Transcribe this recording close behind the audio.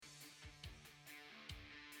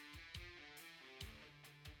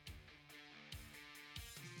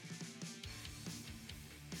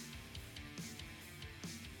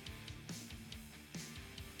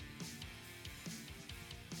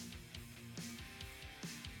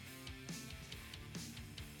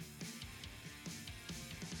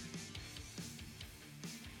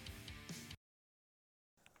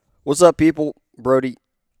What's up, people? Brody,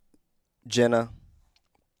 Jenna,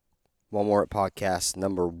 One More Podcast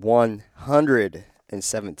number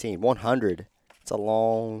 117. 100. It's a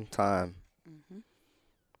long time. hmm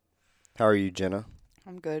How are you, Jenna?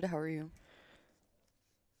 I'm good. How are you?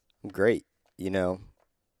 I'm great. When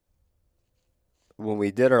we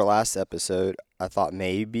did our last episode, I thought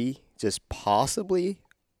maybe, just possibly,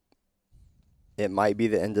 it might be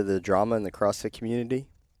the end of the drama in the CrossFit community.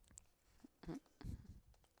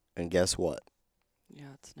 And guess what? Yeah,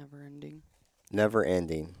 it's never ending. Never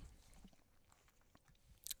ending.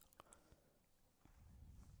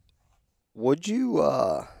 Would you,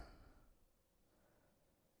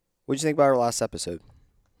 what'd you think about our last episode?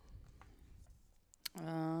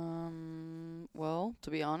 Well,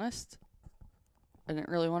 to be honest, I didn't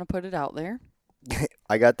really want to put it out there.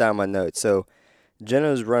 I got that on my notes. So,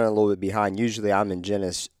 Jenna's running a little bit behind. Usually I'm in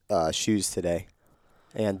Jenna's shoes today.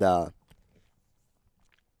 And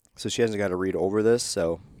so she hasn't got to read over this.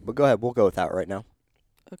 But go ahead. We'll go with that right now.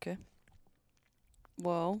 Okay.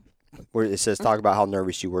 Well, Where it says talk about how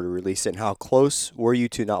nervous you were to release it and how close were you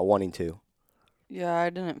to not wanting to. yeah,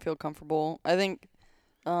 I didn't feel comfortable. I think,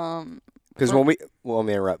 Because for- let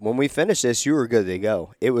me interrupt. When we finished this, you were good to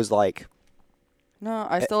go. It was like, no,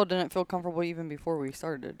 I still didn't feel comfortable even before we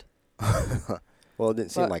started. well, it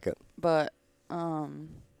didn't seem But- like it. But, no,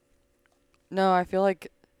 I feel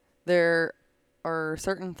like there are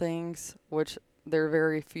certain things, which there are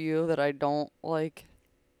very few, that I don't like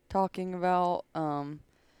talking about.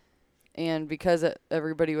 And because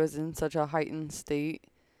everybody was in such a heightened state,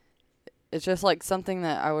 it's just like something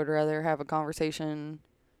that I would rather have a conversation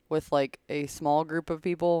with like a small group of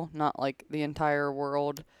people, not like the entire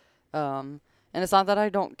world. And it's not that I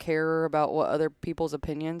don't care about what other people's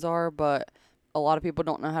opinions are, but a lot of people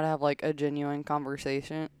don't know how to have like a genuine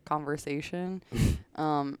conversation.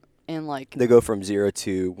 And like They go from 0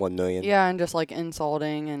 to 1 million. yeah, and just like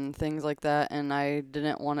insulting and things like that, and I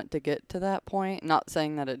didn't want it to get to that point. Not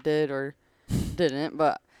saying that it did or didn't,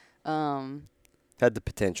 but Had the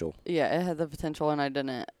potential. yeah, it had the potential, and I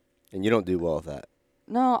didn't. And you don't do well with that.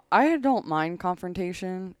 No, I don't mind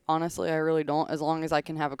confrontation. Honestly, I really don't, as long as I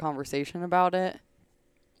can have a conversation about it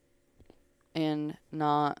and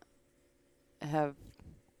not have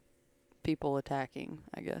people attacking,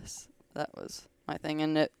 I guess. That was my thing.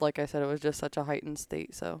 And it, like I said, it was just such a heightened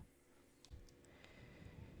state, so.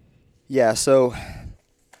 Yeah, so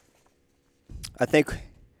I think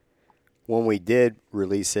when we did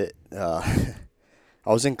release it, I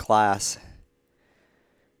was in class,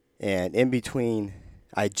 and in between,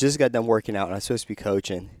 I just got done working out, and I was supposed to be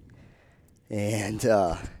coaching, and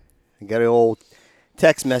I got an old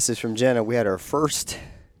text message from Jenna. We had our first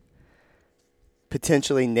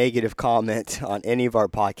potentially negative comment on any of our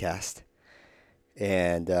podcasts,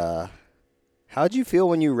 and how'd you feel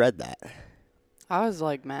when you read that? I was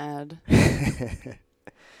like mad.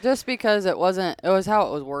 Just because it was how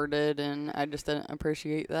it was worded, and I just didn't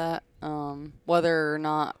appreciate that. Whether or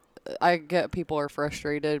not I get people are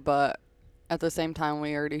frustrated, but at the same time,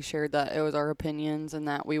 we already shared that it was our opinions and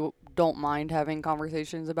that we don't mind having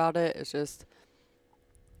conversations about it. It's just,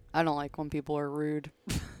 I don't like when people are rude.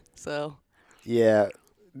 So, Yeah,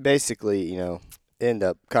 basically, end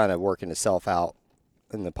up kind of working itself out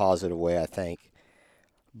in the positive way, I think.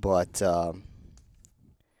 But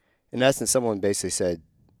in essence, someone basically said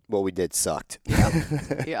what we did sucked.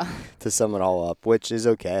 yeah. To sum it all up, which is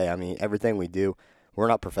okay. I mean, everything we do, we're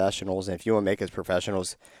not professionals, and if you want to make us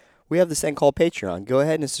professionals, we have this thing called Patreon. Go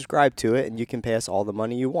ahead and subscribe to it, and you can pay us all the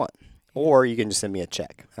money you want. Or you can just send me a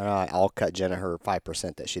check. I'll cut Jenna her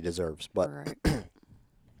 5% that she deserves. But Right.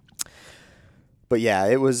 But yeah,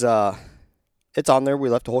 it was. It's on there. We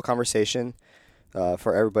left the whole conversation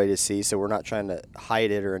for everybody to see, so we're not trying to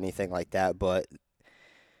hide it or anything like that. But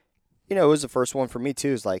it was the first one for me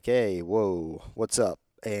too. It's like, hey, whoa, what's up?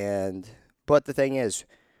 But the thing is,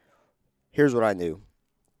 here's what I knew.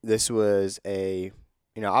 This was I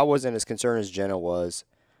wasn't as concerned as Jenna was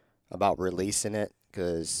about releasing it,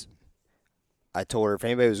 because I told her if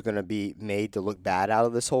anybody was going to be made to look bad out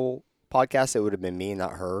of this whole podcast, it would have been me,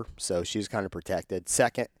 not her. So she was kind of protected.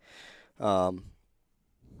 Second, not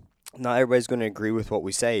everybody's going to agree with what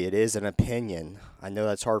we say. It is an opinion. I know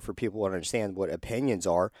that's hard for people to understand what opinions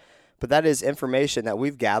are, but that is information that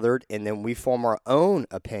we've gathered, and then we form our own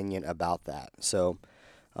opinion about that. So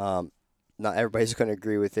not everybody's going to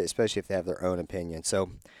agree with it, especially if they have their own opinion. So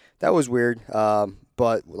that was weird.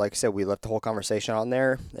 But like I said, we left the whole conversation on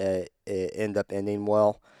there. It ended up ending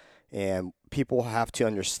well. And people have to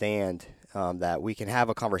understand that we can have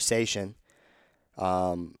a conversation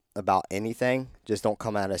about anything. Just don't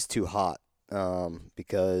come at us too hot,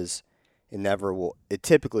 because it never will. It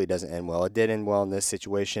typically doesn't end well. It did end well in this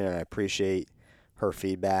situation, and I appreciate her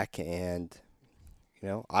feedback. And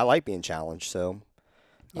I like being challenged. So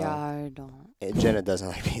Yeah, I don't. and Jenna doesn't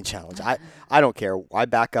like being challenged. I don't care. I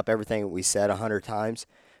back up everything we said 100 times.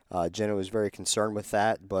 Jenna was very concerned with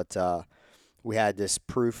that, but we had this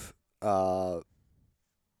proof. We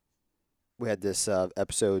had this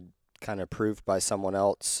episode kind of proved by someone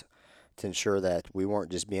else to ensure that we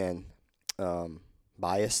weren't just being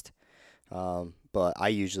biased. But I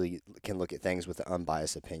usually can look at things with an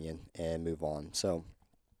unbiased opinion and move on. So,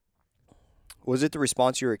 was it the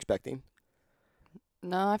response you were expecting?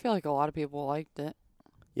 No, I feel like a lot of people liked it.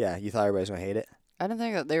 Yeah, you thought everybody was gonna hate it. I didn't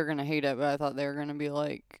think that they were gonna hate it, but I thought they were gonna be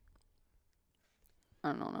like, I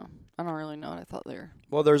don't know. I don't really know what I thought they were.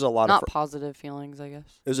 Well, there's a lot Not of. positive feelings, I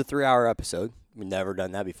guess. It was a 3-hour episode. We've never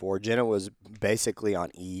done that before. Jenna was basically on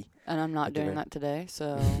E. And I'm not At the doing very- that today,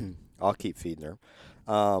 so I'll keep feeding her.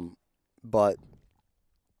 But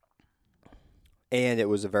and it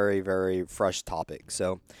was a very, very fresh topic.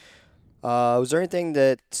 So, was there anything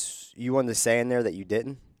that you wanted to say in there that you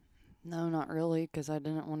didn't? no, not really, because I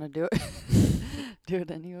didn't want to do it. Do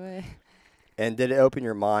it anyway. And did it open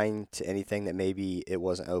your mind to anything that maybe it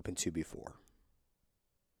wasn't open to before?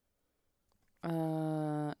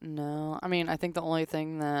 No. I mean, I think the only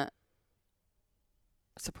thing that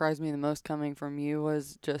surprised me the most coming from you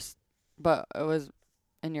was but it was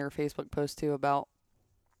in your Facebook post too about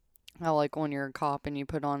how, like, when you're a cop and you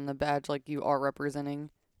put on the badge, like, you are representing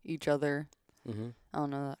each other. Mm-hmm. I don't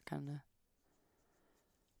know, that kind of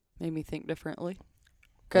made me think differently.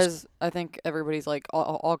 Because I think everybody's like,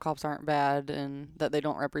 all cops aren't bad and that they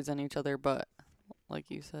don't represent each other, but like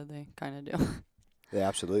you said, they kind of do. They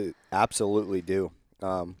absolutely do.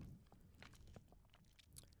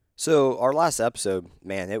 So our last episode,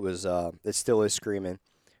 man, it still is screaming.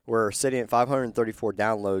 We're sitting at 534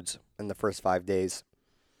 downloads in the first 5 days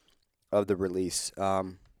of the release.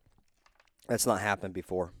 That's not happened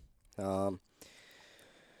before.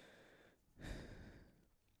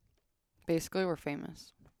 Basically, we're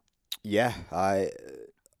famous. Yeah,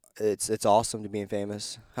 it's awesome to be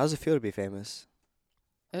famous. How does it feel to be famous?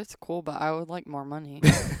 It's cool, but I would like more money.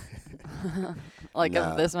 Like,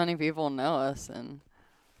 Nah. if this many people know us, and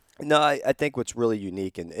No, I think what's really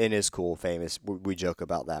unique and is cool, famous. We joke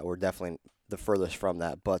about that. We're definitely the furthest from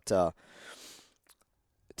that, but to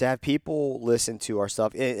have people listen to our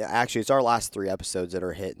stuff. Actually, it's our last 3 episodes that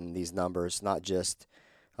are hitting these numbers, not just.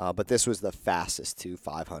 But this was the fastest to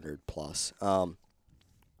 500 plus.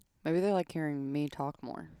 maybe they like hearing me talk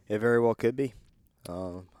more. It very well could be.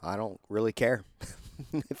 I don't really care.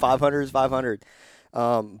 500 is 500.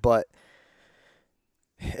 But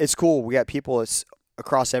it's cool. We got people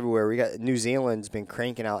across everywhere. We got New Zealand's been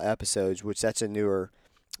cranking out episodes, which that's a newer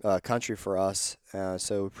country for us.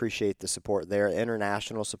 So appreciate the support there.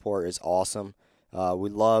 International support is awesome. We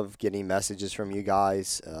love getting messages from you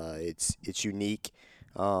guys. It's unique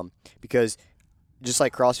because just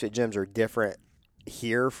like CrossFit gyms are different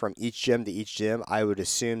here from each gym to each gym, I would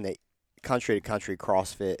assume that country to country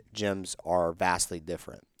CrossFit gyms are vastly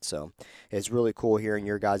different. So it's really cool hearing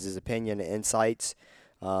your guys' opinion and insights,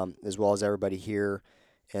 as well as everybody here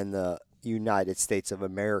in the United States of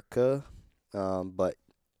America. But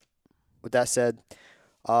with that said,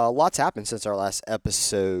 lots happened since our last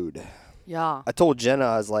episode. Yeah. I told Jenna,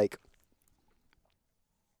 I was like,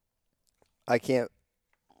 I can't.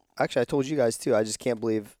 Actually, I told you guys too. I just can't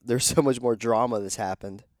believe there's so much more drama that's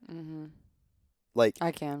happened. Mhm. Like,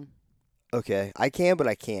 I can. okay, I can, but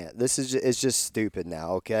I can't. It's just stupid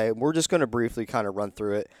now. Okay, we're just gonna briefly kind of run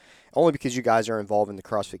through it, only because you guys are involved in the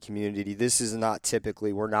CrossFit community. This is not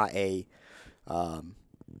typically. We're not a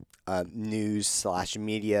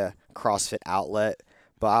news/media CrossFit outlet,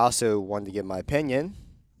 but I also wanted to give my opinion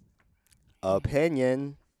on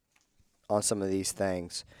some of these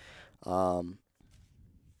things.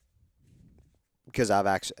 Because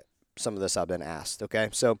some of this I've been asked. Okay,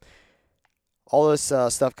 so all this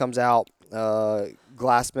stuff comes out.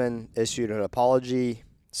 Glassman issued an apology.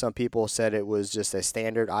 Some people said it was just a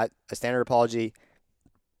standard apology.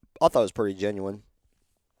 I thought it was pretty genuine.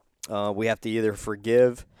 We have to either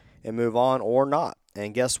forgive and move on or not.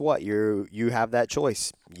 And guess what? You have that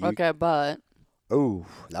choice. Okay, but Oh,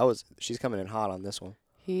 she's coming in hot on this one.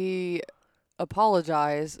 he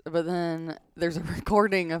apologized, but then there's a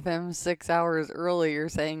recording of him 6 hours earlier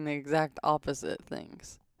saying the exact opposite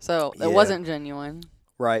things. So Yeah. it wasn't genuine.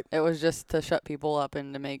 Right. It was just to shut people up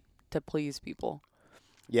and to please people.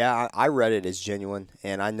 Yeah, I read it as genuine,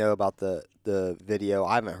 and I know about the video.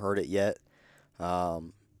 I haven't heard it yet.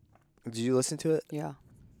 Did you listen to it? Yeah.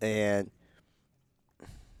 And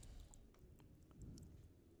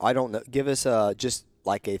I don't know. Give us just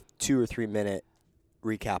like a 2 or 3 minute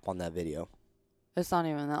recap on that video. It's not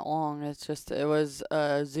even that long. It was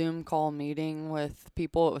a Zoom call meeting with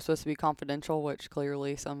people. It was supposed to be confidential, which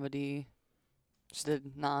clearly somebody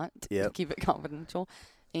did not Yep. keep it confidential.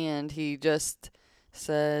 And he just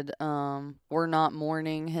said, we're not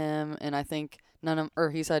mourning him. And I think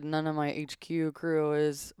he said none of my HQ crew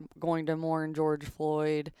is going to mourn George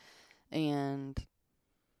Floyd. And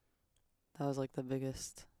that was like the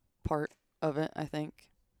biggest part of it, I think.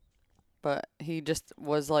 But he just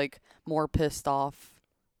was like more pissed off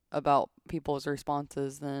about people's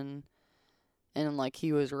responses and like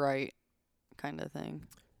he was right kind of thing.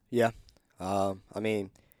 Yeah. I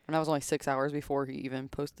mean, And that was only 6 hours before he even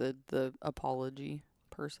posted the apology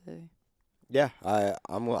per se. yeah, I'll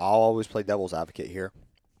always play devil's advocate here.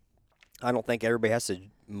 I don't think everybody has to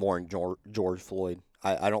mourn George Floyd.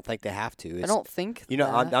 I don't think they have to. I don't think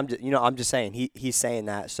I'm just saying he's saying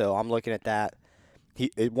that, so I'm looking at that.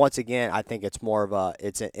 Once again, I think it's more of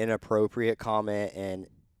it's an inappropriate comment and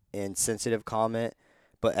insensitive comment,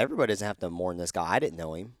 but everybody doesn't have to mourn this guy. I didn't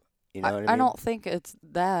know him. You know what I mean? I don't think it's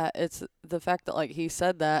that. It's the fact that like he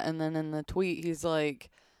said that and then in the tweet he's like,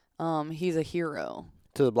 he's a hero.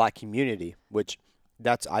 To the black community, which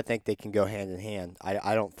I think they can go hand in hand.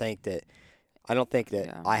 I don't think that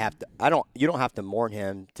Yeah. you don't have to mourn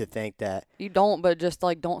him to think that. You don't, but just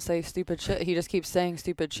like don't say stupid shit. He just keeps saying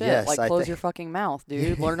stupid shit. Yes, like I close think- your fucking mouth,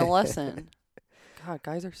 dude. Learn a lesson. God,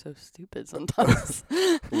 guys are so stupid sometimes.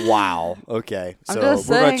 Wow. Okay. I'm So just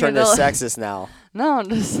we're going to saying turn it this don't- sexist now. No, I'm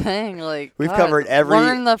just saying, like We've God, covered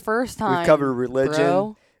learn the first time. We've covered religion.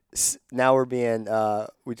 bro. Now we're being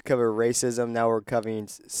we've covered racism. Now we're covering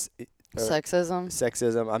Sexism.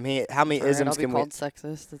 sexism. I mean, how many All right, isms I'll be can we? called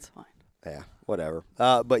sexist. It's fine. Yeah, whatever.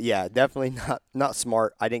 But yeah, definitely not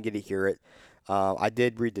smart. I didn't get to hear it. I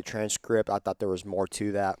did read the transcript. I thought there was more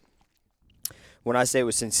to that. When I say it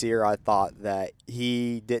was sincere, I thought that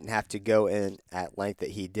he didn't have to go in at length that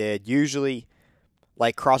he did. Usually,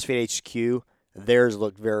 like CrossFit HQ, theirs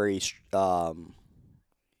looked very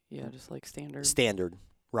Yeah, just like standard. standard,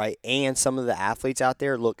 right? And some of the athletes out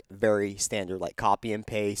there look very standard, like copy and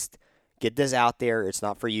paste. Get this out there. It's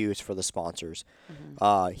not for you. It's for the sponsors.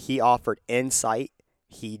 Mm-hmm. He offered insight.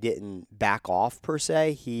 He didn't back off per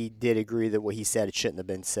se. He did agree that what he said it shouldn't have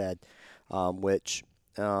been said, which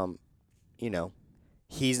you know,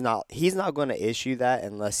 he's not going to issue that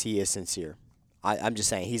unless he is sincere. I'm just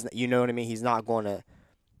saying you know what I mean. He's not going to.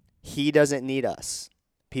 He doesn't need us.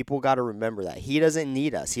 People got to remember that he doesn't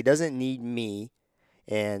need us. He doesn't need me,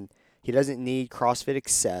 and he doesn't need CrossFit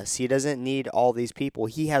Access. He doesn't need all these people.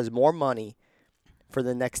 He has more money for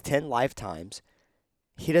the next 10 lifetimes.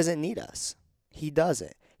 He doesn't need us. He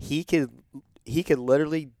doesn't. He could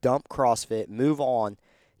literally dump CrossFit, move on,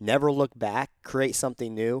 never look back, create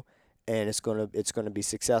something new, and it's gonna be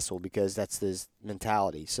successful because that's his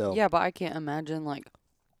mentality. So Yeah, but I can't imagine like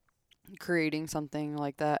creating something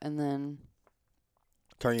like that and then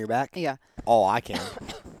turn your back. yeah. Oh, I can.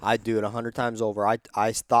 I'd do it 100 times over.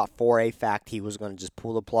 I thought for a fact he was going to just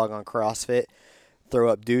pull the plug on CrossFit, throw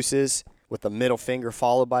up deuces with a middle finger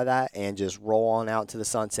followed by that, and just roll on out to the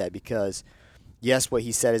sunset because, yes, what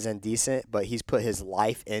he said is indecent, but he's put his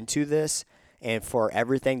life into this, and for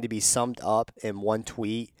everything to be summed up in one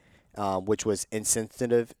tweet, which was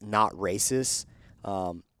insensitive, not racist,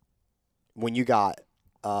 when you got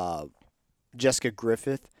Jessica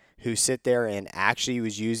Griffith, who sit there and actually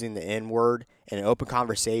was using the N-word in an open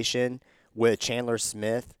conversation with Chandler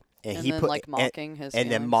Smith, and he then put like mocking his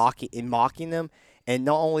and then feelings. mocking them, and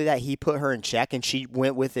not only that, he put her in check, and she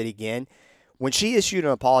went with it again. When she issued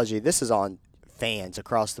an apology, this is on fans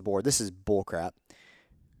across the board. This is bullcrap.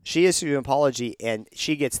 She issued an apology, and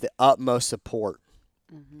she gets the utmost support.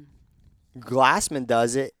 Mm-hmm. Glassman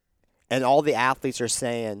does it, and all the athletes are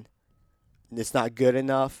saying it's not good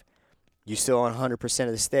enough. You still own 100%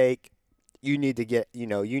 of the stake. You need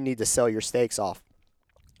to sell your stakes off.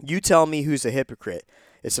 You tell me who's a hypocrite.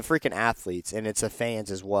 It's the freaking athletes, and it's the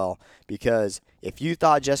fans as well. Because if you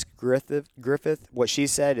thought Jessica Griffith, what she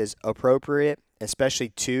said is appropriate, especially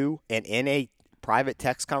to and in a private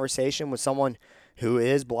text conversation with someone who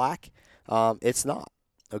is black, it's not.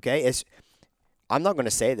 Okay? I'm not going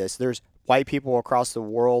to say this. There's white people across the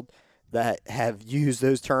world that have used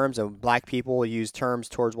those terms, and black people use terms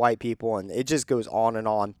towards white people, and it just goes on and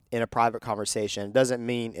on in a private conversation. It doesn't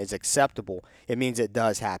mean it's acceptable. It means it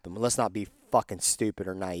does happen. Let's not be fucking stupid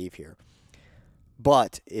or naive here.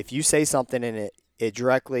 But if you say something and it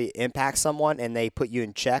directly impacts someone and they put you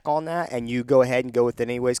in check on that and you go ahead and go with it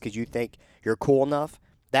anyways because you think you're cool enough,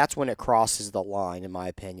 that's when it crosses the line, in my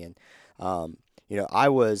opinion. A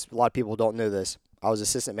lot of people don't know this. I was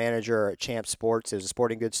assistant manager at Champ Sports. It was a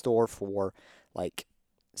sporting goods store for like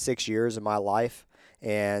 6 years of my life,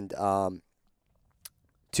 and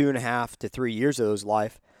 2.5 to 3 years of those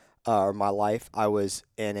my life, I was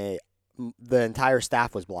in the entire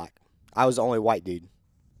staff was black. I was the only white dude,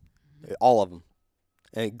 all of them.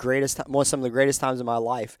 And some of the greatest times of my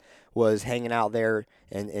life was hanging out there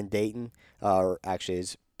in Dayton, or actually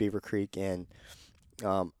it's Beaver Creek, and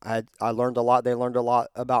I learned a lot. They learned a lot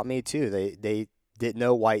about me too. They didn't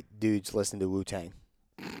know white dudes listen to Wu Tang.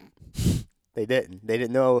 They didn't. They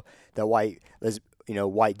didn't know that white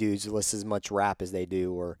dudes listen as much rap as they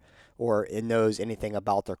do, or it knows anything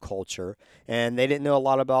about their culture. And they didn't know a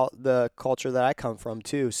lot about the culture that I come from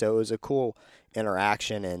too. So it was a cool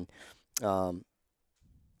interaction, and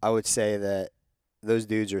I would say that those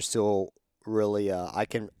dudes are still really. I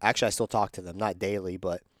still talk to them, not daily,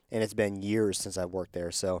 and it's been years since I've worked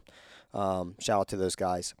there. So shout out to those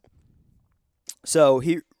guys. So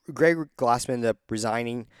Greg Glassman ended up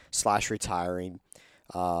resigning / retiring.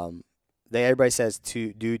 Everybody says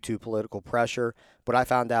due to political pressure, but I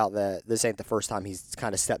found out that this ain't the first time he's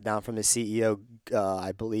kind of stepped down from the CEO.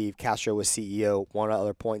 I believe Castro was CEO one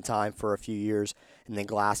other point in time for a few years, and then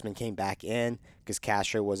Glassman came back in because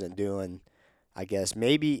Castro wasn't doing, I guess,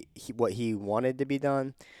 maybe what he wanted to be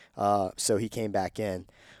done. So he came back in.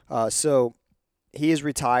 So he is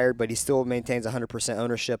retired, but he still maintains 100%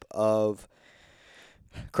 ownership of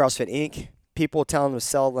CrossFit Inc. People tell him to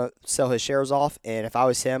sell his shares off, and if I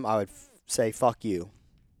was him, I would say, fuck you.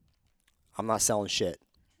 I'm not selling shit.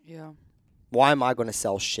 Yeah. Why am I going to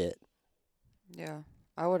sell shit? Yeah.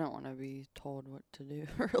 I wouldn't want to be told what to do,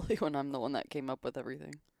 really, when I'm the one that came up with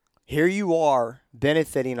everything. Here you are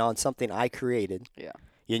benefiting on something I created. Yeah.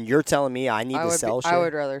 And you're telling me I need to sell shit? I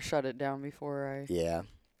would rather shut it down before I... Yeah.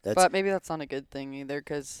 But maybe that's not a good thing either,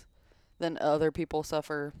 because then other people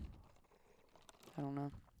suffer. I don't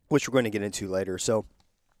know. Which we're going to get into later. So,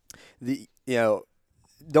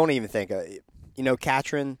 don't even think.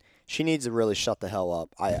 Katrin, she needs to really shut the hell up.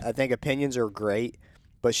 I think opinions are great,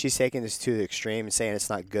 but she's taking this to the extreme and saying it's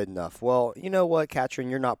not good enough. Well, you know what, Katrin,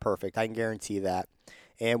 you're not perfect. I can guarantee that.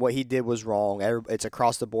 And what he did was wrong. It's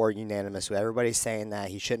across the board unanimous. Everybody's saying that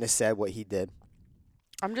he shouldn't have said what he did.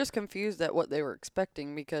 I'm just confused at what they were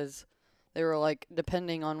expecting, because they were like,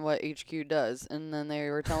 depending on what HQ does, and then they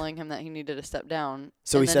were telling him that he needed to step down.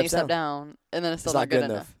 So and he then stepped down, and then it's still not good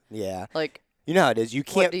enough. Yeah. Like, you know how it is. You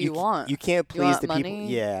can't. what do you want? You can't You please want the money? people.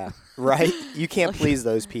 Yeah, right. You can't please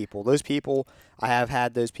those people. Those people. I have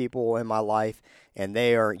had those people in my life, and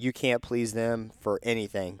they are. You can't please them for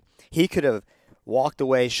anything. He could have walked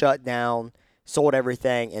away, shut down, sold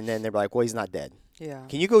everything, and then they're like, "Well, he's not dead. Yeah.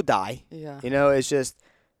 Can you go die?" Yeah. It's just.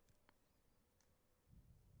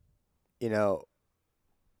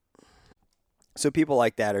 So people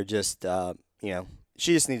like that are just.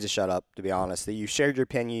 She just needs to shut up, to be honest. You shared your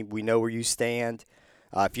opinion. We know where you stand.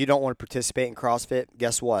 If you don't want to participate in CrossFit,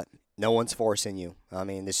 guess what? No one's forcing you. I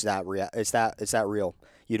mean, it's that real.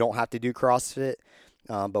 You don't have to do CrossFit,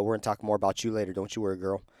 but we're going to talk more about you later. Don't you worry,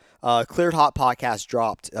 girl. Cleared Hot podcast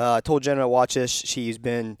dropped. I told Jenna to watch this. She's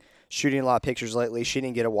been shooting a lot of pictures lately. She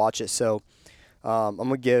didn't get to watch it, so I'm going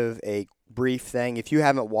to give a brief thing. If you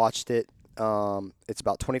haven't watched it, it's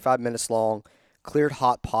about 25 minutes long. Cleared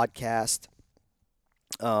Hot podcast.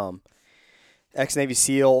 Ex-Navy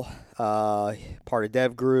SEAL, part of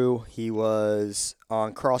DevGru. He was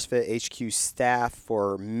on CrossFit HQ staff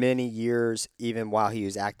for many years, even while he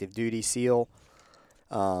was active duty SEAL.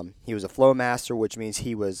 He was a flow master, which means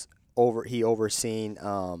he overseen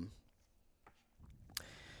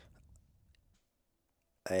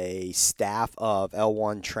a staff of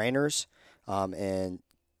L1 trainers and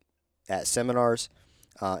at seminars.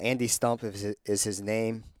 Andy Stump is his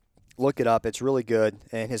name. Look it up. It's really good,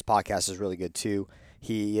 and his podcast is really good too.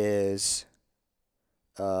 He is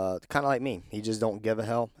kind of like me. He just don't give a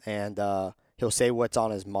hell, and he'll say what's on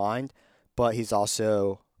his mind, but he's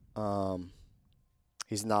also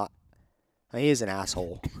he's not. He is an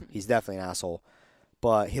asshole. He's definitely an asshole,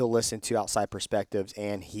 but he'll listen to outside perspectives,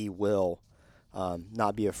 and he will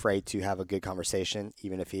not be afraid to have a good conversation,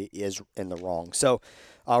 even if he is in the wrong. So,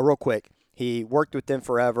 real quick. He worked with them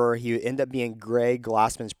forever. He ended up being Greg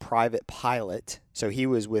Glassman's private pilot. So he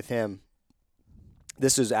was with him.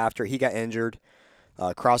 This was after he got injured.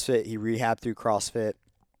 CrossFit, he rehabbed through CrossFit.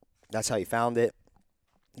 That's how he found it.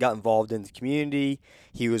 Got involved in the community.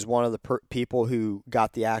 He was one of the people who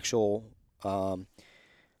got the actual deal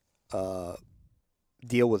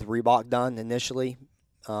with Reebok done initially.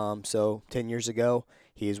 So 10 years ago,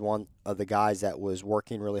 he is one of the guys that was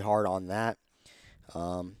working really hard on that.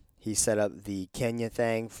 He set up the Kenya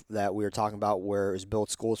thing that we were talking about, where it was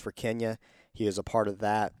build schools for Kenya. He was a part of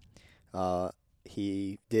that.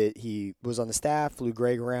 He was on the staff, flew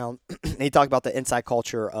Greg around. And he talked about the inside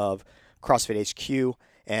culture of CrossFit HQ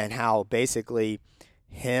and how basically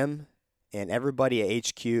him and everybody at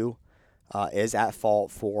HQ is at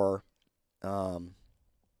fault for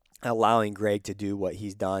allowing Greg to do what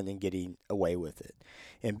he's done and getting away with it.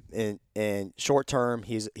 In short term,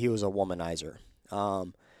 he was a womanizer.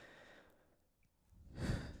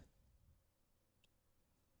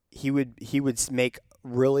 He would make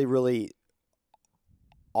really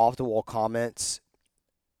off the wall comments.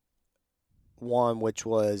 One which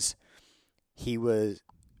was he was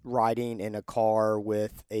riding in a car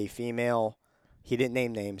with a female. He didn't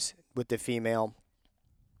name names, with the female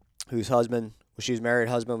whose husband, she was married,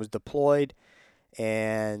 husband was deployed,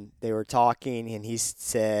 and they were talking, and he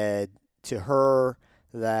said to her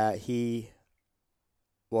that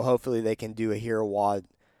well, hopefully they can do a hero wad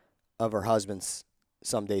of her husband's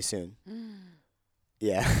someday soon.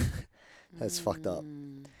 Yeah, that's fucked up.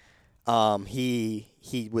 He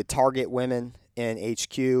would target women in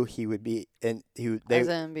HQ. He would be As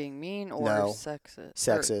in being mean or No. sexist?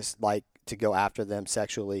 Sexist, like to go after them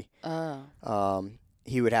sexually.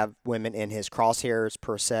 He would have women in his crosshairs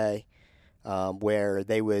per se, where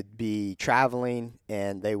they would be traveling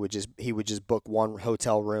and he would just book one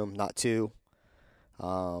hotel room, not two.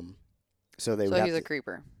 So they would So have he's a to,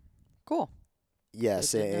 creeper. Cool.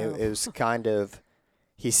 yes, Good to know. it was kind of.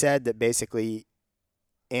 He said that basically,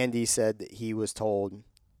 Andy said that he was told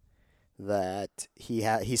that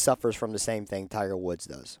he suffers from the same thing Tiger Woods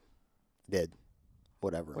did,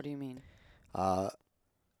 whatever. What do you mean?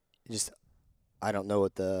 Just I don't know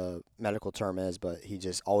what the medical term is, but he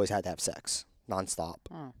just always had to have sex nonstop.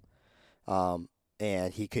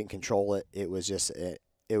 And he couldn't control it. It was just it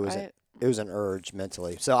was an urge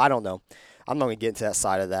mentally. So I don't know. I'm not gonna get into that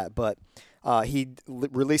side of that, but he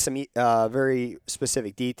released some very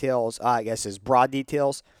specific details. I guess his broad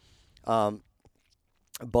details.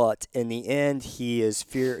 But in the end, he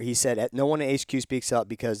said no one at HQ speaks up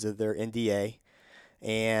because of their NDA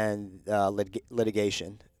and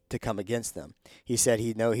litigation to come against them. He said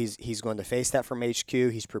he's going to face that from HQ.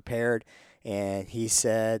 He's prepared, and he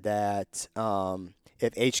said that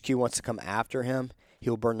if HQ wants to come after him,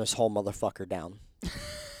 he'll burn this whole motherfucker down.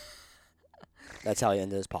 That's how he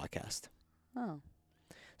ended his podcast. Oh.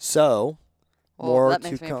 So, Well, more that to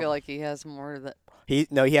makes me come. feel like he has more that. He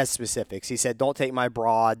has specifics. He said, "Don't take my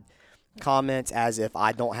broad comments as if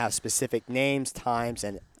I don't have specific names, times,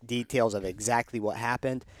 and details of exactly what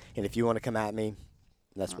happened. And if you want to come at me,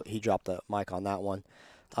 that's what he dropped the mic on that one."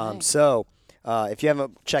 So, if you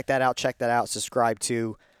haven't checked that out, check that out. Subscribe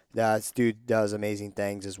to. This dude does amazing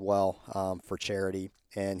things as well for charity,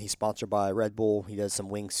 and he's sponsored by Red Bull. He does some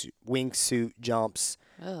wingsuit jumps.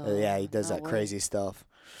 Yeah, he does that crazy stuff.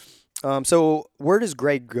 So where does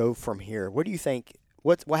Greg go from here? What do you think?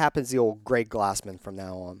 What happens to the old Greg Glassman from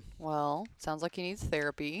now on? Well, sounds like he needs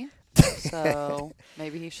therapy. So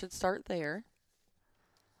maybe he should start there.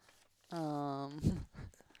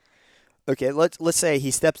 Okay, let's say he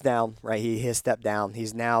steps down, right? He has stepped down.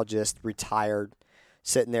 He's now just retired,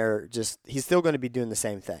 sitting there. He's still going to be doing the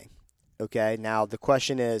same thing. Okay. Now the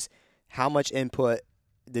question is, how much input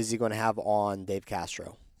is he going to have on Dave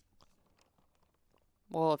Castro?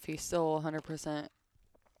 Well, if he's still 100%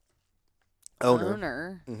 Owner,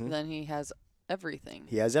 owner, then he has everything.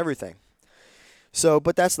 He has everything. So,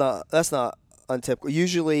 but that's not untypical.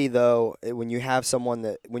 Usually, though, when you have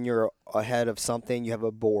someone when you're ahead of something, you have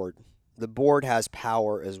a board. The board has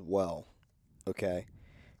power as well. Okay,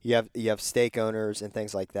 you have stake owners and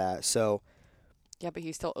things like that. So, Yeah, but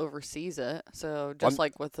he still oversees it. So just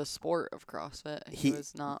like with the sport of CrossFit, he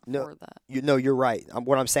was not for that. You're right.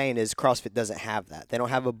 What I'm saying is CrossFit doesn't have that. They don't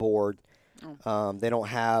have a board. They don't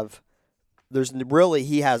have.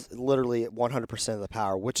 He has literally 100% of the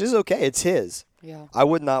power, which is okay. It's his. Yeah. I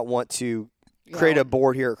would not want to create a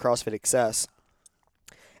board here at CrossFit Access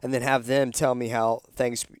and then have them tell me how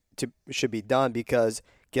things should be done, because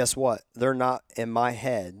guess what? They're not in my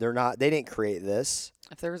head. They didn't create this.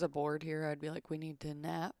 If there was a board here, I'd be like, we need to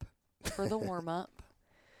nap for the warm up.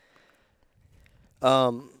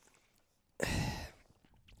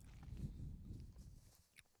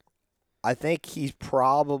 I think he's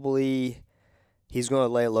going to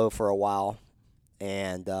lay low for a while,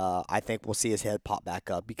 and I think we'll see his head pop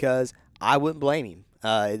back up, because I wouldn't blame him.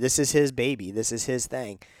 This is his baby. This is his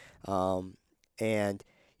thing. And,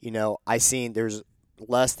 I seen there's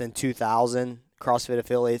less than 2,000 CrossFit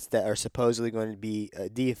affiliates that are supposedly going to be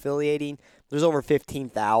de-affiliating. There's over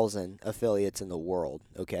 15,000 affiliates in the world,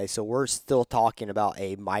 okay? So we're still talking about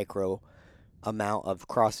a micro amount of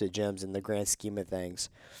CrossFit gyms in the grand scheme of things.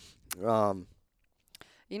 Um,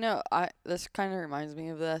 You know, I this kind of reminds me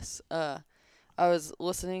of this. I was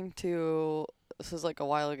listening to, this was like a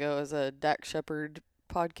while ago, as a Dak Shepard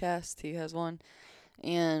podcast. He has one,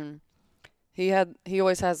 and he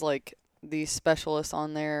always has like these specialists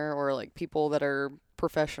on there, or like people that are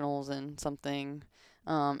professionals in something.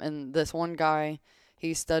 And this one guy,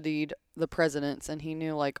 he studied the presidents and he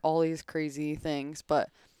knew like all these crazy things, but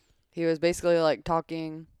he was basically like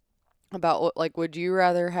talking about what, like, would you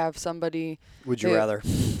rather have somebody would you who, rather?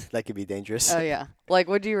 That could be dangerous. oh yeah, like,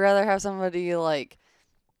 would you rather have somebody like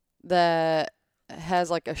that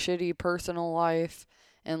has like a shitty personal life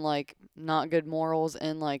and like not good morals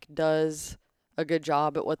and like does a good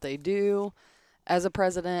job at what they do as a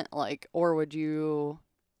president, like, or would you,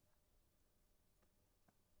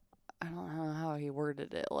 I don't know how he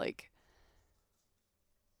worded it, like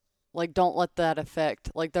don't let that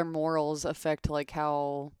affect, like, their morals affect like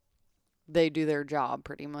how they do their job,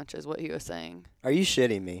 pretty much is what he was saying. Are you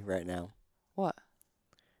shitting me right now? What?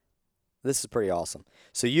 This is pretty awesome.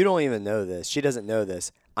 So you don't even know this. She doesn't know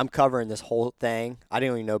this. I'm covering this whole thing. I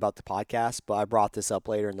didn't even know about the podcast, but I brought this up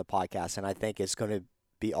later in the podcast, and I think it's going to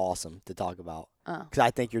be awesome to talk about Oh. because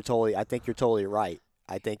I think you're totally right.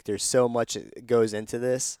 I think there's so much that goes into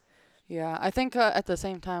this. Yeah, I think at the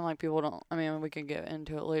same time, like, people don't. I mean, we can get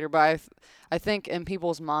into it later, but I think in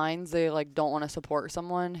people's minds they like don't want to support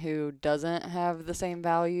someone who doesn't have the same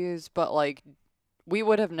values. But like, we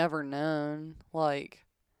would have never known like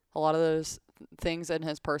a lot of those things in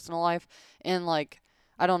his personal life, and like,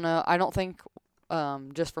 I don't know. I don't think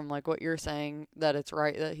just from like what you're saying that it's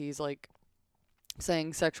right that he's like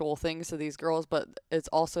saying sexual things to these girls, but it's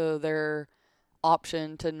also their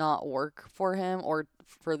option to not work for him or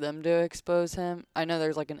for them to expose him. I know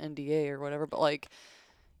there's like an NDA or whatever, but like,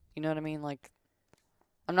 you know what I mean? Like,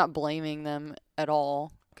 I'm not blaming them at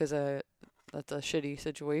all because that's a shitty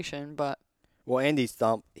situation, but Well, Andy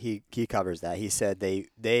Stump he covers that. He said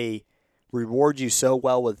they reward you so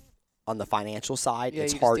well with on the financial side. yeah,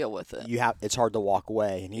 It's you just hard deal with it. it's hard to walk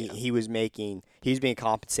away, and Yeah. he's being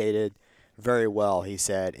compensated very well. He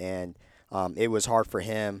said, and it was hard for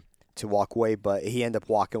him to walk away, but he ended up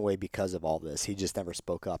walking away because of all this. He just never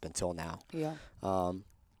spoke up until now. Yeah. Um,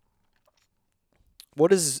 what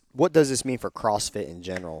does this mean for CrossFit in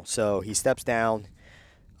general? So he steps down,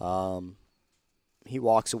 um, he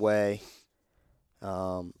walks away.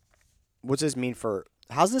 Um, what does this mean for?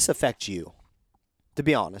 How does this affect you? To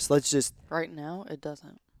be honest, let's just Right now, it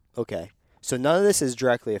doesn't. okay. So none of this has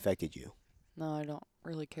directly affected you, No, I don't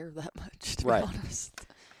really care that much, to be right? honest.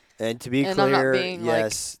 And to be And I'm not clear, being like,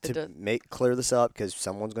 yes, it to does. make clear this up because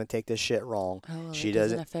someone's going to take this shit wrong. Oh, well, She it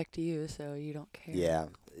doesn't doesn't. affect you, so you don't care. Yeah,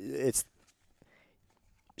 it's.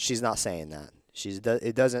 She's not saying that.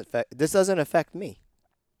 It doesn't affect. This doesn't affect me.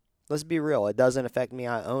 Let's be real. It doesn't affect me.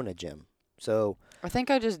 I own a gym, so I think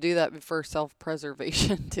I just do that for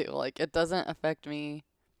self-preservation too. Like, it doesn't affect me.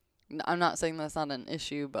 I'm not saying that's not an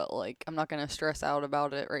issue, but like, I'm not gonna stress out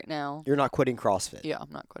about it right now. you're not quitting CrossFit. Yeah,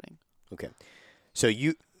 I'm not quitting. Okay. So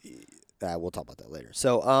we'll talk about that later.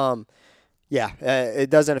 So yeah, it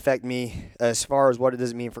doesn't affect me as far as what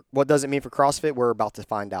does it mean for CrossFit. We're about to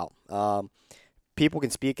find out. People can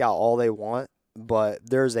speak out all they want, but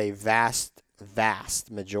there's a vast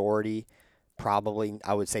majority, probably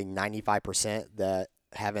I would say 95% that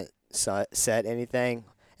haven't said anything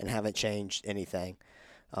and haven't changed anything.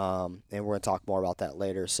 And we're gonna talk more about that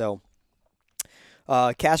later. So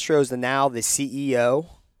Castro's now the CEO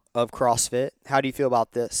of CrossFit. How do you feel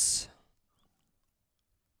about this?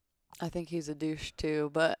 I think he's a douche too,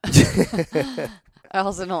 but I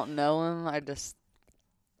also don't know him. I just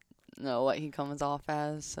know what he comes off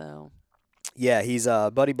as. So Yeah, he's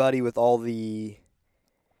buddy with all the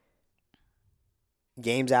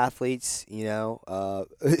games athletes.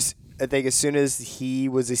 I think as soon as he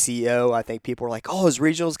was the CEO, I think people were like, "Oh, is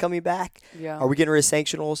regionals coming back? yeah, Are we getting rid of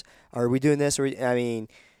sanctionals? Are we doing this?" I mean,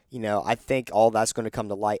 I think all that's going to come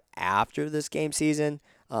to light after this game season.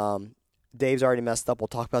 Dave's already messed up. We'll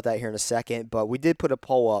talk about that here in a second. But we did put a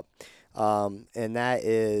poll up, and that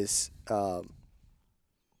is how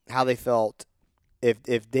they felt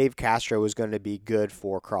if Dave Castro was going to be good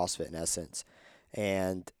for CrossFit in essence.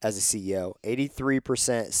 And as a CEO,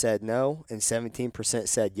 83% said no and 17%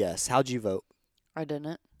 said yes. How'd you vote? I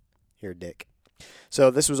didn't. You're a dick.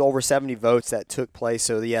 So this was over 70 votes that took place.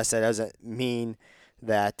 So yes, that doesn't mean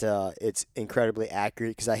that it's incredibly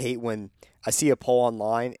accurate because I hate when I see a poll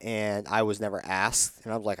online and I was never asked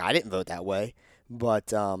and I'm like, I didn't vote that way. But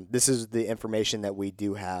this is the information that we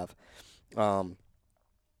do have.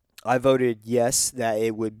 I voted yes that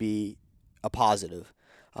it would be a positive.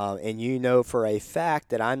 And you know for a fact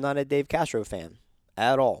that I'm not a Dave Castro fan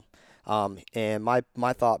at all. And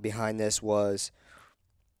my thought behind this was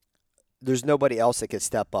there's nobody else that could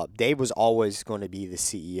step up. Dave was always going to be the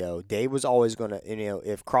CEO. Dave was always going to,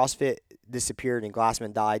 if CrossFit disappeared and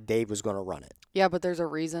Glassman died, Dave was going to run it. Yeah, but there's a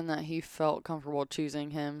reason that he felt comfortable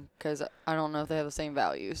choosing him because I don't know if they have the same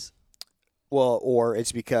values. Well, or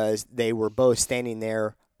it's because they were both standing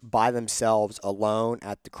there by themselves alone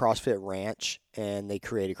at the CrossFit Ranch and they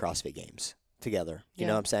created CrossFit Games together. You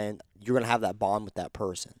know Yeah. what I'm saying? You're going to have that bond with that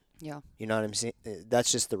person. Yeah. You know what I'm saying?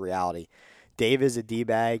 That's just the reality. Dave is a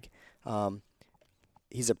D-bag.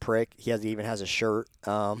 He's a prick. Even has a shirt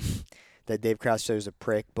that Dave Crouch is a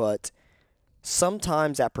prick. But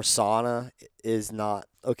sometimes that persona is not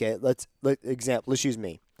okay. Let's use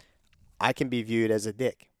me. I can be viewed as a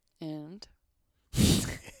dick, And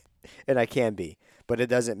and I can be, but it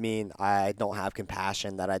doesn't mean I don't have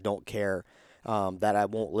compassion, that I don't care, that I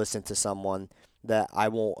won't listen to someone, that I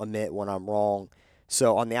won't admit when I'm wrong.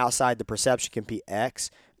 So on the outside, the perception can be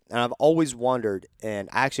X, and I've always wondered. And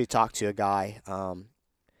I actually talked to a guy.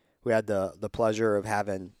 We had the pleasure of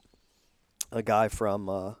having a guy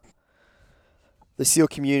from the SEAL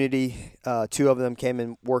community. Two of them came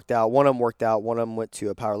and worked out. One of them worked out. One of them went to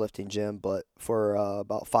a powerlifting gym, but for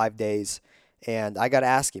about 5 days. And I got to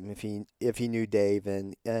ask him if he knew Dave,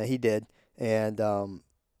 and he did. And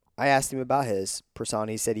I asked him about his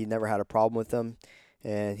persona. He said he never had a problem with him,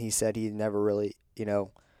 and he said he never really,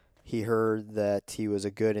 he heard that he was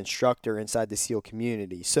a good instructor inside the SEAL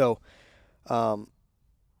community. So,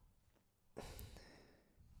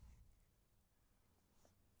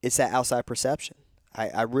 it's that outside perception.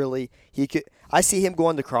 I see him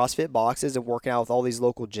going to CrossFit boxes and working out with all these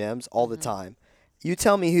local gyms all the time. You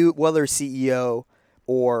tell me whether CEO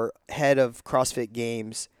or head of CrossFit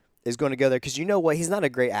Games is going to go there, because you know what? He's not a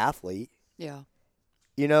great athlete. yeah.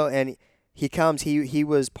 And he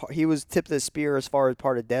was tip of the spear as far as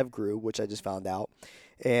part of Dev Group, which I just found out,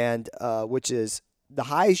 and which is the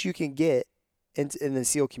highest you can get in the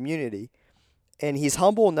SEAL community. And he's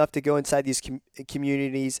humble enough to go inside these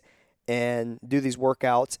communities and do these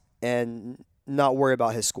workouts and not worry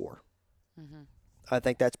about his score. Mm-hmm. I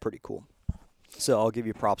think that's pretty cool. So I'll give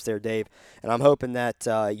you props there, Dave. And I'm hoping that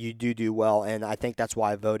you do well. And I think that's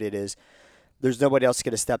why I voted is there's nobody else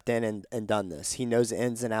could have stepped in and done this. He knows the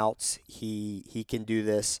ins and outs. He can do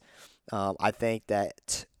this. I think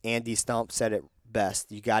that Andy Stump said it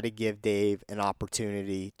best. You got to give Dave an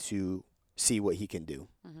opportunity to see what he can do.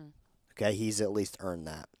 Mm-hmm. Okay, he's at least earned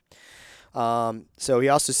that. So he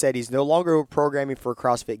also said he's no longer programming for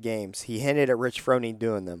CrossFit Games. He hinted at Rich Froning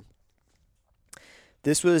doing them.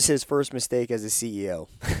 This was his first mistake as a CEO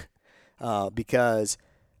because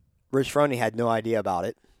Rich Froning had no idea about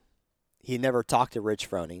it. He never talked to Rich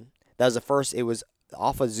Froning. That was the first. It was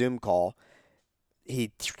off a Zoom call.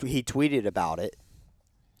 He tweeted about it.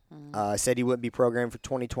 Said he wouldn't be programmed for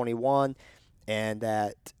 2021, and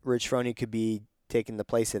that Rich Froning could be taking the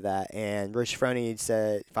place of that. And Rich Froning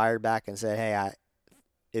fired back and said, "Hey,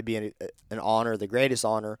 it'd be an honor, the greatest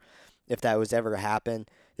honor, if that was ever to happen.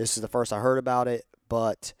 This is the first I heard about it,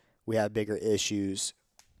 but we have bigger issues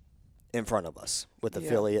in front of us with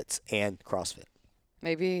affiliates and CrossFit."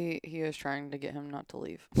 Maybe he was trying to get him not to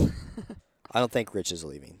leave. I don't think Rich is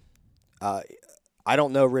leaving. I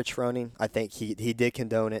don't know Rich Froning. I think he did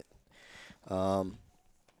condone it. But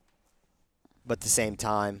at the same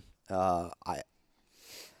time,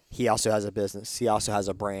 he also has a business. He also has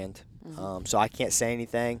a brand. So I can't say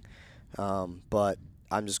anything. But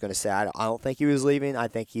I'm just going to say I don't think he was leaving. I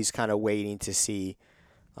think he's kind of waiting to see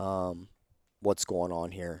what's going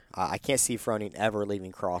on here. I can't see Froning ever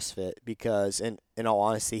leaving CrossFit because, in all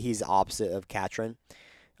honesty, he's the opposite of Katrin.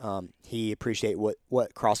 He appreciates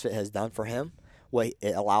what CrossFit has done for him, what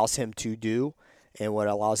it allows him to do, and what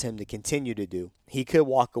it allows him to continue to do. He could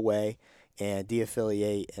walk away and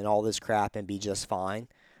de-affiliate and all this crap and be just fine.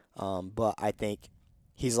 But I think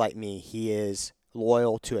he's like me. He is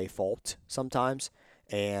loyal to a fault sometimes,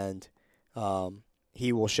 and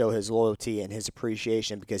he will show his loyalty and his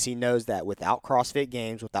appreciation because he knows that without CrossFit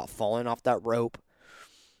Games, without falling off that rope,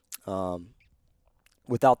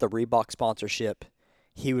 without the Reebok sponsorship,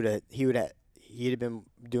 he'd have been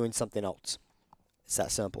doing something else. It's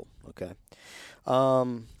that simple. Okay.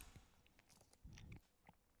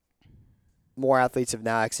 More athletes have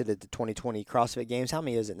now exited the 2020 CrossFit Games. How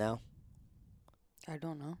many is it now? I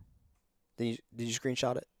don't know. Did you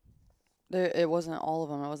screenshot it? It wasn't all of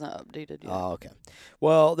them. It wasn't updated yet. Oh, okay.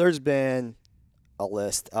 Well, there's been a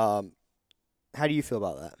list. How do you feel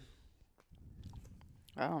about that?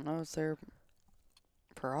 I don't know. It's their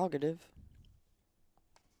prerogative.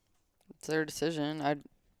 It's their decision.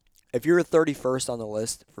 If you're 31st on the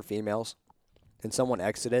list for females, and someone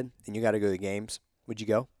exited and you got to go to the games, would you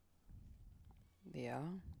go? Yeah.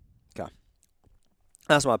 Okay.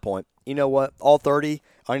 That's my point. You know what? All 30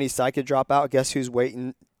 on each side could drop out. Guess who's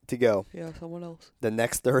waiting to go? Yeah, someone else. The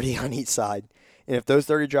next 30 on each side. And if those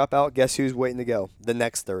 30 drop out, guess who's waiting to go? The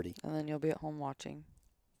next 30. And then you'll be at home watching.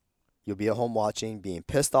 You'll be at home watching, being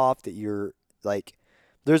pissed off that you're like,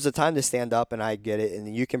 there's a time to stand up, and I get it,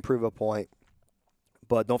 and you can prove a point.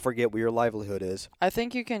 But don't forget what your livelihood is. I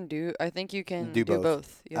think you can do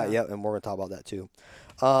both. Yeah. Yeah, and we're going to talk about that too.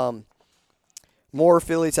 More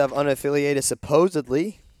affiliates have unaffiliated,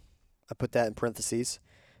 supposedly. I put that in parentheses.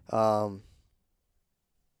 I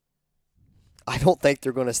don't think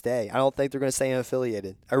they're going to stay. I don't think they're going to stay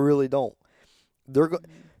unaffiliated. I really don't.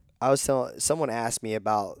 I was telling someone asked me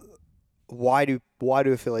about why do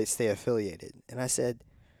affiliates stay affiliated, and I said,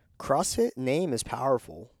 CrossFit name is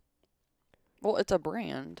powerful. Well, it's a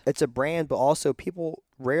brand. It's a brand, but also people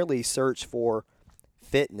rarely search for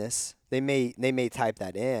fitness. They may type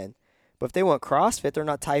that in, but if they want CrossFit, they're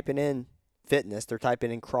not typing in fitness. They're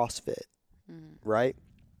typing in CrossFit, right?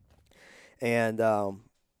 And the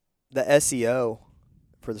SEO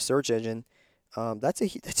for the search engine, that's a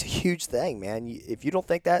huge thing, man. If you don't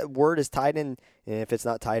think that word is tied in, and if it's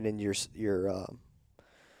not tied in your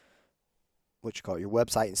what you call it, your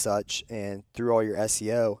website and such, and through all your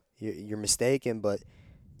SEO, you're mistaken. But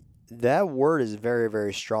that word is very,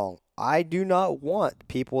 very strong. I do not want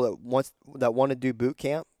people that want to do boot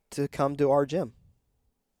camp to come to our gym.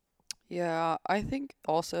 Yeah, I think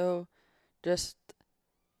also just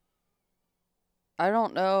I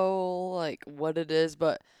don't know like what it is,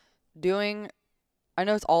 but I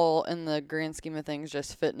know it's all in the grand scheme of things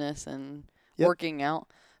just fitness and working out,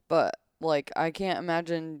 but like I can't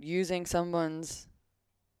imagine using someone's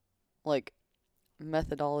like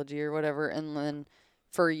methodology or whatever and then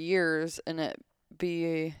for years and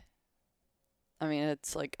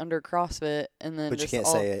it's like under CrossFit and then But you can't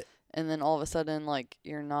say it. And then all of a sudden like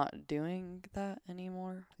you're not doing that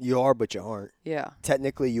anymore. You are, but you aren't. Yeah.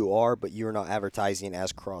 Technically you are, but you're not advertising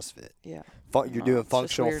as CrossFit. Yeah. You're doing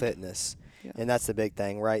functional fitness. Yeah. And that's the big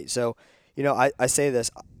thing, right? So, I say this.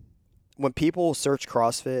 When people search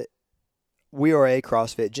CrossFit, we are a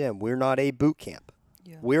CrossFit gym. We're not a boot camp.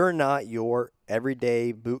 Yeah. We're not your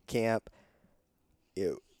everyday boot camp.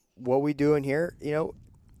 What we do in here,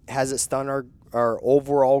 has it stunned our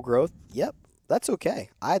overall growth? Yep, that's okay.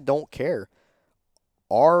 I don't care.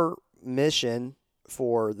 Our mission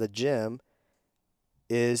for the gym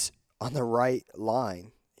is on the right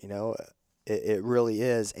line. It really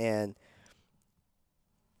is. And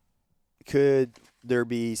could there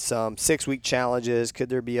be some 6-week challenges? Could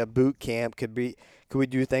there be a boot camp? Could we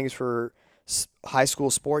do things for high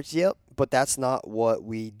school sports? Yep, but that's not what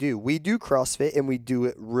we do. We do CrossFit, and we do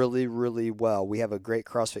it really, really well. We have a great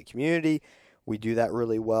CrossFit community. We do that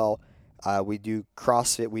really well. We do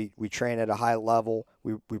CrossFit. We train at a high level.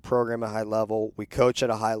 We program at a high level. We coach at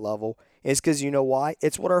a high level. And it's because you know why?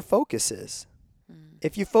 It's what our focus is.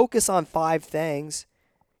 If you focus on 5 things,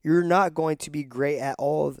 you're not going to be great at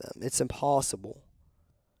all of them. It's impossible.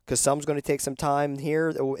 Because some's going to take some time here,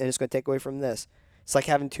 and it's going to take away from this. It's like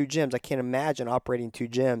having 2 gyms. I can't imagine operating 2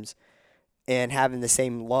 gyms and having the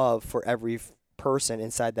same love for every person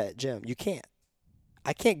inside that gym. You can't.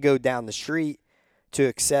 I can't go down the street to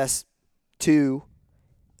Access 2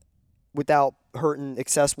 without hurting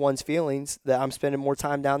Access 1's feelings that I'm spending more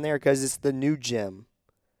time down there because it's the new gym.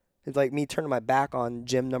 It's like me turning my back on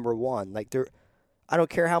gym number 1. Like I don't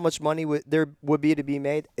care how much money there would be to be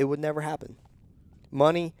made. It would never happen.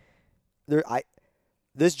 Money,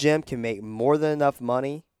 this gym can make more than enough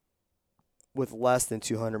money with less than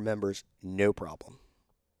 200 members, no problem.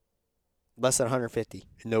 Less than 150,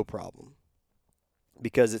 no problem.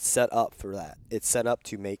 Because it's set up for that. It's set up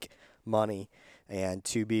to make money and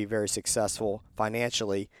to be very successful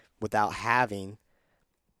financially without having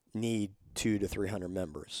need 200 to 300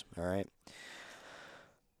 members. All right.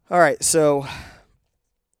 So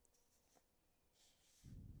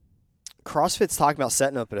CrossFit's talking about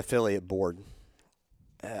setting up an affiliate board.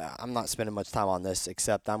 I'm not spending much time on this,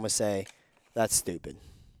 except I'm going to say that's stupid.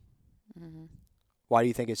 Mm-hmm. Why do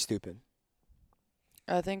you think it's stupid?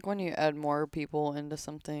 I think when you add more people into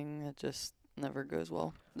something, it just never goes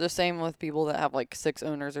well. The same with people that have like 6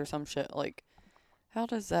 owners or some shit. Like, how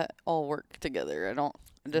does that all work together?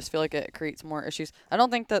 I just feel like it creates more issues. I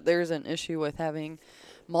don't think that there's an issue with having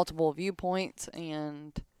multiple viewpoints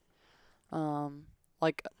and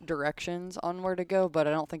like directions on where to go, but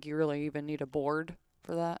I don't think you really even need a board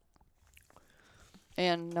for that.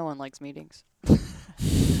 And no one likes meetings.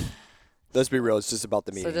 Let's be real, it's just about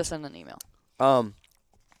the meetings. So just send an email.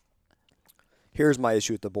 Here's my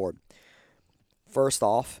issue with the board. First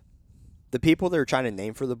off, the people that are trying to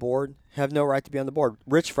name for the board have no right to be on the board.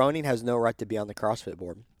 Rich Froning has no right to be on the CrossFit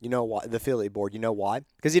board. You know why? The affiliate board. You know why?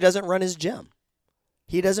 Because he doesn't run his gym.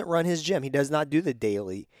 He doesn't run his gym. He does not do the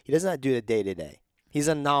daily. He does not do the day-to-day. He's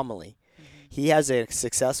an anomaly. He has a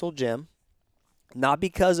successful gym, not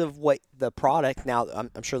because of what the product. Now,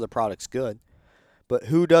 I'm sure the product's good, but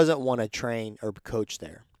who doesn't want to train or coach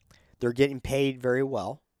there? They're getting paid very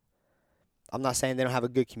well. I'm not saying they don't have a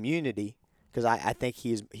good community, because I think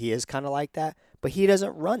he is kind of like that, but he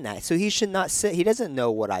doesn't run that. So he should not sit. He doesn't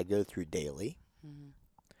know what I go through daily. Mm-hmm.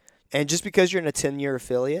 And just because you're in a 10-year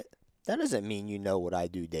affiliate, that doesn't mean you know what I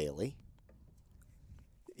do daily.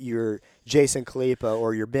 You're Jason Kalipa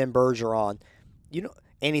or you're Ben Bergeron,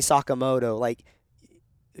 Annie Sakamoto, like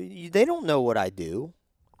they don't know what I do.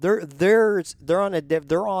 They're on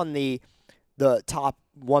the top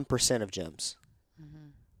 1% of gyms. Mm-hmm.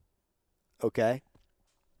 Okay?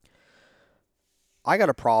 I got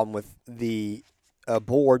a problem with the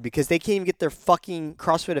board because they can't even get their fucking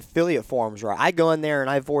CrossFit affiliate forms right. I go in there and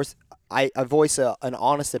I voice an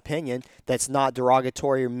honest opinion that's not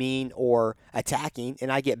derogatory or mean or attacking,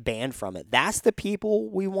 and I get banned from it. That's the people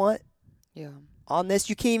we want on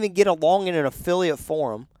this. You can't even get along in an affiliate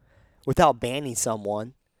forum without banning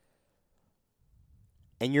someone,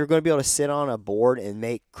 and you're going to be able to sit on a board and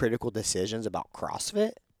make critical decisions about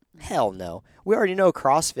CrossFit? Hell no. We already know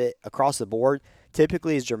CrossFit across the board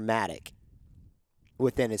typically is dramatic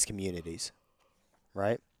within its communities,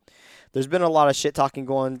 right? There's been a lot of shit talking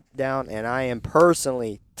going down, and I am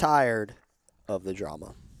personally tired of the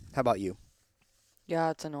drama. How about you? Yeah,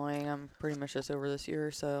 it's annoying. I'm pretty much just over this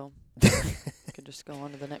year, so could just go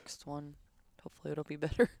on to the next one. Hopefully it'll be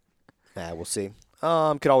better. Yeah, we'll see.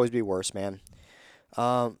 Could always be worse, man.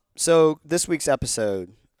 So this week's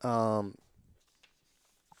episode,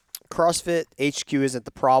 CrossFit HQ isn't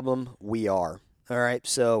the problem. We are. All right,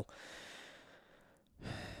 so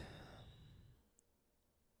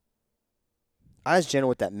I asked Jenna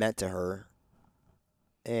what that meant to her,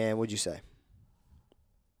 and what'd you say?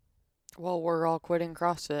 Well, we're all quitting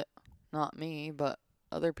CrossFit. Not me, but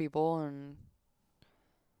other people, and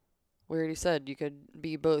we already said you could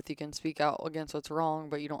be both. You can speak out against what's wrong,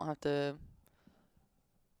 but you don't have to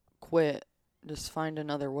quit. Just find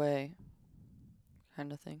another way,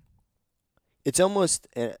 kind of thing. It's almost,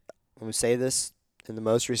 I'm going to say this in the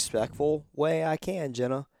most respectful way I can,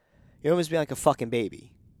 Jenna. You're almost being like a fucking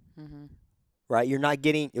baby. Mm-hmm. Right? You're not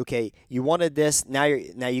getting, okay, you wanted this, now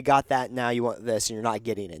you got that, now you want this, and you're not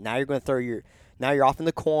getting it. Now you're going to now you're off in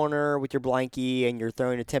the corner with your blankie, and you're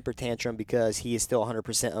throwing a temper tantrum because he is still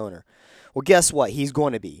 100% owner. Well, guess what? He's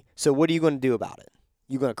going to be. So what are you going to do about it?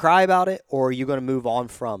 You going to cry about it, or are you going to move on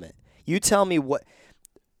from it? You tell me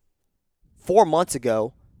 4 months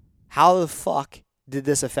ago, how the fuck did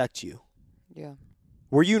this affect you? Yeah.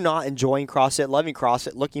 Were you not enjoying CrossFit, loving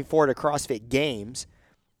CrossFit, looking forward to CrossFit games,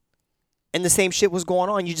 and the same shit was going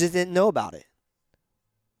on? You just didn't know about it.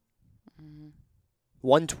 Mm-hmm.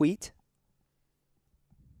 One tweet.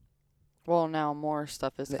 Well, now more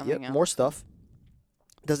stuff is coming out. More stuff.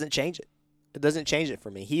 Doesn't change it. It doesn't change it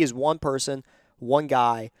for me. He is one person, one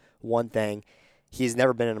guy, one thing. He's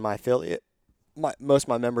never been in my affiliate. Most of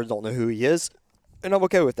my members don't know who he is, and I'm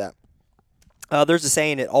okay with that. There's a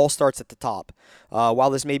saying, it all starts at the top. While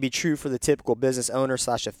this may be true for the typical business owner /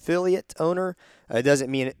 affiliate owner, does that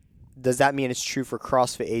mean it's true for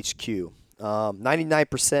CrossFit HQ?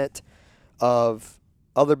 99% of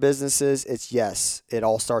other businesses, it's yes, it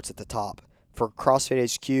all starts at the top. For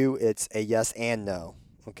CrossFit HQ, it's a yes and no,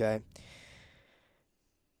 okay?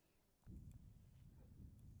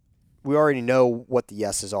 We already know what the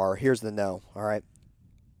yeses are. Here's the no, all right?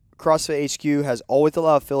 CrossFit HQ has always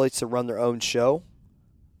allowed affiliates to run their own show.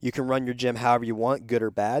 You can run your gym however you want, good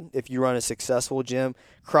or bad. If you run a successful gym,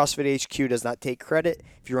 CrossFit HQ does not take credit.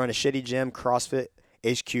 If you run a shitty gym, CrossFit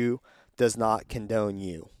HQ does not condone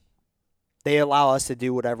you. They allow us to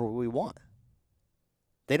do whatever we want.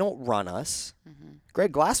 They don't run us. Mm-hmm.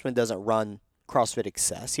 Greg Glassman doesn't run CrossFit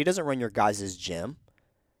Access. He doesn't run your guys' gym.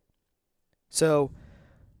 So,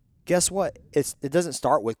 guess what? It doesn't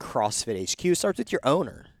start with CrossFit HQ. It starts with your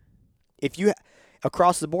owner. If you,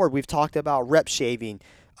 across the board, we've talked about rep shaving,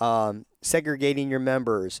 segregating your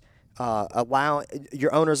members,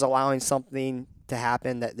 your owners allowing something to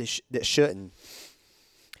happen that shouldn't.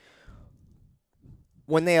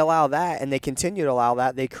 When they allow that and they continue to allow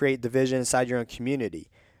that, they create division inside your own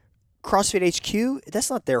community. CrossFit HQ, that's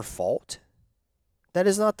not their fault. That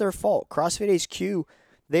is not their fault. CrossFit HQ,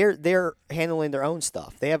 they're handling their own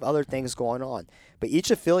stuff. They have other things going on. But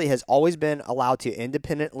each affiliate has always been allowed to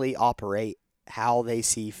independently operate how they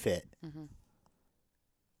see fit, Mm-hmm.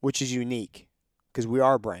 which is unique. because we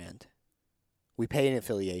are a brand. We pay an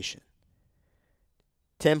affiliation.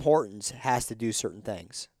 Tim Hortons has to do certain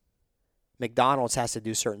things. McDonald's has to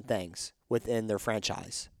do certain things within their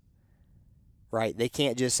franchise, right? They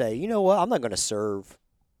can't just say, you know what, I'm not going to serve.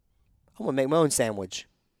 I'm going to make my own sandwich.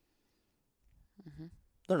 Mm-hmm.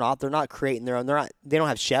 They're not creating their own. They don't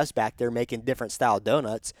have chefs back there making different style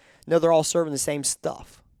donuts. No, they're all serving the same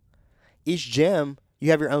stuff. Each gym,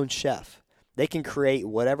 you have your own chef. They can create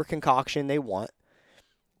whatever concoction they want,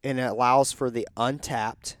 and it allows for the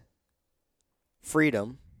untapped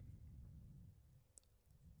freedom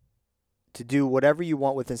to do whatever you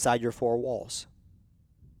want with inside your four walls.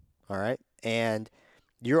 All right? And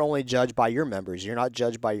you're only judged by your members. You're not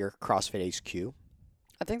judged by your CrossFit HQ.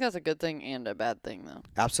 I think that's a good thing and a bad thing, though.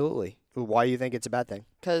 Absolutely. Why do you think it's a bad thing?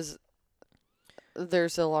 Because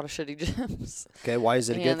there's a lot of shitty gyms. Okay, why is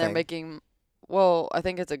it a good thing? And they're making... Well, I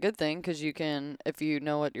think it's a good thing because you can, if you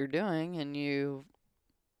know what you're doing and you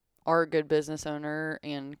are a good business owner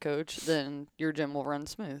and coach, then your gym will run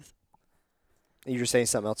smooth. You're saying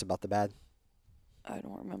something else about the bad? I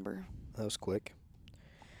don't remember. That was quick.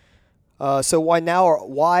 So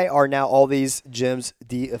why are now all these gyms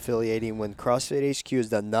de-affiliating when CrossFit HQ has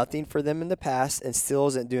done nothing for them in the past and still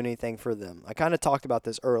isn't doing anything for them? I kind of talked about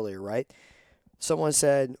this earlier, right? Someone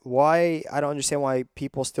said, I don't understand why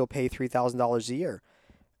people still pay $3,000 a year.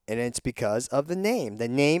 And it's because of the name. The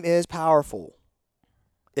name is powerful.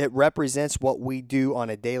 It represents what we do on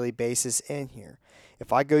a daily basis in here.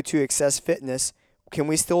 If I go to Access Fitness, can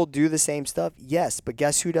we still do the same stuff? Yes, but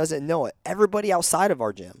guess who doesn't know it? Everybody outside of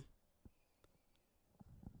our gym.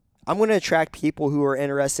 I'm going to attract people who are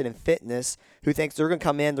interested in fitness, who think they're going to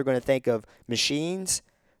come in, they're going to think of machines,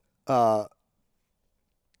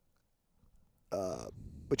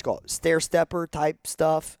 stair stepper type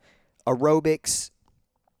stuff, aerobics,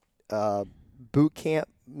 boot camp,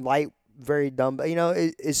 light, very dumb.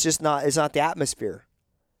 It's just not. It's not the atmosphere.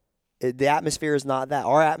 The atmosphere is not that.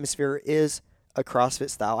 Our atmosphere is a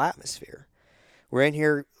CrossFit style atmosphere. We're in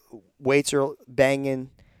here, weights are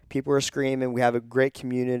banging, people are screaming. We have a great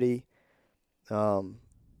community. That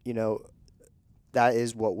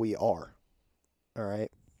is what we are. All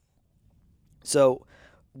right. So,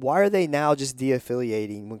 why are they now just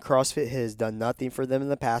de-affiliating when CrossFit has done nothing for them in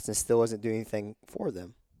the past and still isn't doing anything for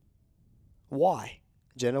them? Why?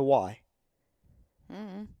 Jenna, why?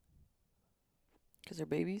 Because they're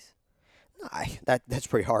babies? That's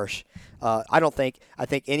pretty harsh. I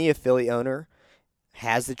think any affiliate owner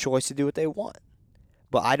has the choice to do what they want.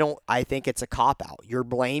 But I think it's a cop-out. You're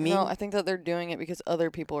blaming... No, I think that they're doing it because other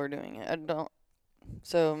people are doing it.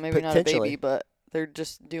 So maybe not a baby, but they're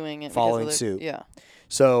just doing it following because suit. Yeah.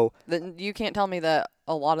 So... Then you can't tell me that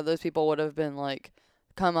a lot of those people would have been like,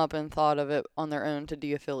 come up and thought of it on their own to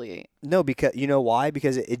de-affiliate. No, because you know why?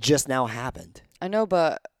 Because it just now happened. I know,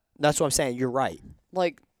 but... That's what I'm saying. You're right.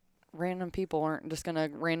 Like... Random people aren't just going to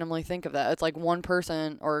randomly think of that. It's like one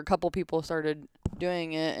person or a couple people started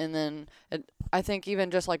doing it, and then I think even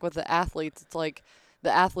just like with the athletes, it's like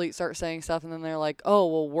the athletes start saying stuff, and then they're like, oh,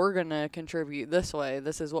 well, we're going to contribute this way.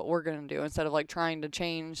 This is what we're going to do, instead of like trying to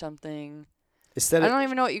change something. I don't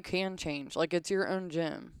even know what you can change. Like, it's your own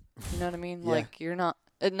gym. You know what I mean? Yeah. Like, you're not,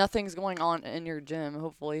 nothing's going on in your gym,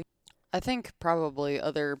 hopefully. I think probably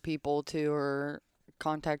other people, too, are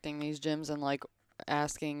contacting these gyms and like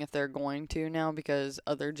asking if they're going to now because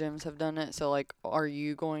other gyms have done it. So, like, are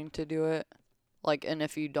you going to do it? Like, and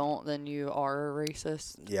if you don't, then you are a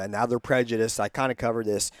racist. Yeah, now they're prejudiced. I kind of covered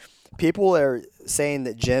this. People are saying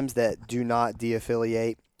that gyms that do not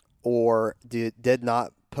de-affiliate or did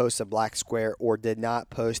not post a black square or did not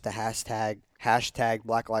post a hashtag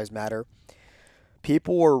Black Lives Matter,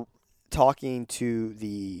 people are talking to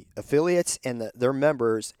the affiliates and their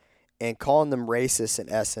members and calling them racist in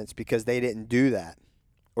essence because they didn't do that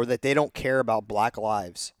or that they don't care about black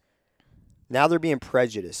lives. Now they're being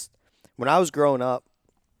prejudiced. When I was growing up,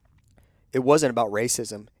 it wasn't about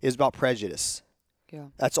racism. It was about prejudice. Yeah.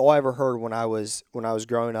 That's all I ever heard when I was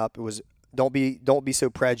growing up. It was don't be so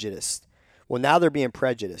prejudiced. Well, now they're being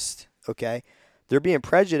prejudiced, okay? They're being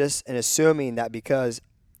prejudiced and assuming that because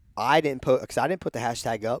I didn't put the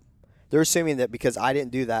hashtag up, they're assuming that because I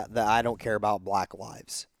didn't do that I don't care about black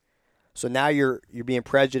lives. So now you're being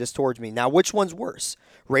prejudiced towards me. Now, which one's worse,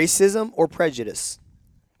 racism or prejudice?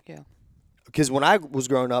 Yeah. Because when I was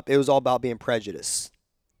growing up, it was all about being prejudiced.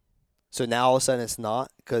 So now all of a sudden it's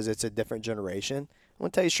not because it's a different generation. I'm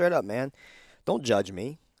going to tell you straight up, man. Don't judge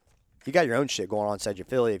me. You got your own shit going on inside your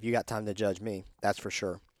affiliate if you got time to judge me. That's for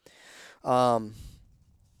sure. How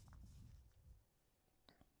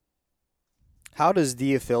does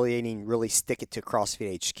de-affiliating really stick it to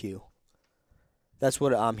CrossFit HQ? That's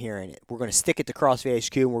what I'm hearing. We're going to stick it to CrossFit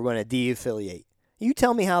HQ and we're going to de-affiliate. You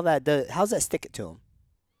tell me how that does. How's that stick it to them?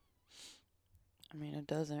 I mean, it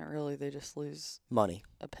doesn't really. They just lose Money.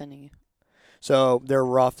 a penny. So they're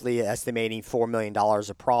roughly estimating $4 million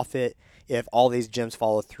of profit if all these gyms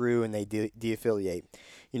follow through and they de-affiliate.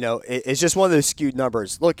 You know, it's just one of those skewed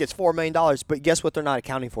numbers. Look, it's $4 million, but guess what they're not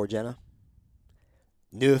accounting for, Jenna?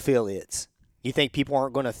 New affiliates. You think people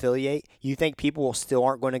aren't going to affiliate? You think people still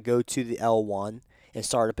aren't going to go to the L1 and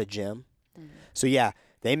start up a gym? Mm-hmm. So, yeah,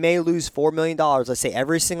 they may lose $4 million. Let's say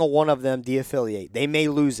every single one of them de-affiliate. They may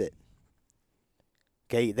lose it.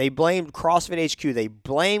 Okay, they blamed CrossFit HQ. They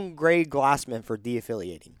blamed Greg Glassman for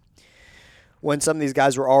de-affiliating. When some of these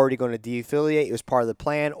guys were already going to de-affiliate, it was part of the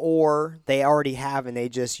plan, or they already have and they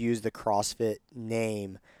just use the CrossFit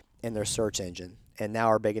name in their search engine and now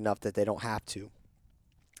are big enough that they don't have to.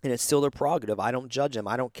 And it's still their prerogative. I don't judge them.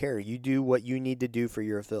 I don't care. You do what you need to do for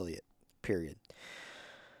your affiliate, period.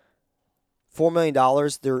 $4 million,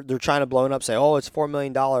 they're trying to blow it up, say, oh, it's $4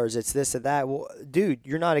 million, it's this or that. Well, dude,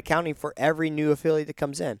 you're not accounting for every new affiliate that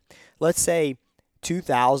comes in. Let's say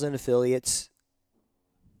 2,000 affiliates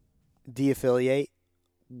de-affiliate.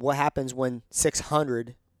 What happens when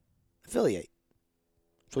 600 affiliate?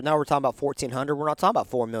 So now we're talking about 1,400. We're not talking about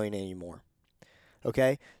 4 million anymore.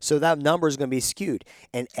 Okay? So that number is going to be skewed.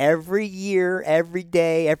 And every year, every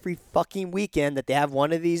day, every fucking weekend that they have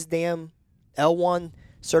one of these damn L1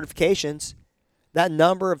 certifications, that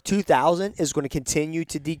number of 2,000 is going to continue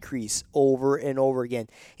to decrease over and over again.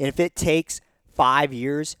 And if it takes 5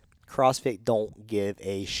 years, CrossFit don't give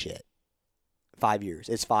a shit. 5 years.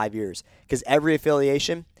 It's 5 years. Because every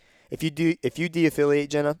affiliation, if you de-affiliate,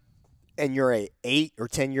 Jenna, and you're a 8 or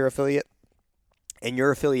 10 year affiliate, and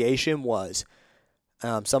your affiliation was,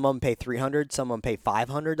 some of them pay $300, some of them pay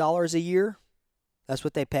 $500 a year. That's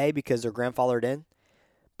what they pay because they're grandfathered in.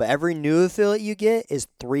 But every new affiliate you get is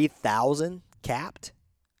 $3,000 capped.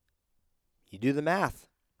 You do the math.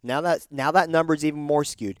 Now that number is even more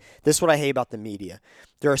skewed. This is what I hate about the media.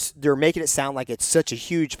 They're making it sound like it's such a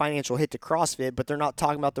huge financial hit to CrossFit, but they're not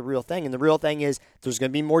talking about the real thing. And the real thing is there's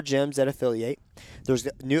going to be more gyms that affiliate. There's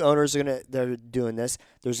new owners that are doing this.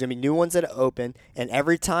 There's going to be new ones that open. And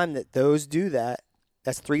every time that those do that,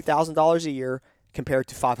 that's $3,000 a year compared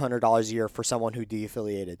to $500 a year for someone who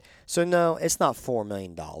de-affiliated. So no, it's not $4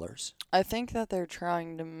 million. I think that they're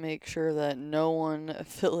trying to make sure that no one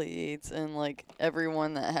affiliates and like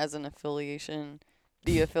everyone that has an affiliation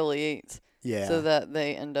de-affiliates. Yeah. So that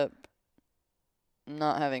they end up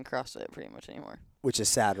not having CrossFit pretty much anymore. Which is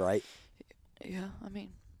sad, right? Yeah, I mean,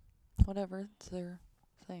 whatever. It's their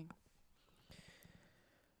thing.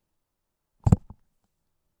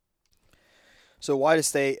 So why to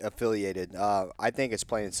stay affiliated? I think it's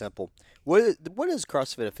plain and simple. What does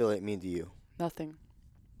CrossFit affiliate mean to you? Nothing.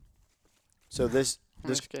 So this I'm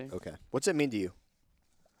just kidding. Okay. What's it mean to you?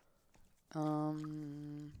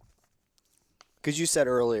 Because you said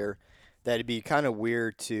earlier that it'd be kind of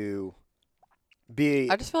weird to be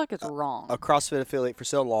I just feel like it's wrong. a CrossFit affiliate for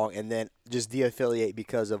so long and then just de-affiliate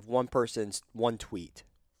because of one person's one tweet.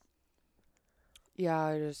 Yeah,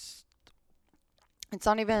 it's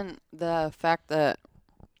not even the fact that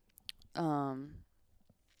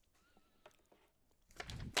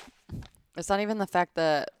it's not even the fact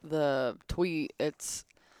that the tweet, it's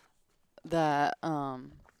that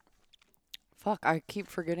fuck, I keep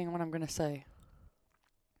forgetting what I'm going to say.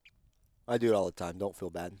 I do it all the time. Don't feel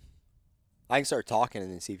bad. I can start talking and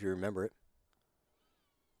then see if you remember it.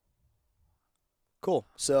 Cool.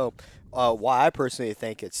 So, why I personally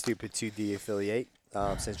think it's stupid to de-affiliate,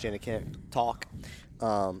 since Jenna can't talk.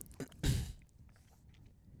 I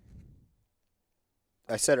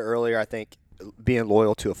said it earlier, I think being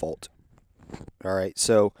loyal to a fault. All right.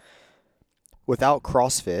 So, without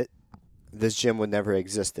CrossFit, this gym would never have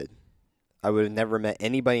existed. I would have never met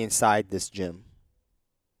anybody inside this gym.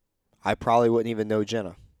 I probably wouldn't even know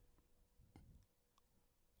Jenna.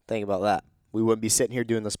 Think about that. We wouldn't be sitting here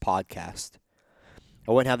doing this podcast.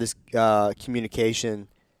 I wouldn't have this communication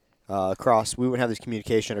across. We wouldn't have this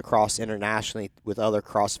communication across internationally with other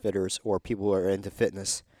CrossFitters or people who are into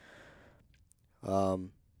fitness.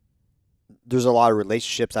 There's a lot of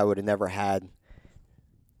relationships I would have never had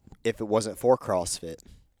if it wasn't for CrossFit.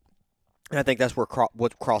 And I think that's where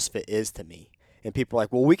what CrossFit is to me. And people are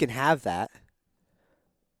like, well, we can have that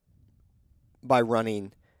by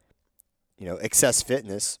running, Excess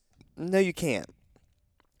Fitness. No, you can't.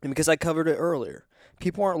 And because I covered it earlier,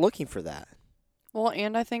 people aren't looking for that. Well,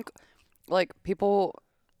 and I think, like, people,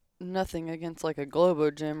 nothing against, like, a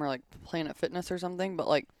Globo gym or, like, Planet Fitness or something, but,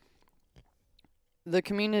 like, the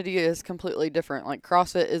community is completely different. Like,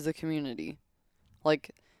 CrossFit is a community.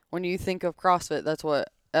 Like, when you think of CrossFit, that's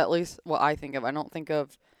what, at least what I think of. I don't think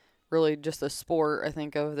of really just a sport. I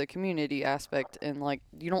think of the community aspect, and like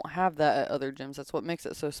you don't have that at other gyms. That's what makes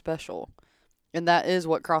it so special. And that is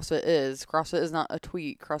what CrossFit is. CrossFit is not a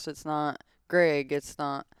tweet. CrossFit's not Greg. It's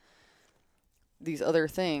not these other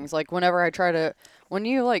things. Like whenever I try to, when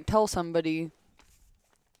you like tell somebody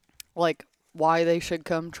like why they should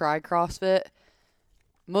come try CrossFit,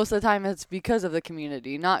 most of the time it's because of the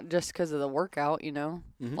community, not just because of the workout, you know?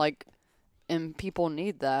 Mm-hmm. Like, and people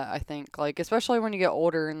need that, I think. Like, especially when you get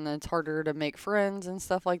older and it's harder to make friends and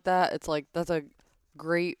stuff like that. It's like, that's a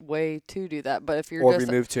great way to do that. But if you're Or if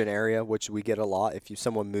just, we move to an area, which we get a lot, if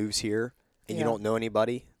someone moves here and you yeah. don't know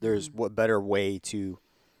anybody, there's what better way to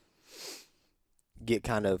get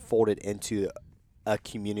kind of folded into a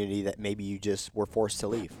community that maybe you just were forced to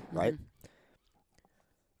leave, right?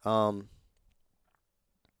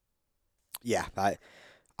 Yeah,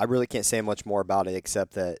 I really can't say much more about it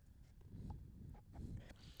except that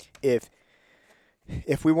if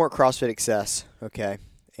we weren't CrossFit Access, okay,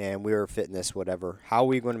 and we were fitness, whatever, how are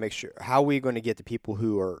we going to make sure? How are we going to get the people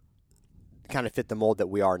who are kind of fit the mold that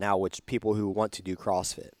we are now, which people who want to do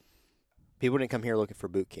CrossFit? People didn't come here looking for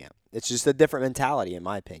boot camp. It's just a different mentality, in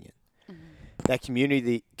my opinion. That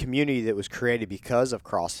community that was created because of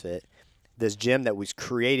CrossFit, this gym that was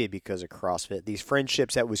created because of CrossFit, these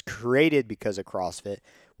friendships that was created because of CrossFit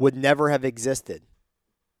would never have existed.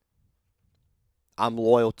 I'm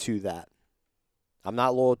loyal to that. I'm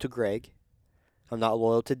not loyal to Greg. I'm not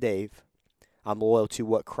loyal to Dave. I'm loyal to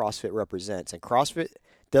what CrossFit represents. And CrossFit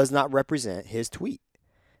does not represent his tweet.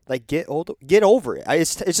 Like, get over it.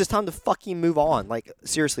 It's just time to fucking move on. Like,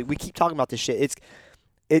 seriously, we keep talking about this shit.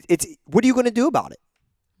 It's what are you going to do about it?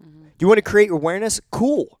 You want to create awareness?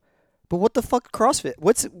 Cool. But what the fuck, CrossFit?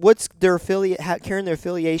 What's their carrying their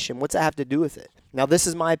affiliation? What's that have to do with it? Now, this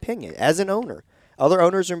is my opinion as an owner. Other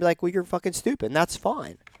owners are going to be like, well, you're fucking stupid. And that's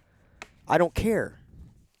fine. I don't care.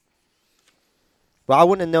 But I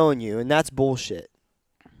wouldn't have known you, and that's bullshit.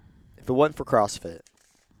 If it wasn't for CrossFit.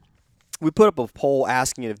 We put up a poll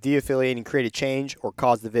asking if de-affiliating created change or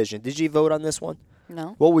caused division. Did you vote on this one?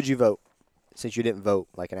 No. What would you vote, since you didn't vote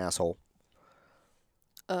like an asshole?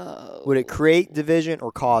 Would it create division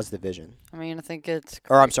or cause division? I mean, I think it's.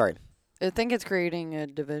 Or, I'm sorry. I think it's creating a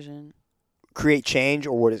division. Create change,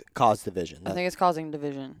 or would it cause division? I think it's causing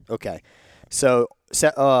division. Okay. So,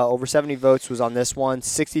 over 70 votes was on this one.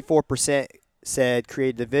 64% said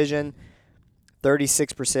create division.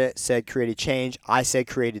 36% said created change. I said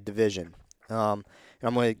created division. And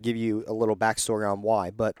I'm going to give you a little backstory on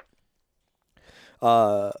why. But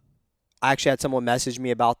I actually had someone message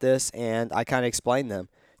me about this, and I kind of explained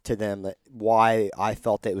to them that why I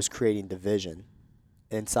felt that it was creating division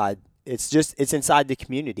inside. It's inside the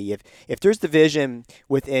community. If there's division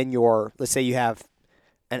within your, let's say you have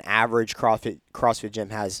an average CrossFit gym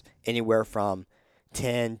has anywhere from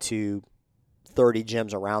 10 to 30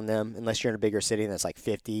 gyms around them, unless you're in a bigger city that's like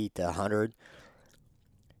 50 to 100.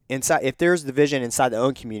 If there's division inside the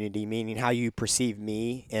own community, meaning how you perceive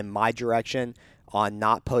me in my direction on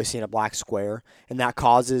not posting a black square, and that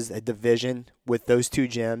causes a division with those two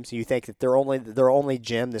gyms, you think that they're only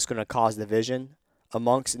gym that's going to cause division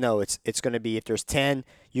amongst? No, it's going to be, if there's 10,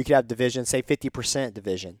 you could have division, say 50%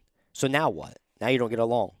 division. So now what? Now you don't get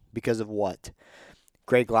along because of what?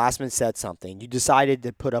 Greg Glassman said something. You decided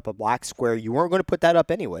to put up a black square. You weren't going to put that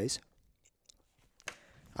up anyways.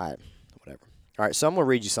 All right, whatever. All right, so I'm going to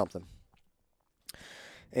read you something.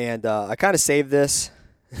 And I kind of saved this.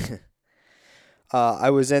 I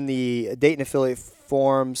was in the Dayton affiliate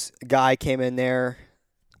forums. A guy came in there.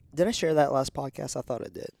 Did I share that last podcast? I thought I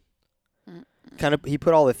did. He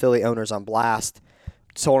put all the affiliate owners on blast.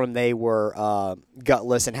 Told them they were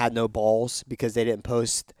gutless and had no balls because they didn't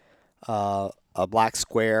post a black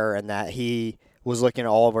square, and that he was looking at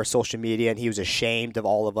all of our social media and he was ashamed of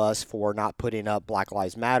all of us for not putting up Black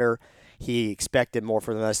Lives Matter. He expected more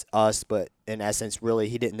from us, but in essence, really,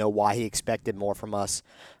 he didn't know why he expected more from us.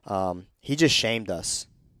 He just shamed us.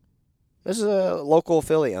 This is a local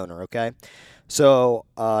affiliate owner, okay? So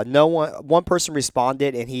one person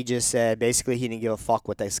responded, and he just said basically he didn't give a fuck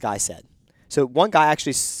what this guy said. So one guy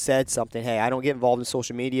actually said something, hey, I don't get involved in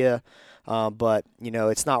social media, but,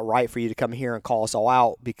 it's not right for you to come here and call us all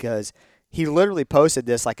out, because he literally posted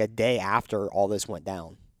this like a day after all this went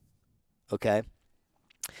down, okay?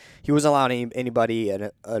 He wasn't allowing anybody,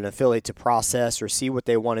 an affiliate, to process or see what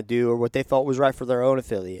they want to do or what they felt was right for their own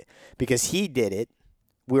affiliate. Because he did it,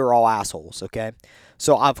 we were all assholes, okay?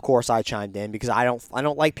 So, of course, I chimed in because I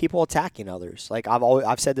don't like people attacking others. Like,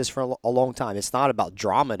 I've said this for a long time. It's not about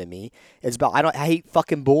drama to me. It's about, I hate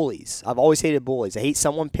fucking bullies. I've always hated bullies. I hate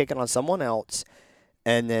someone picking on someone else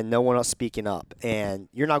and then no one else speaking up. And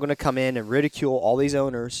you're not going to come in and ridicule all these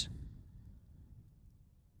owners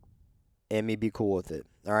and me be cool with it.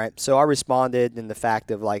 All right. So I responded in the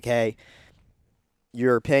fact of like, hey,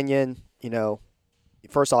 your opinion,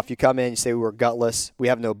 first off, you come in, you say we're gutless, we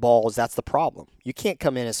have no balls. That's the problem. You can't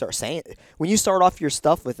come in and start saying it. When you start off your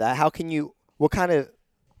stuff with that, how can you? What kind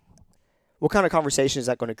of conversation is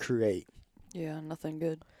that going to create? Yeah, nothing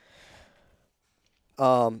good.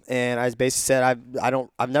 And I basically said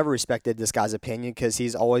I've never respected this guy's opinion because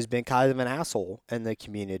he's always been kind of an asshole in the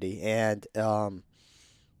community, and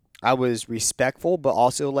I was respectful, but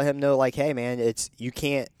also let him know like, hey man, you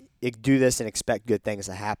can't do this and expect good things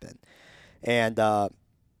to happen. And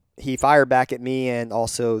he fired back at me and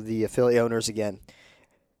also the affiliate owners again.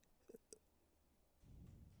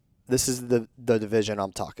 This is the division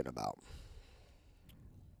I'm talking about.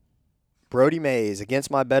 Brody Mays, against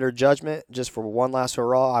my better judgment, just for one last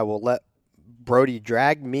hurrah, I will let Brody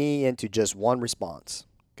drag me into just one response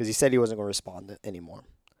because he said he wasn't going to respond anymore.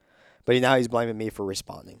 But now he's blaming me for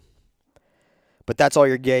responding. But that's all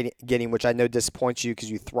you're getting, which I know disappoints you because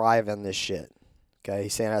you thrive on this shit. Okay,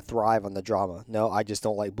 he's saying I thrive on the drama. No, I just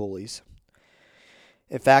don't like bullies.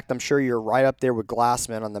 In fact, I'm sure you're right up there with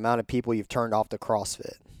Glassman on the amount of people you've turned off to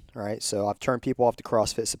CrossFit. All right, so I've turned people off to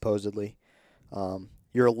CrossFit supposedly.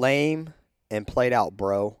 You're lame and played out,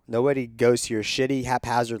 bro. Nobody goes to your shitty,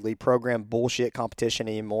 haphazardly programmed bullshit competition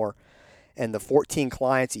anymore. And the 14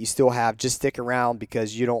 clients that you still have just stick around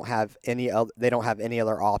because they don't have any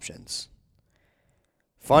other options.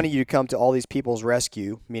 Funny you come to all these people's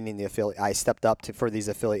rescue, meaning the affiliate. I stepped up for these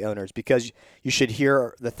affiliate owners because you should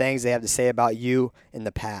hear the things they have to say about you in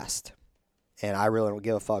the past. And I really don't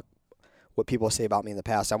give a fuck what people say about me in the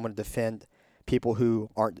past. I'm going to defend people who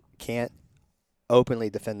can't openly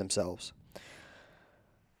defend themselves.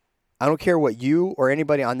 I don't care what you or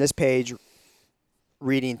anybody on this page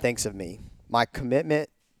reading thinks of me. My commitment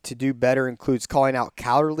to do better includes calling out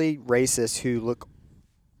cowardly racists who looked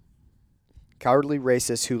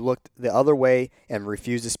the other way and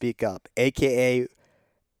refuse to speak up, aka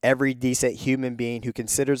every decent human being who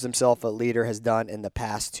considers himself a leader has done in the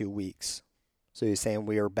past 2 weeks. So he's saying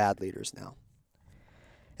we are bad leaders now.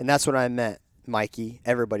 And that's what I meant, Mikey.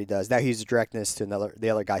 Everybody does. That he's directing this to the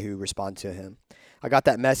other guy who responded to him. I got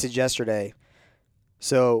that message yesterday.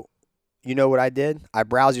 So you know what I did? I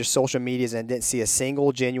browsed your social medias and didn't see a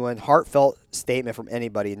single genuine, heartfelt statement from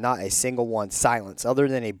anybody. Not a single one. Silence. Other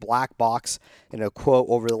than a black box and a quote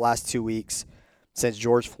over the last 2 weeks since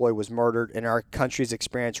George Floyd was murdered and our country's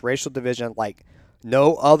experienced racial division like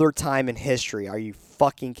no other time in history. Are you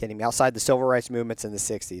fucking kidding me? Outside the civil rights movements in the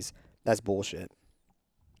 60s. That's bullshit.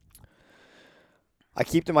 I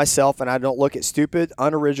keep to myself and I don't look at stupid,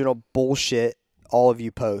 unoriginal bullshit all of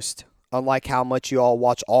you post. Unlike how much you all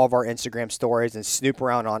watch all of our Instagram stories and snoop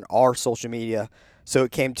around on our social media, so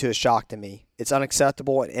it came to a shock to me. It's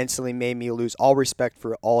unacceptable and instantly made me lose all respect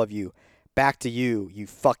for all of you. Back to you, you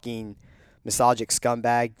fucking misogynic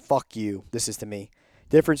scumbag. Fuck you. This is to me.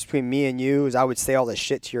 Difference between me and you is I would say all this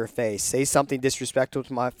shit to your face. Say something disrespectful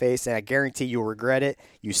to my face, and I guarantee you'll regret it.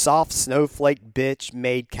 You soft snowflake bitch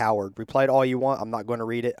made coward. Reply to all you want. I'm not going to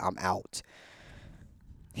read it. I'm out.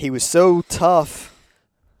 He was so tough.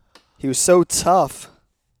 He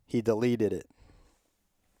deleted it.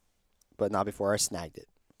 But not before I snagged it.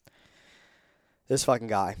 This fucking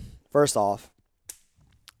guy. First off,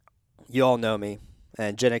 you all know me.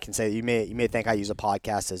 And Jenna can say, you may think I use a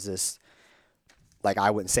podcast as this, like I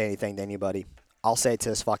wouldn't say anything to anybody. I'll say it to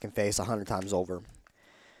his fucking face 100 times over.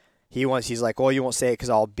 He's like, well, you won't say it because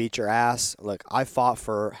I'll beat your ass. Look, I fought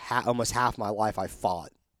for almost half my life. I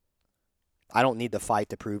fought. I don't need to fight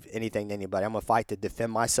to prove anything to anybody. I'm going to fight to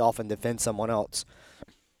defend myself and defend someone else.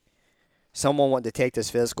 Someone wanted to take this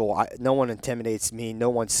physical. No one intimidates me. No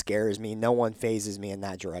one scares me. No one phases me in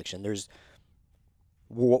that direction. There's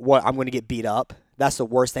what I'm going to get beat up. That's the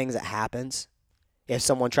worst things that happens. If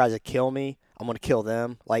someone tries to kill me, I'm going to kill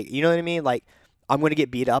them. Like, you know what I mean? Like, I'm going to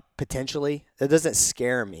get beat up potentially. It doesn't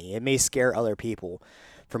scare me. It may scare other people.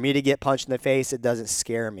 For me to get punched in the face, it doesn't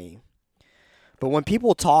scare me. But when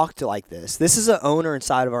people talk to like this is an owner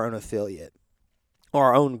inside of our own affiliate or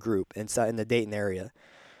our own group inside in the Dayton area.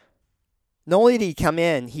 Not only did he come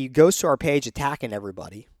in, he goes to our page attacking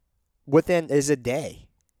everybody within a day,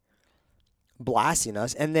 blasting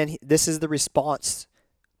us. And then this is the response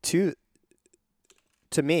to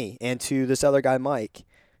me and to this other guy, Mike,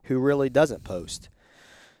 who really doesn't post.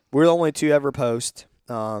 We're the only two ever post.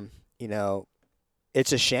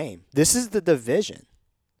 It's a shame. This is the division.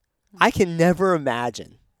 I could never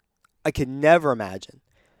imagine.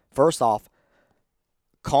 First off,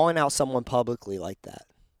 calling out someone publicly like that.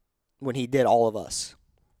 when he did all of us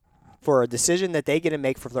for a decision that they get to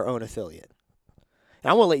make for their own affiliate. And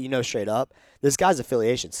I want to let you know straight up, this guy's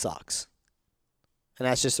affiliation sucks. And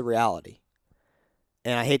that's just the reality.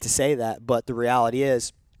 And I hate to say that, but the reality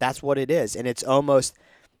is that's what it is. And it's almost,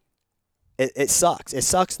 it sucks. It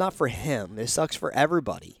sucks not for him. It sucks for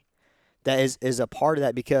everybody that is a part of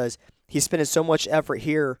that, because he's spending so much effort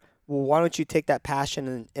here. Well, why don't you take that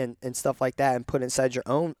passion and stuff like that and put it inside your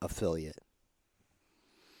own affiliate?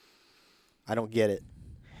 I don't get it.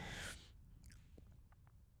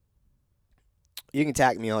 You can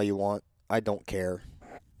attack me all you want. I don't care.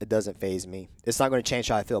 It doesn't faze me. It's not going to change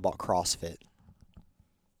how I feel about CrossFit.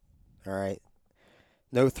 All right?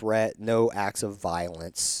 No threat, no acts of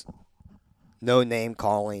violence, no name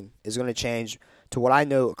calling is going to change to what I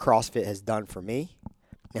know CrossFit has done for me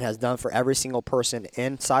and has done for every single person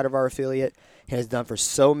inside of our affiliate and has done for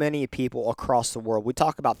so many people across the world. We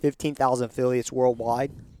talk about 15,000 affiliates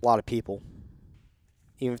worldwide. A lot of people.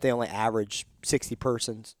 Even if they only average 60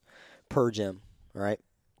 persons per gym. All right?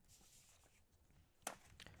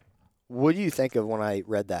 What do you think of when I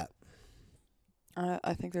read that?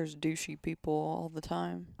 I think there's douchey people all the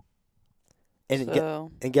time. And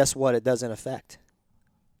So, and guess what? It doesn't affect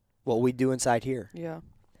what we do inside here. yeah.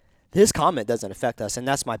 His comment doesn't affect us, and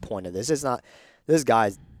that's my point of this. It's not, this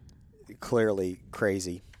guy's clearly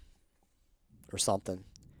crazy or something,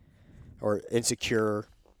 or insecure.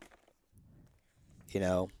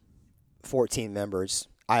 14 members.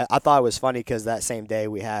 I thought it was funny because that same day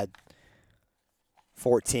we had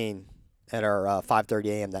 14 at our 5:30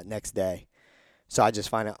 a.m. that next day. So I just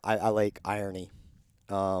find it, I like irony.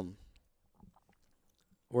 We're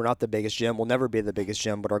not the biggest gym. We'll never be the biggest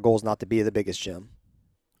gym, but our goal is not to be the biggest gym.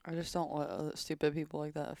 I just don't let stupid people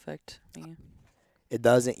like that affect me. It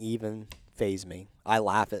doesn't even faze me. I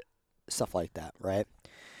laugh at stuff like that, right?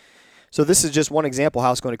 So this is just one example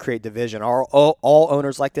how it's going to create division. Are all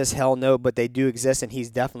owners like this? Hell no, but they do exist, and he's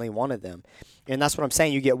definitely one of them. And that's what I'm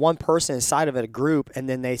saying. You get one person inside of a group, and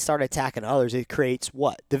then they start attacking others. It creates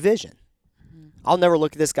what? Division. I'll never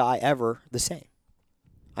look at this guy ever the same.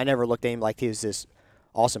 I never looked at him like he was this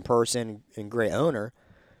awesome person and great owner,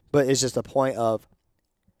 but it's just a point of,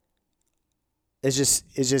 it's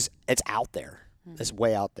out there. It's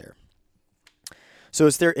way out there. So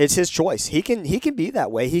it's his choice. He can be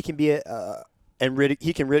that way. He can be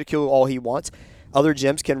he can ridicule all he wants. Other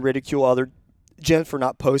gyms can ridicule other gyms for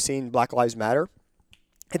not posting Black Lives Matter.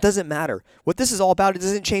 It doesn't matter. What this is all about, it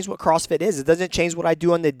doesn't change what CrossFit is. It doesn't change what I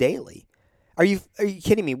do on the daily. Are you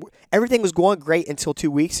kidding me? Everything was going great until 2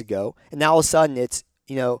 weeks ago, and now all of a sudden it's,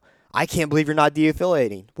 I can't believe you're not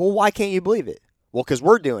de-affiliating. Well, why can't you believe it? Well, because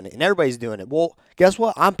we're doing it and everybody's doing it. Well, guess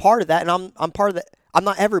what? I'm part of that, and I'm part of that. I'm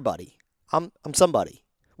not everybody. I'm somebody.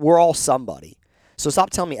 We're all somebody. So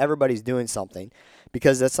stop telling me everybody's doing something,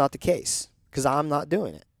 because that's not the case. Because I'm not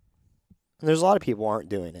doing it, and there's a lot of people who aren't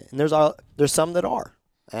doing it, and there's some that are,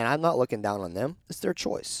 and I'm not looking down on them. It's their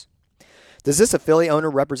choice. Does this affiliate owner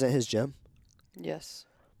represent his gym? Yes.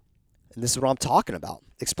 And this is what I'm talking about.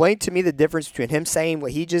 Explain to me the difference between him saying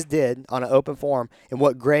what he just did on an open forum and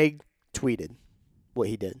what Greg tweeted, what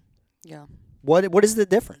he did. Yeah. What is the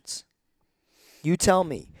difference? You tell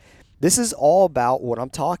me. This is all about what I'm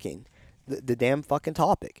talking, the damn fucking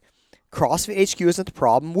topic. CrossFit HQ isn't the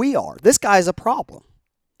problem. We are. This guy is a problem.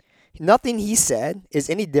 Nothing he said is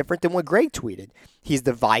any different than what Greg tweeted. He's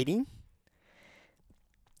dividing.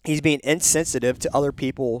 He's being insensitive to other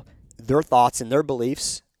people, their thoughts and their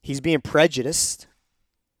beliefs. He's being prejudiced.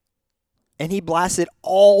 And he blasted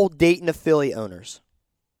all Dayton affiliate owners.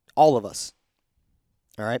 All of us.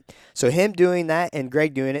 All right? So him doing that and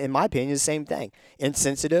Greg doing it, in my opinion, is the same thing.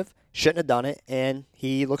 Insensitive, shouldn't have done it, and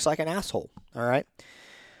he looks like an asshole. All right?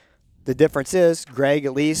 The difference is Greg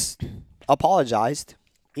at least apologized,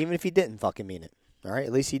 even if he didn't fucking mean it. All right?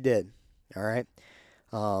 At least he did. All right?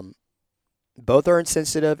 Both are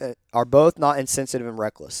insensitive, are both not insensitive and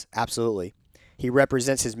reckless. Absolutely. He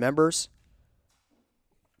represents his members,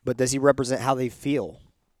 but does he represent how they feel?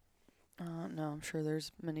 No, I'm sure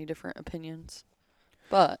there's many different opinions,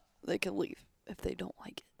 but they can leave if they don't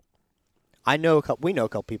like it. We know a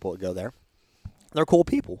couple people that go there. They're cool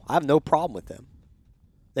people. I have no problem with them.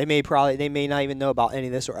 They may not even know about any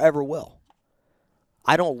of this or ever will.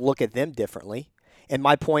 I don't look at them differently. And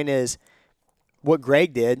my point is, what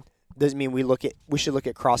Greg did doesn't mean we should look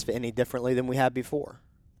at CrossFit any differently than we have before.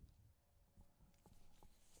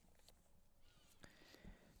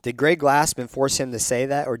 Did Greg Glassman force him to say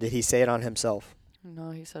that, or did he say it on himself? No,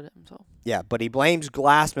 he said it himself. Yeah, but he blames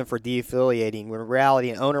Glassman for de-affiliating, when in reality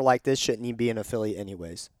an owner like this shouldn't even be an affiliate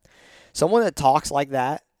anyways. Someone that talks like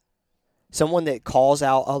that, someone that calls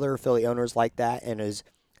out other affiliate owners like that and is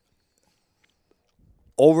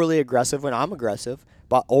overly aggressive when I'm aggressive,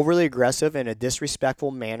 but overly aggressive in a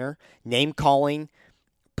disrespectful manner, name calling,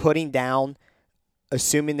 putting down,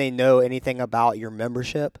 assuming they know anything about your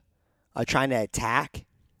membership, trying to attack,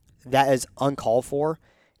 that is uncalled for.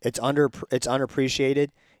 It's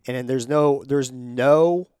unappreciated, and then there's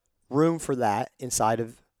no room for that inside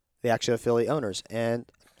of the actual affiliate owners. And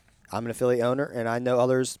I'm an affiliate owner, and I know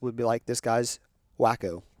others would be like, this guy's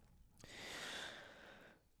wacko.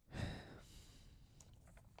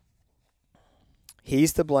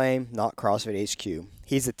 He's to blame, not CrossFit HQ.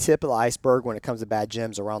 He's the tip of the iceberg when it comes to bad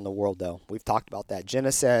gyms around the world, though. We've talked about that.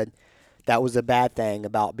 Jenna said that was a bad thing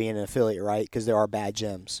about being an affiliate, right? Because there are bad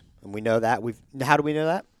gyms, and we know that. How do we know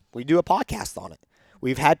that? We do a podcast on it.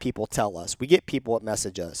 We've had people tell us. We get people that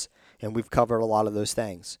message us, and we've covered a lot of those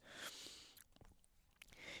things.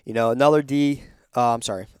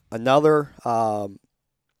 Another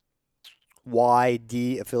why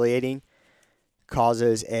de-affiliating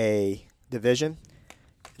causes a division.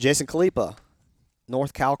 Jason Khalipa,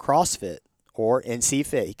 North Cal CrossFit or NC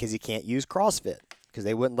Fit, because he can't use CrossFit because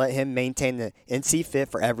they wouldn't let him maintain the NC Fit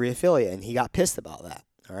for every affiliate, and he got pissed about that,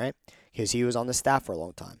 all right, because he was on the staff for a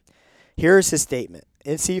long time. Here's his statement.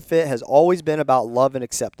 NC Fit has always been about love and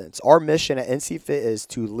acceptance. Our mission at NC Fit is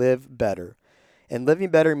to live better. And living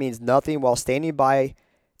better means nothing while standing by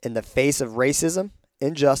in the face of racism,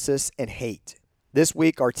 injustice, and hate. This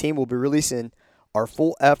week, our team will be releasing our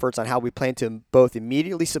full efforts on how we plan to both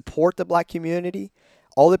immediately support the black community,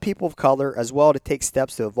 all the people of color, as well to take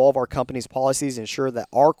steps to evolve our company's policies and ensure that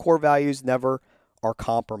our core values never are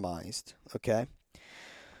compromised. Okay?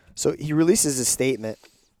 So he releases a statement.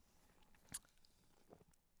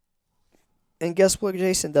 And guess what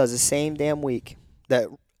Jason does the same damn week?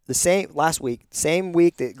 Last week, same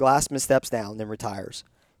week that Glassman steps down and retires.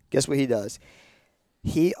 Guess what he does?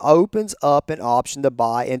 He opens up an option to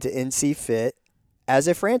buy into NC Fit as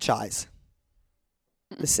a franchise.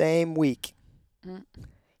 The same week.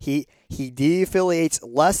 He de-affiliates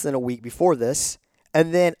less than a week before this,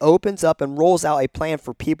 and then opens up and rolls out a plan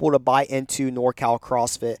for people to buy into NorCal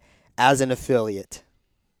CrossFit as an affiliate.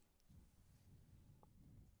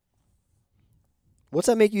 What's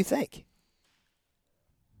that make you think?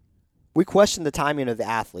 We question the timing of the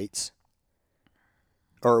athletes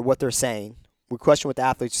or what they're saying. We question what the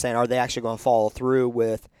athletes are saying. Are they actually going to follow through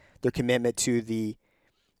with their commitment to the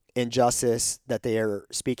injustice that they are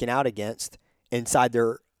speaking out against inside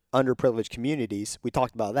their underprivileged communities? We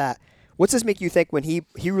talked about that. What's this make you think when he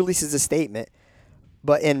releases a statement,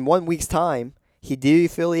 but in 1 week's time, he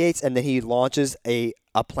de-affiliates and then he launches a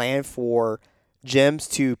plan for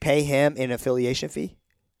gyms to pay him an affiliation fee?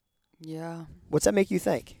 Yeah. What's that make you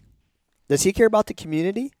think? Does he care about the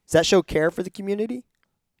community? Does that show care for the community?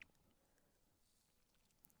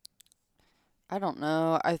 I don't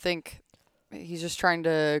know. I think he's just trying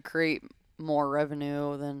to create more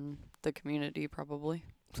revenue than the community, probably.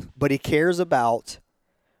 But he cares about,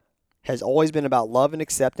 has always been about love and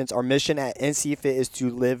acceptance. Our mission at NC Fit is to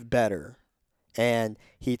live better. And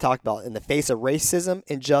he talked about in the face of racism,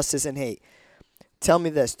 injustice, and hate. Tell me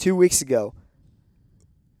this, 2 weeks ago,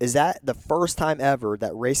 is that the first time ever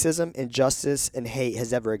that racism, injustice, and hate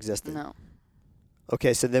has ever existed? No.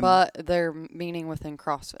 Okay, so then... But they're meaning within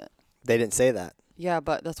CrossFit. They didn't say that. Yeah,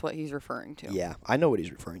 but that's what he's referring to. Yeah, I know what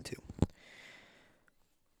he's referring to.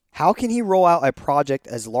 How can he roll out a project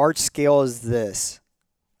as large scale as this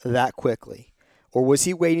that quickly? Or was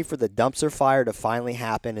he waiting for the dumpster fire to finally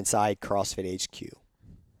happen inside CrossFit HQ?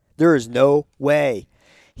 There is no way.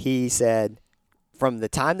 He said, from the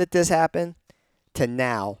time that this happened to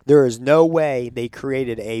now, there is no way they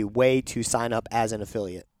created a way to sign up as an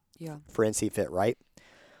affiliate for NC Fit, right?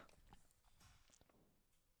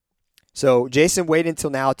 So Jason waited until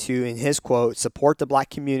now to, in his quote, support the black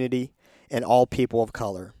community and all people of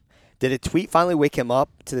color. Did a tweet finally wake him up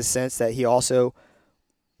to the sense that he also,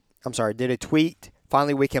 did a tweet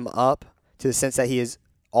finally wake him up to the sense that he is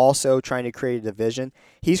also trying to create a division?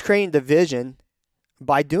 He's creating division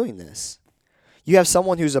by doing this. You have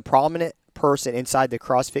someone who's a prominent person inside the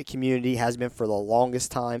CrossFit community, has been for the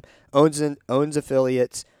longest time, owns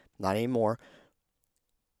affiliates, not anymore.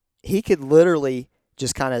 He could literally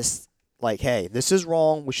just kind of like, hey, this is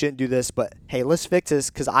wrong, we shouldn't do this, but hey, let's fix this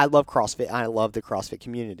because I love CrossFit and I love the CrossFit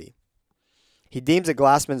community. He deems that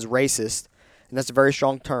Glassman's racist, and that's a very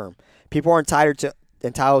strong term. People are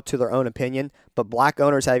entitled to their own opinion, but black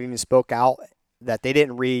owners have even spoke out that they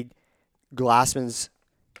didn't read Glassman's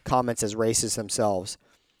comments as racist themselves.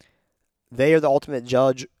 They are the ultimate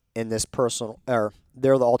judge in this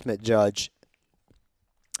they're the ultimate judge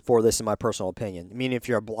for this, in my personal opinion. Meaning, if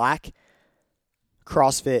you're a black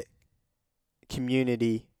CrossFit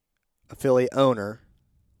community affiliate owner,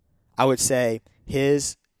 I would say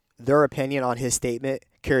their opinion on his statement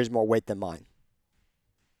carries more weight than mine.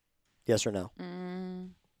 Yes or no?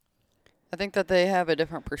 I think that they have a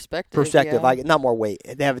different perspective. Perspective. Yeah. Not more weight.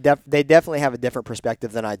 They definitely have a different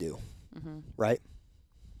perspective than I do. Right?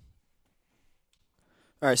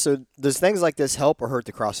 All right. So does things like this help or hurt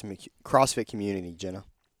the CrossFit community, Jenna?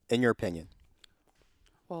 In your opinion?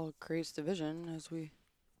 Well, it creates division, as we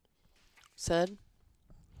said.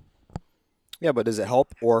 Yeah, but does it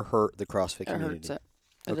help or hurt the CrossFit It community? hurts it.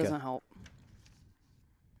 It Okay. doesn't help.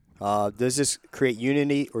 Does this create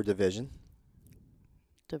unity or division?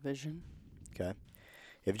 Division. Okay.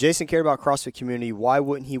 If Jason cared about CrossFit community, why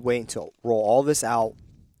wouldn't he wait until roll all this out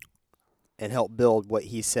and help build what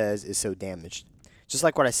he says is so damaged? Just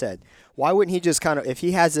like what I said. Why wouldn't he just kind of, if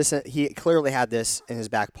he has this, he clearly had this in his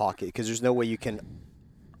back pocket, because there's no way you can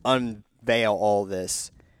unveil all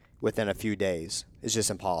this within a few days. It's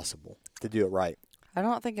just impossible to do it right. I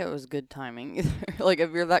don't think it was good timing either. Like,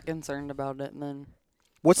 if you're that concerned about it, and then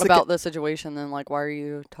What's about the situation, then like, why are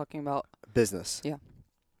you talking about business? Yeah.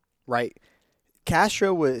 Right.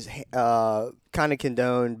 Castro was kind of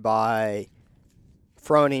condoned by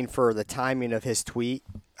Froning for the timing of his tweet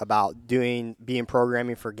about being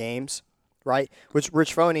programming for games, right? Which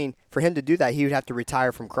Rich Froning, for him to do that, he would have to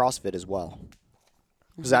retire from CrossFit as well.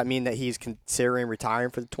 Does that mean that he's considering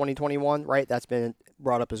retiring for the 2021? Right, that's been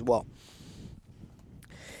brought up as well.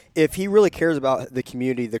 If he really cares about the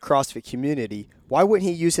community, the CrossFit community, why wouldn't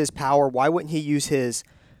he use his power? Why wouldn't he use his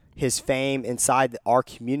fame inside our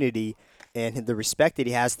community and the respect that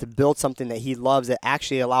he has to build something that he loves that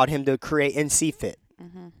actually allowed him to create NC Fit?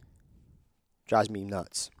 Drives me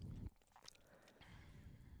nuts.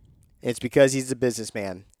 It's because he's a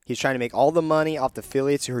businessman. He's trying to make all the money off the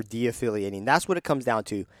affiliates who are de-affiliating. That's what it comes down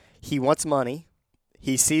to. He wants money.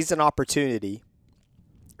 He sees an opportunity,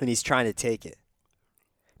 and he's trying to take it.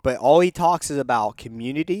 But all he talks is about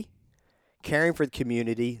community, caring for the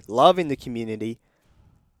community, loving the community,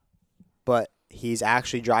 but he's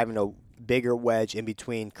actually driving a bigger wedge in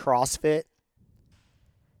between CrossFit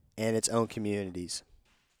and its own communities.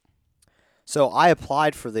 So I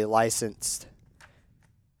applied for the licensed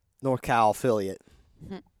NorCal affiliate.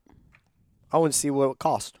 I want to see what it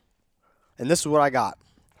cost. And this is what I got.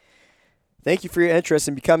 Thank you for your interest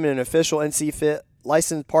in becoming an official NC Fit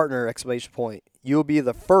licensed partner, exclamation point. You will be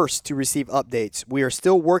the first to receive updates. We are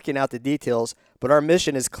still working out the details, but our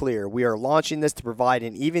mission is clear. We are launching this to provide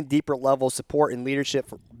an even deeper level of support and leadership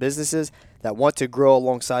for businesses that want to grow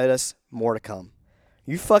alongside us. More to come.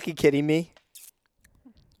 You fucking kidding me?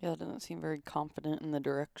 Yeah, it doesn't seem very confident in the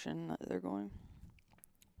direction that they're going.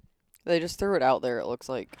 They just threw it out there, it looks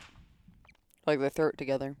like. Like they threw it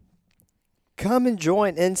together. Come and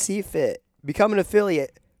join NC Fit. Become an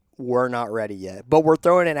affiliate. We're not ready yet, but we're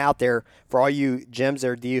throwing it out there for all you gyms that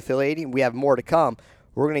are de-affiliating. We have more to come.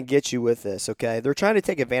 We're going to get you with this, okay? They're trying to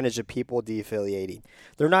take advantage of people de-affiliating.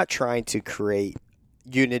 They're not trying to create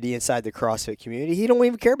unity inside the CrossFit community. He don't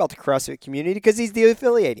even care about the CrossFit community because he's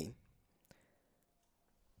de-affiliating.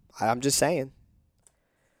 I'm just saying.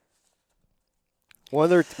 One of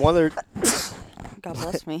their God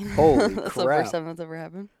bless me. Holy That's the crap. first time that's ever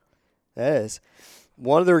happened. That is.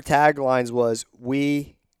 One of their taglines was,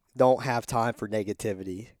 "We don't have time for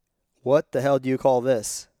negativity." What the hell do you call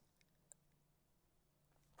this?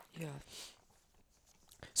 Yeah.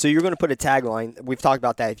 So you're going to put a tagline. We've talked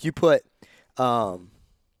about that. If you put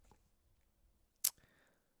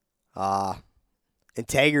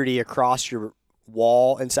integrity across your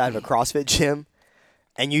wall inside of a CrossFit gym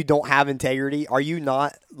and you don't have integrity, are you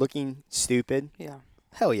not looking stupid? Yeah.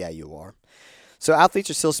 Hell yeah, you are. So athletes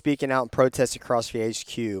are still speaking out and protesting CrossFit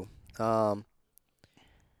HQ.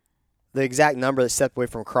 The exact number that stepped away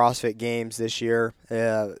from CrossFit Games this year,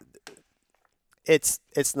 it's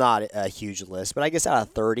not a huge list, but I guess out of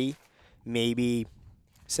 30, maybe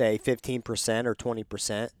say 15% or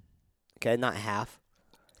 20%. Okay, not half.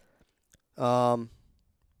 Do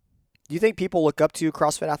you think people look up to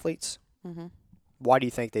CrossFit athletes? Mm-hmm. Why do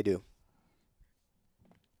you think they do?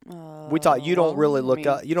 We thought you don't really look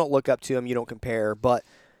up. You don't look up to them. You don't compare, but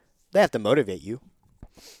they have to motivate you.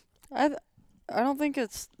 I don't think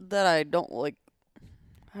it's that I don't like.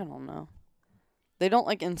 I don't know. They don't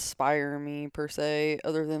like inspire me per se,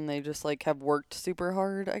 other than they just like have worked super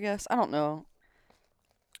hard. I guess I don't know.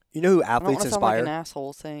 You know who I don't athletes want to sound like inspire? an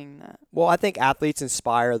asshole saying that. Well, I think athletes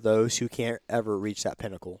inspire those who can't ever reach that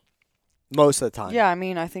pinnacle. Most of the time. Yeah, I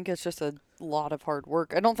mean, I think it's just a lot of hard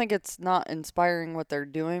work. I don't think it's not inspiring what they're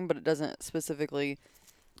doing, but it doesn't specifically,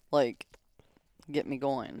 like, get me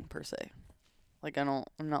going, per se. Like, I'm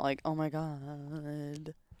not like, oh my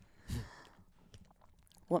god.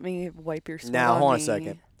 Let me wipe your sweat Now, on hold on a me.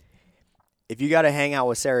 second. if you got to hang out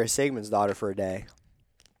with Sarah Sigmund's daughter for a day,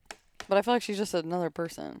 But I feel like she's just another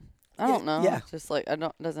person. I don't know. yeah, It's just like I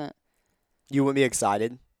don't doesn't. you wouldn't be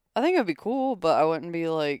excited. I think it'd be cool, but I wouldn't be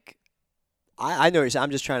like. I know.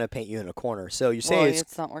 I'm just trying to paint you in a corner. So you say Well, it's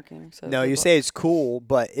it's not working. So no. good You luck. say it's cool,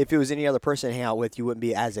 but if it was any other person to hang out with, you wouldn't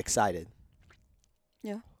be as excited.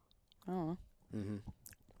 Yeah. I don't know. Mm-hmm.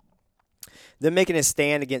 Them making a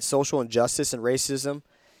stand against social injustice and racism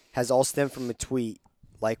has all stemmed from a tweet,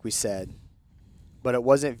 like we said. But it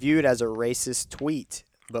wasn't viewed as a racist tweet,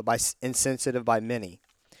 but insensitive by many.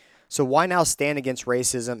 So why now stand against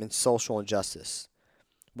racism and social injustice?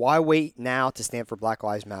 Why wait now to stand for Black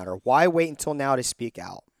Lives Matter? Why wait until now to speak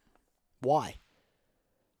out? Why?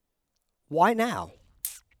 Why now?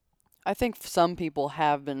 I think some people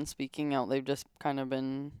have been speaking out. They've just kind of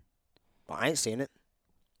been. Well, I ain't seen it.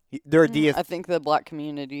 They're a I think the black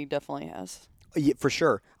community definitely has. yeah, for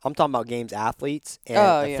sure. I'm talking about games athletes and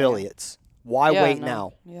Oh, yeah, affiliates. Why yeah, wait no,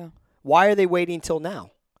 now? Yeah. Why are they waiting till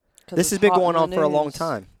now? 'Cause This it's has been hot going in on the for a long news.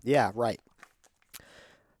 time. Yeah, right.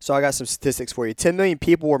 So I got some statistics for you. 10 million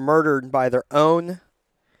people were murdered by their own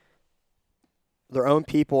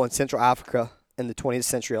people in Central Africa in the 20th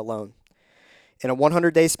century alone. In a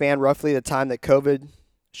 100-day span, roughly the time that COVID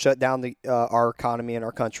shut down our economy and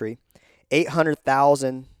our country,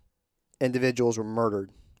 800,000 individuals were murdered.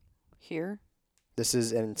 Here? This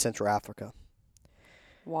is in Central Africa.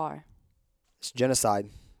 Why? It's genocide.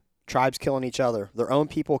 Tribes killing each other. Their own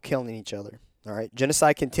people killing each other. All right.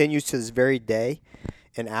 Genocide continues to this very day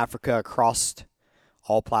in Africa across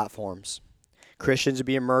all platforms. Christians are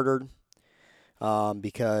being murdered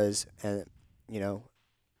because,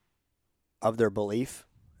 of their belief,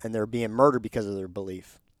 and they're being murdered because of their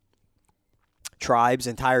belief.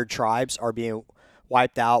 Entire tribes are being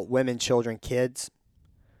wiped out. Women, children, kids,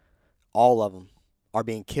 all of them are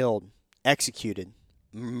being killed, executed,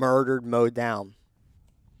 murdered, mowed down.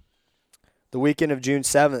 The weekend of June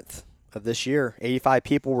 7th of this year, 85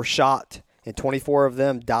 people were shot, and 24 of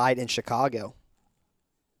them died in Chicago.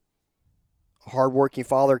 A hardworking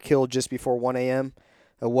father killed just before 1 a.m.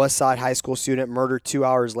 A West Side High School student murdered 2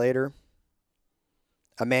 hours later.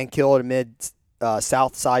 A man killed amid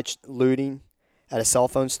South Side looting at a cell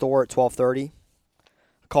phone store at 12:30.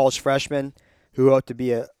 A college freshman who hoped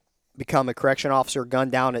to become a correction officer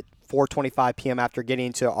gunned down at 4:25 p.m. after getting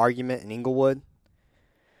into an argument in Inglewood.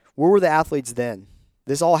 Where were the athletes then?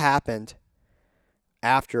 This all happened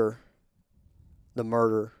after the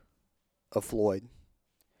murder of Floyd.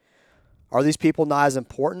 Are these people not as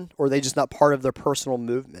important, or are they just not part of their personal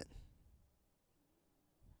movement?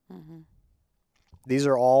 Mm-hmm. These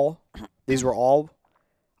were all,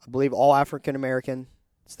 I believe, all African Americans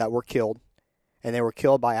that were killed, and they were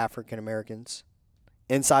killed by African Americans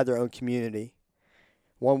inside their own community.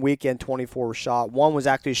 One weekend, 24 were shot. One was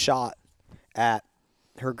actually shot at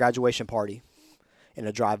her graduation party in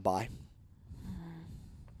a drive-by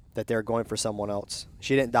that they were going for someone else.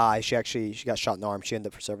 She didn't die. She got shot in the arm. She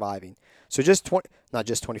ended up surviving. So not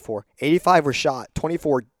just 24. 85 were shot.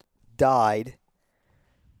 24 died.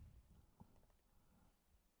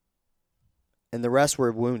 And the rest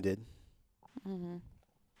were wounded. Mm-hmm.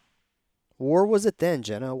 Where was it then,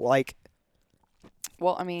 Jenna? Like,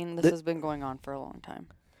 well, I mean, this has been going on for a long time.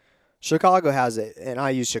 Chicago has it, and I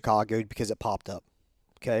use Chicago because it popped up.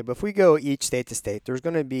 Okay, but if we go each state to state, there's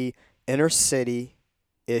going to be inner city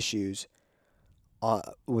issues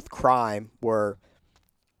with crime where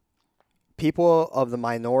people of the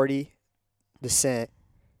minority descent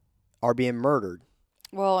are being murdered.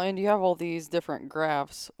 Well, and you have all these different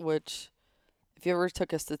graphs, which, if you ever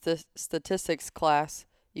took a statistics class,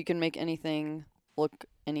 you can make anything look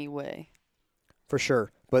any way. For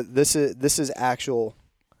sure, but this is actual.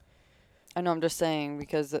 I know, I'm just saying,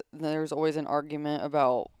 because there's always an argument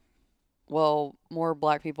about, well, more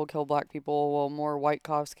black people kill black people, well, more white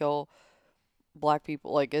cops kill black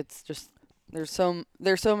people. Like, it's just, there's so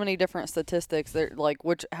many different statistics. There, like,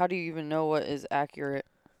 how do you even know what is accurate?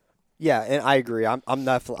 Yeah, and I agree. I'm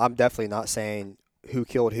definitely not saying who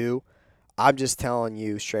killed who. I'm just telling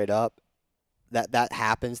you straight up that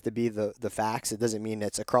happens to be the facts. It doesn't mean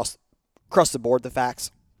it's across the board the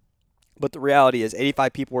facts. But the reality is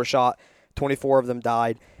 85 people were shot, 24 of them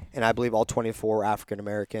died, and I believe all 24 were African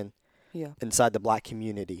American. Yeah. Inside the black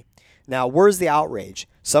community. Now, where's the outrage?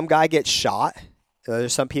 Some guy gets shot.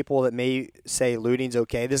 There's some people that may say looting's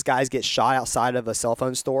okay. This guy gets shot outside of a cell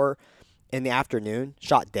phone store in the afternoon,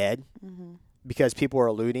 shot dead because people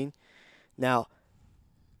are looting. Now,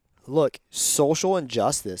 look, social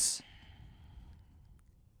injustice,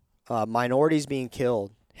 minorities being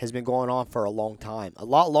killed, has been going on for a long time. A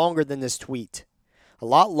lot longer than this tweet. A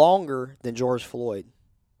lot longer than George Floyd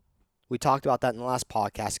We talked about that in the last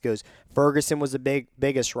podcast. It goes, Ferguson was the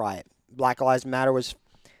biggest riot. Black Lives Matter was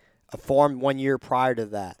formed 1 year prior to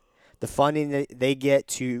that. The funding that they get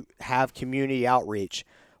to have community outreach,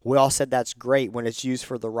 we all said that's great when it's used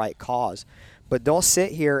for the right cause. But don't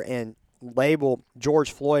sit here and label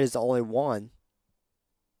George Floyd as the only one,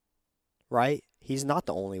 right? He's not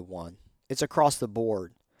the only one. It's across the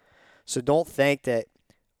board. So don't think that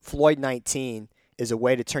Floyd 19 is a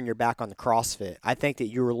way to turn your back on the CrossFit. I think that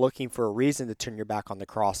you were looking for a reason to turn your back on the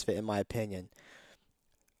CrossFit, in my opinion.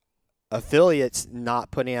 Affiliates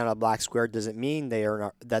not putting out a black square doesn't mean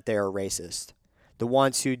that they are racist. The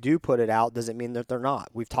ones who do put it out doesn't mean that they're not.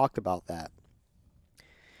 We've talked about that.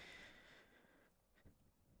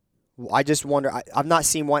 I just wonder. I've not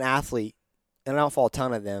seen one athlete, and I don't follow a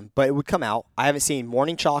ton of them, but it would come out. I haven't seen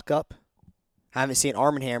Morning Chalk Up. I haven't seen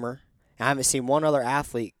Arm & Hammer. I haven't seen one other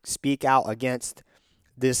athlete speak out against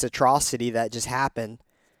this atrocity that just happened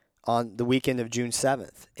on the weekend of June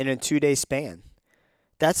 7th in a 2-day span.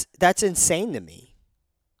 That's insane to me.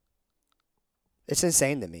 It's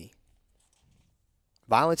insane to me.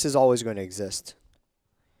 Violence is always going to exist.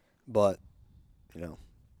 But,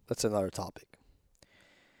 that's another topic.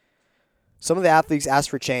 Some of the athletes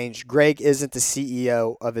asked for change. Greg isn't the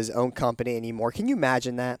CEO of his own company anymore. Can you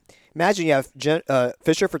imagine that? Imagine you have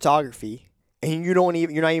Fisher Photography, and you're not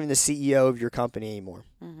even the CEO of your company anymore.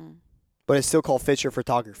 Mm-hmm. But it's still called Fisher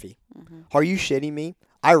Photography. Mm-hmm. Are you shitting me?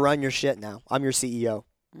 I run your shit now. I'm your CEO.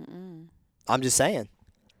 Mm-mm. I'm just saying.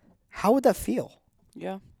 How would that feel?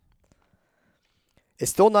 Yeah.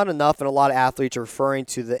 It's still not enough, and a lot of athletes are referring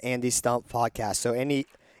to the Andy Stump podcast. So Andy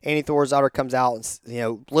Thorzauer comes out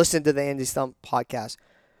and listen to the Andy Stump podcast.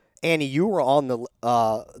 Andy, you were on the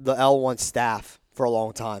L1 staff for a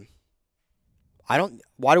long time.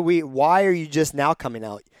 Why are you just now coming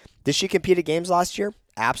out? Did she compete at games last year?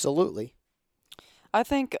 Absolutely. I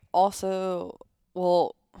think also,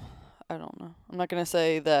 well, I don't know. I'm not going to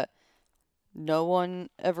say that no one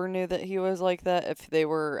ever knew that he was like that if they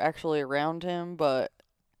were actually around him, but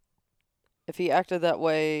if he acted that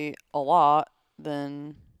way a lot,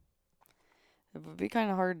 then it would be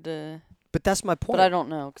kind of hard to... But that's my point. But I don't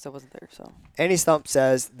know because I wasn't there, so... Andy Stump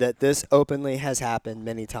says that this openly has happened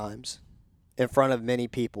many times in front of many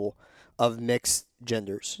people of mixed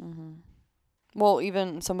genders. Mm-hmm. Well,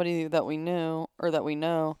 even somebody that we knew, or that we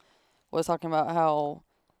know, was talking about how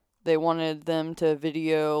they wanted them to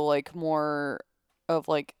video, more of,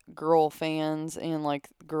 girl fans and,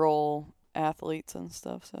 girl athletes and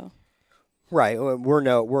stuff, so... Right. We're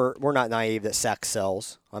not naive that sex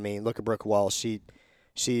sells. I mean, look at Brooke Wells.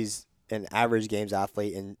 She's an average games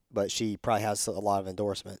athlete, but she probably has a lot of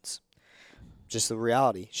endorsements. Just the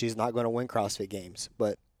reality. She's not going to win CrossFit games,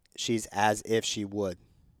 but she's as if she would,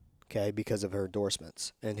 okay, because of her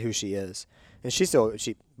endorsements and who she is. And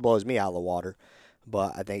she blows me out of the water,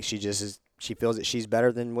 but I think she feels that she's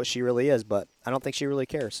better than what she really is, but I don't think she really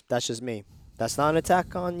cares. That's just me. That's not an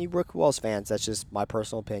attack on you Brooke Wells fans. That's just my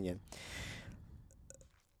personal opinion.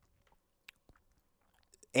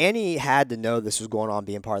 Andy had to know this was going on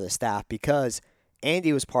being part of the staff because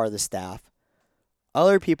Andy was part of the staff.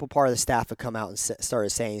 Other people part of the staff have come out and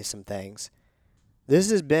started saying some things. This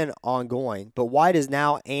has been ongoing, but why does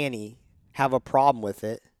now Annie have a problem with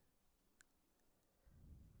it?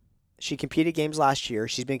 She competed games last year.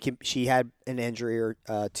 She had an injury or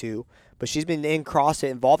two, but she's been in CrossFit,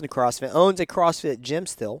 involved in CrossFit, owns a CrossFit gym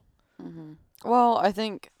still. Mm-hmm. Well, I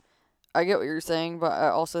think... I get what you're saying, but I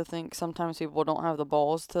also think sometimes people don't have the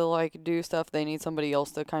balls to, do stuff. They need somebody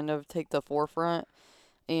else to kind of take the forefront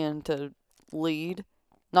and to lead.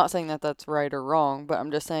 Not saying that that's right or wrong, but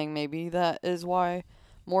I'm just saying maybe that is why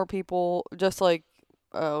more people, just like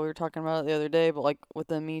we were talking about it the other day, but, with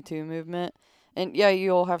the Me Too movement. And, yeah,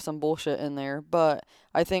 you'll have some bullshit in there, but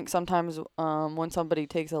I think sometimes when somebody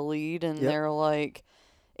takes a lead and they're,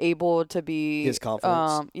 able to be... Gives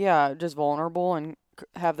confidence. Just vulnerable and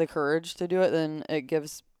have the courage to do it, then it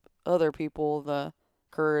gives other people the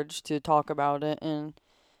courage to talk about it, and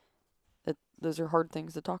those are hard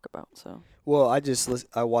things to talk about. So well,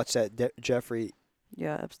 I watched that Jeffrey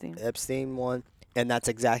Epstein one, and that's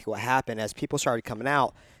exactly what happened. As people started coming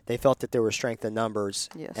out, they felt that there was strength in numbers,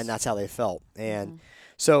 and that's how they felt. And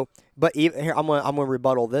so, but even here, I'm gonna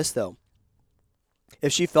rebuttal this though.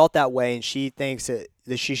 If she felt that way and she thinks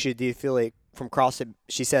that she should de-affiliate from CrossFit,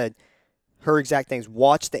 she said her exact things,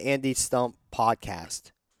 watch the Andy Stump podcast.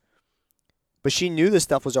 But she knew this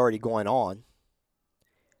stuff was already going on.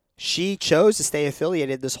 She chose to stay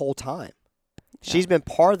affiliated this whole time. Yeah. She's been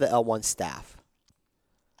part of the L1 staff.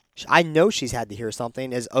 I know she's had to hear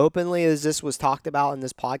something as openly as this was talked about in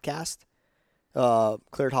this podcast,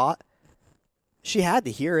 Cleared Hot. She had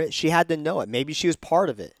to hear it. She had to know it. Maybe she was part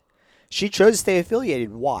of it. She chose to stay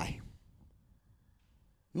affiliated. Why?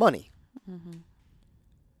 Money. Mm-hmm.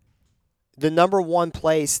 The number one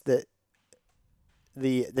place that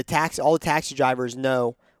all the taxi drivers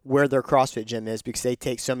know where their CrossFit gym is because they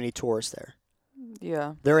take so many tourists there.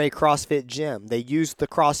 Yeah. They're a CrossFit gym. They use the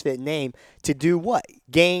CrossFit name to do what?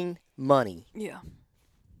 Gain money. Yeah.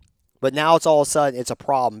 But now it's all of a sudden it's a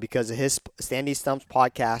problem because of his Standy Stumps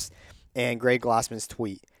podcast and Greg Glassman's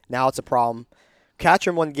tweet. Now it's a problem.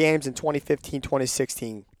 Catching won games in 2015,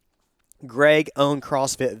 2016. Greg owned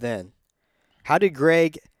CrossFit then. How did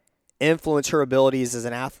Greg influence her abilities as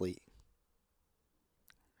an athlete?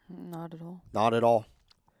 Not at all. Not at all.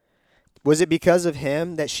 Was it because of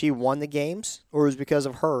him that she won the games, or was it because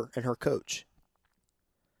of her and her coach?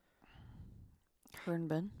 Her and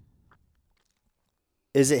Ben.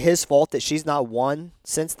 Is it his fault that she's not won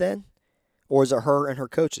since then, or is it her and her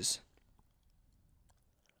coaches?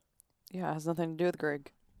 Yeah, it has nothing to do with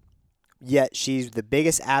Greg. Yet she's the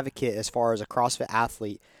biggest advocate as far as a CrossFit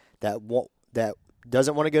athlete that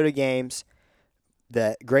doesn't want to go to games,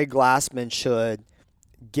 that Greg Glassman should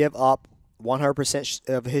give up 100%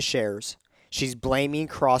 of his shares. She's blaming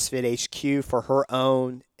CrossFit HQ for her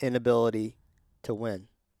own inability to win.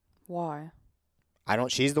 Why?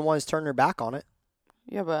 She's the one who's turning her back on it.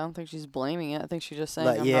 Yeah, but I don't think she's blaming it. I think she's just saying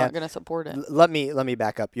I'm yeah. not going to support it. Let me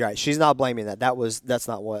back up. You're right. She's not blaming that. That's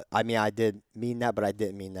not what I mean. I did mean that, but I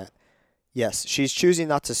didn't mean that. Yes, she's choosing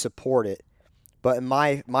not to support it. But in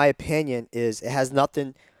my opinion is it has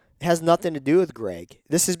nothing to do with Greg.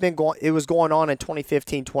 It was going on in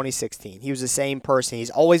 2015, 2016. He was the same person. He's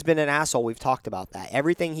always been an asshole. We've talked about that.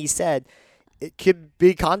 Everything he said, it could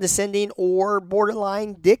be condescending or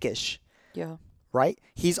borderline dickish. Yeah. Right?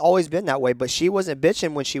 He's always been that way, but she wasn't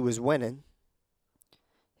bitching when she was winning.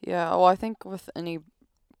 Yeah, well, I think with any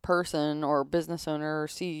person or business owner or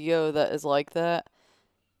CEO that is like that,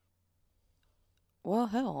 well,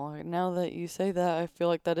 hell, now that you say that, I feel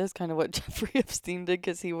like that is kind of what Jeffrey Epstein did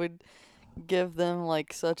because he would give them,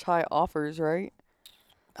 like, such high offers, right?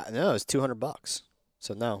 No, it's $200.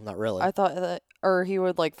 So no, not really. I thought that, or he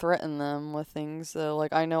would, like, threaten them with things, so,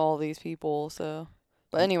 like, I know all these people, so.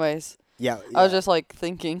 But anyways. Yeah. I was just, like,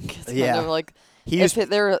 thinking, kind of, like, the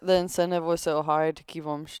incentive was so high to keep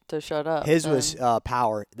them to shut up. His was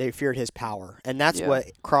power. They feared his power. And that's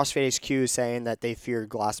what CrossFit HQ is saying, that they feared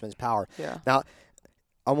Glassman's power. Yeah. Now,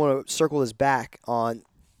 I want to circle this back on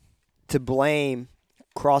to blame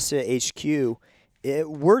CrossFit HQ.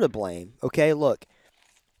 We're to blame. Okay, look.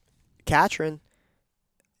 Katrin,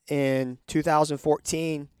 in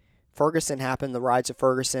 2014, Ferguson happened, the riots at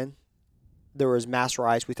Ferguson. There was mass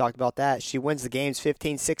riots. We talked about that. She wins the games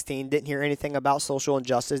 15-16. Didn't hear anything about social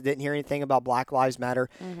injustice. Didn't hear anything about Black Lives Matter.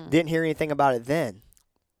 Mm-hmm. Didn't hear anything about it then.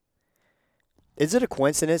 Is it a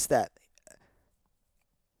coincidence that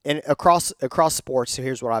and across sports, so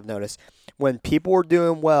here's what I've noticed. When people are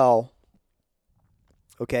doing well,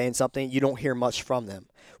 okay, in something, you don't hear much from them.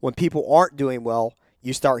 When people aren't doing well,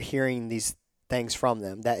 you start hearing these things from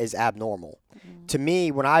them. That is abnormal. Mm-hmm. To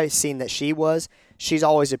me, when I've seen that she's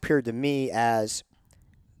always appeared to me as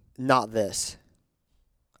not this.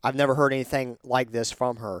 I've never heard anything like this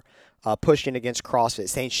from her, pushing against CrossFit,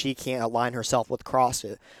 saying she can't align herself with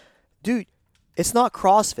CrossFit. Dude, it's not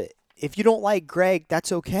CrossFit. If you don't like Greg,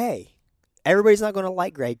 that's okay. Everybody's not going to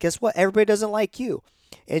like Greg. Guess what? Everybody doesn't like you.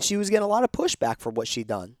 And she was getting a lot of pushback for what she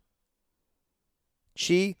done.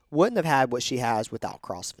 She wouldn't have had what she has without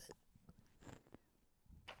CrossFit.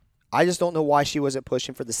 I just don't know why she wasn't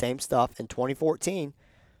pushing for the same stuff in 2014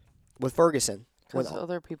 with Ferguson. Because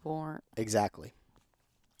other people weren't. Exactly.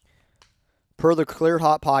 Per the Cleared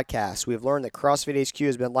Hot podcast, we have learned that CrossFit HQ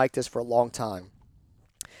has been like this for a long time.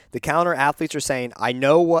 The counter athletes are saying, I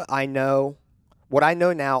know what I know. What I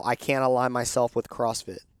know now, I can't align myself with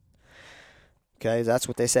CrossFit. Okay, that's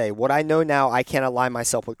what they say. What I know now, I can't align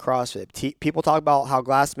myself with CrossFit. People talk about how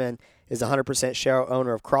Glassman is 100% share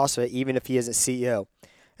owner of CrossFit, even if he isn't CEO.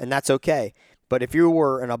 And that's okay. But if you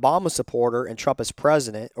were an Obama supporter and Trump is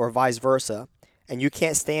president, or vice versa, and you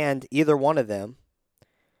can't stand either one of them,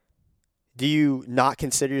 do you not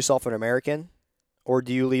consider yourself an American, or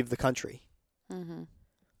do you leave the country? Mm-hmm.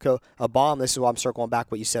 Obama, this is why I'm circling back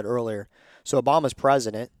what you said earlier. So Obama's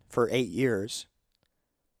president for 8 years.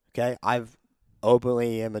 Okay, I've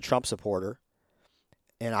openly am a Trump supporter,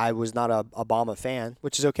 and I was not a Obama fan,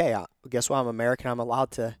 which is okay. Guess what? I'm American. I'm allowed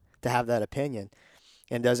to have that opinion.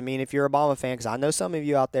 And doesn't mean if you're a Obama fan, because I know some of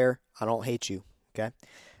you out there, I don't hate you. Okay,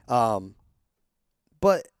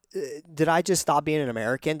 but did I just stop being an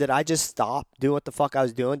American? Did I just stop doing what the fuck I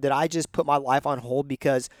was doing? Did I just put my life on hold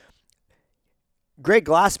because Greg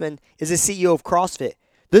Glassman is the CEO of CrossFit.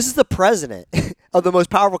 This is the president of the most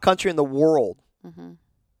powerful country in the world. Mm-hmm.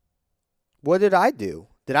 What did I do?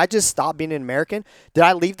 Did I just stop being an American? Did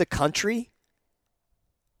I leave the country?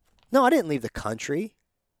 No, I didn't leave the country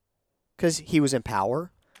because he was in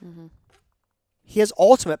power. Mm-hmm. He has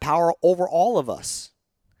ultimate power over all of us.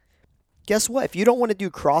 Guess what? If you don't want to do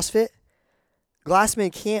CrossFit,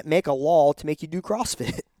 Glassman can't make a law to make you do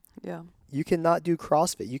CrossFit. Yeah. You cannot do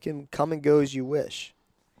CrossFit. You can come and go as you wish.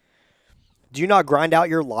 Do you not grind out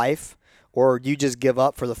your life, or do you just give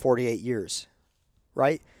up for the 48 years?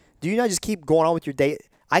 Right? Do you not just keep going on with your day?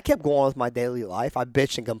 I kept going on with my daily life. I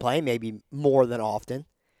bitched and complained maybe more than often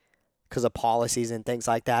because of policies and things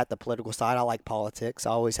like that. The political side, I like politics.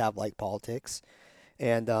 I always have liked politics.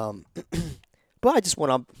 And, but I just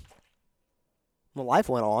went on. My life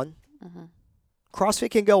went on. Mm-hmm.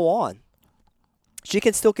 CrossFit can go on. She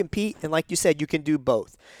can still compete, and like you said, you can do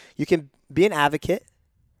both. You can be an advocate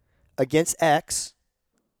against X,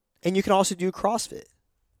 and you can also do CrossFit.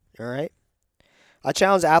 All right? I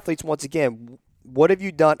challenge athletes once again, what have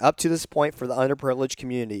you done up to this point for the underprivileged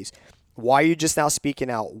communities? Why are you just now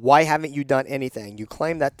speaking out? Why haven't you done anything? You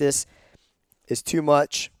claim that this is too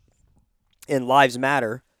much in Lives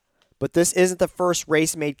Matter, but this isn't the first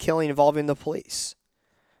race-made killing involving the police.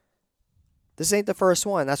 This ain't the first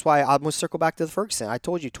one. That's why I'm going to circle back to the Ferguson. I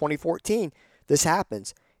told you, 2014, this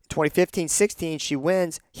happens. 2015-16, she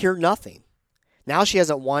wins. Hear nothing. Now she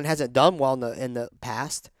hasn't won, hasn't done well in the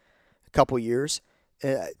past couple years,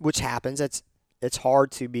 which happens. It's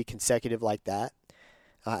hard to be consecutive like that,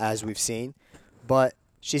 as we've seen. But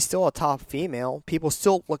she's still a top female. People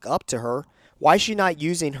still look up to her. Why is she not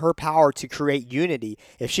using her power to create unity?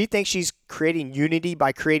 If she thinks she's creating unity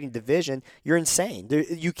by creating division, you're insane.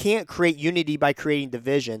 You can't create unity by creating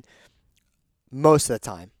division most of the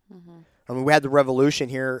time. Mm-hmm. I mean, we had the revolution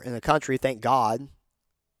here in the country, thank God,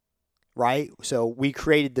 right? So we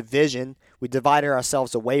created division. We divided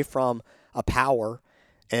ourselves away from a power.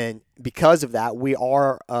 And because of that, we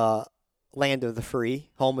are land of the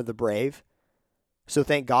free, home of the brave. So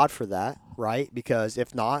thank God for that, right? Because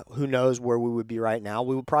if not, who knows where we would be right now?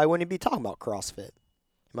 We would probably wouldn't be talking about CrossFit. It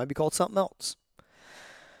might be called something else.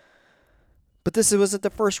 But this wasn't the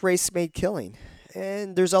first race-made killing.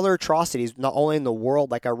 And there's other atrocities, not only in the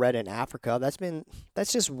world, like I read in Africa.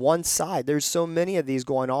 That's just one side. There's so many of these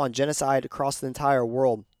going on, genocide across the entire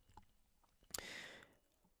world.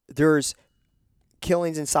 There's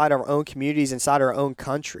killings inside our own communities, inside our own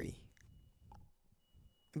country.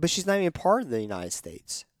 But she's not even part of the United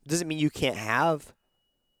States. Doesn't mean you can't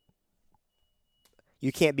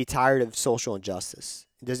be tired of social injustice.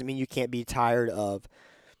 It doesn't mean you can't be tired of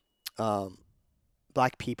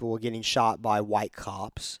black people getting shot by white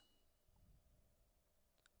cops.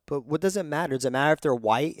 But what does it matter? Does it matter if they're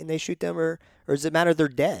white and they shoot them, or does it matter they're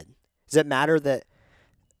dead? Does it matter that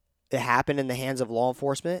it happened in the hands of law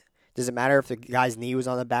enforcement? Does it matter if the guy's knee was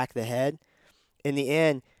on the back of the head? In the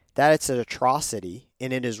end, that it's an atrocity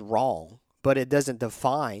and it is wrong, but it doesn't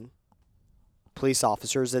define police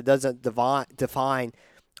officers. It doesn't define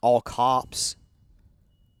all cops.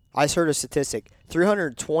 I just heard a statistic.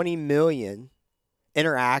 320 million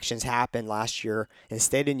interactions happened last year in the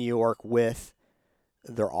state of New York with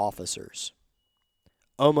their officers.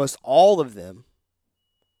 Almost all of them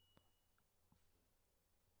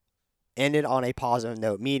ended on a positive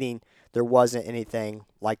note, meaning there wasn't anything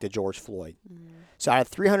like the George Floyd. Mm-hmm. So out of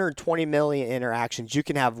 320 million interactions, you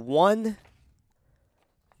can have one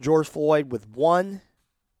George Floyd with one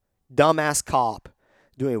dumbass cop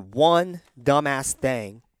doing one dumbass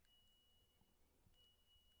thing,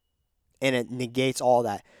 and it negates all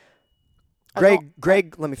that. Let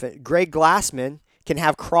me finish. Greg Glassman can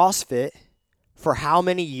have CrossFit for how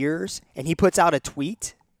many years, and he puts out a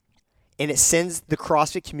tweet, and it sends the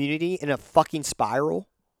CrossFit community in a fucking spiral.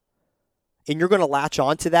 And you're going to latch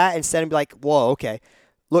on to that instead and be like, whoa, okay.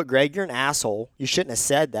 Look, Greg, you're an asshole. You shouldn't have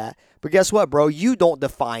said that. But guess what, bro? You don't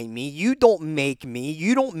define me. You don't make me.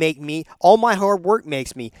 You don't make me. All my hard work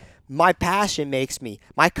makes me. My passion makes me.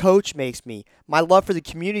 My coach makes me. My love for the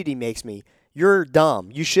community makes me. You're dumb.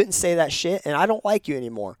 You shouldn't say that shit, and I don't like you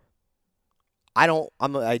anymore.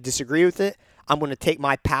 I disagree with it. I'm going to take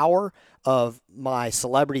my power of my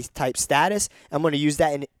celebrity type status. I'm going to use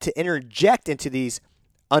that to interject into these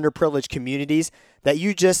underprivileged communities that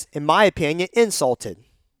you just, in my opinion, insulted.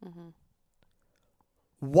 Mm-hmm.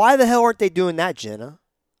 Why the hell aren't they doing that, Jenna?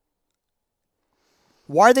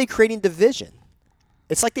 Why are they creating division?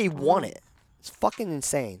 It's like they want it. It's fucking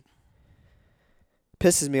insane.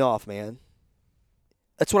 Pisses me off, man.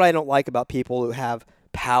 That's what I don't like about people who have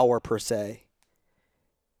power per se.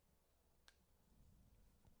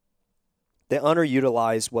 They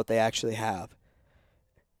underutilize what they actually have.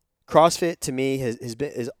 CrossFit to me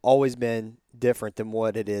has always been different than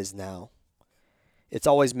what it is now. It's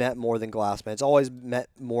always meant more than Glassman. It's always meant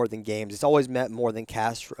more than games. It's always meant more than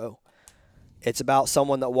Castro. It's about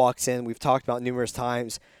someone that walks in. We've talked about numerous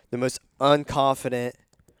times the most unconfident,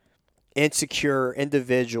 insecure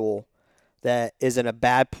individual that is in a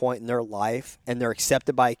bad point in their life, and they're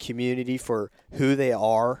accepted by a community for who they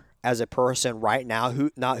are as a person right now,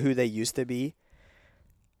 not who they used to be.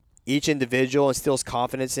 Each individual instills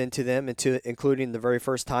confidence into them, including the very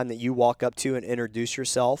first time that you walk up to and introduce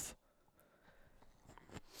yourself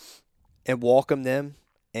and welcome them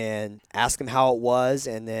and ask them how it was,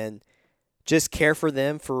 and then just care for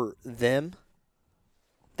them for them.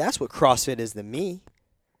 That's what CrossFit is to me.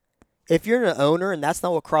 If you're an owner and that's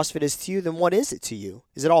not what CrossFit is to you, then what is it to you?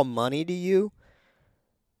 Is it all money to you?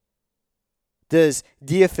 Does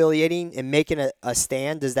de-affiliating and making a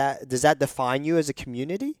stand, does that define you as a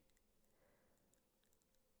community?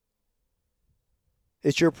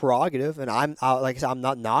 It's your prerogative, and like I said, I'm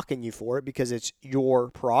not knocking you for it because it's your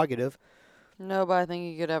prerogative. No, but I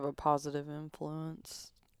think you could have a positive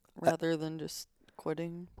influence rather than just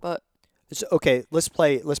quitting. But It's okay. Let's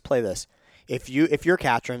play this. If you're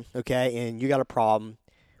Katrin, okay, and you got a problem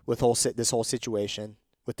with this whole situation,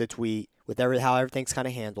 with the tweet, with how everything's kind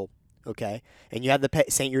of handled, okay, and you have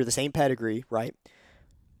you're the same pedigree, right?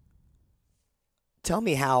 Tell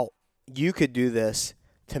me how you could do this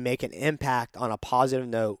to make an impact on a positive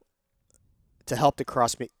note to help the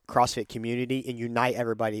CrossFit community and unite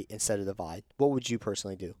everybody instead of divide. What would you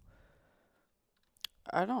personally do?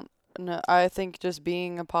 I don't know. I think just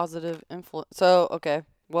being a positive influence. So, okay.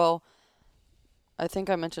 Well, I think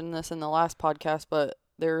I mentioned this in the last podcast, but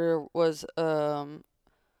there was a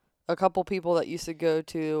couple people that used to go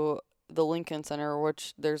to the Lincoln Center,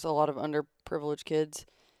 which there's a lot of underprivileged kids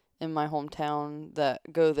in my hometown that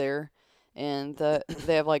go there, and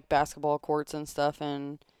they have like basketball courts and stuff.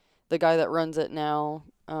 And the guy that runs it now,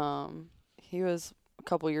 he was a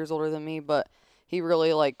couple years older than me, but he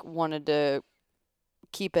really like wanted to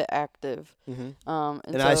keep it active. Mm-hmm. And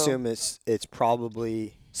And so, I assume it's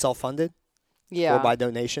probably self-funded yeah, or by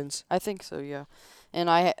donations. I think so, yeah. And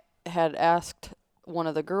I had asked one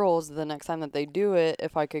of the girls the next time that they do it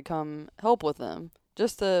if I could come help with them,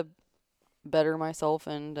 just to better myself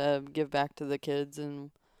and give back to the kids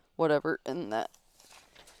and whatever and that.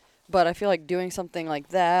 But I feel like doing something like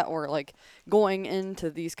that, or like going into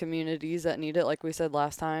these communities that need it, like we said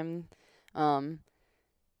last time, and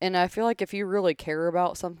I feel like if you really care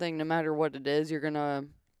about something, no matter what it is, you're gonna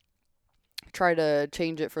try to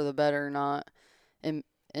change it for the better, not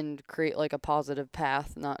and create like a positive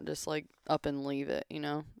path, not just like up and leave it, you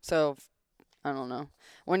know? So, I don't know.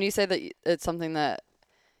 When you say that it's something that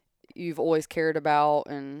you've always cared about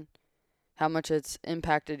and how much it's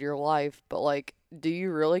impacted your life, but like, do you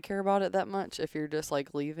really care about it that much if you're just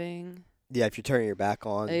like leaving? Yeah, if you're turning your back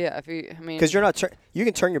on. Yeah, if you, I mean, Because you're not. You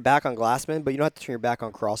can turn your back on Glassman, but you don't have to turn your back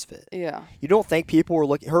on CrossFit. yeah, You don't think people were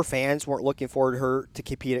looking? Her fans weren't looking forward to her to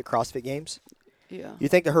compete at CrossFit Games. yeah. You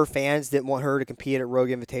think that her fans didn't want her to compete at Rogue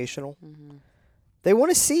Invitational? Mm-hmm. They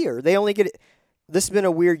want to see her. They only get it. This has been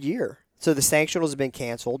a weird year. So the sanctionals have been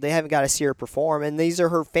canceled. They haven't got to see her perform, and these are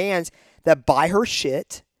her fans that buy her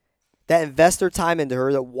shit, that invest their time into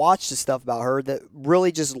her, that watch the stuff about her, that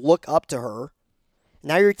really just look up to her.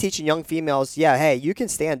 Now you're teaching young females, yeah, hey, you can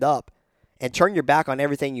stand up and turn your back on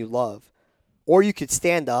everything you love. Or you could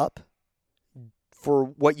stand up for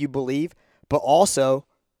what you believe, but also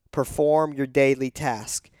perform your daily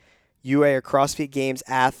task. You are a CrossFit Games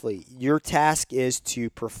athlete. Your task is to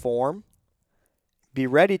perform, be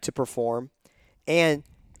ready to perform, and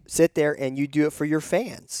sit there and you do it for your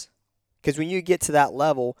fans. Because when you get to that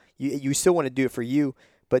level, you still want to do it for you,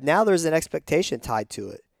 but now there's an expectation tied to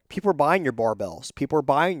it. People are buying your barbells. People are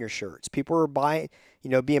buying your shirts. People are buying,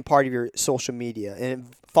 being part of your social media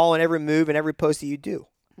and following every move and every post that you do.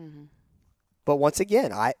 Mm-hmm. But once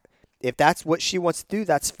again, if that's what she wants to do,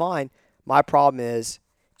 that's fine. My problem is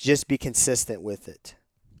just be consistent with it.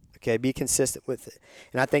 Okay, be consistent with it.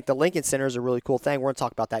 And I think the Lincoln Center is a really cool thing. We're going to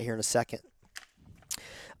talk about that here in a second.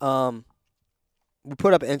 We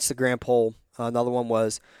put up an Instagram poll. Another one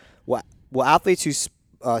was, will athletes who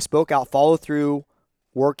spoke out follow through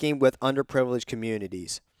working with underprivileged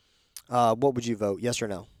communities? What would you vote, yes or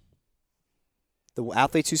no? The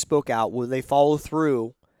athletes who spoke out, will they follow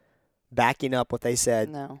through backing up what they said?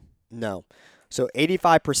 No. No. So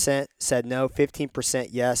 85% said no, 15%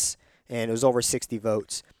 yes, and it was over 60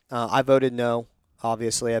 votes. I voted no.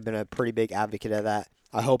 Obviously, I've been a pretty big advocate of that.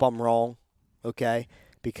 I hope I'm wrong, okay?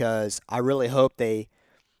 Because I really hope they,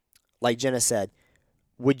 like Jenna said,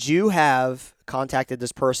 Would you have contacted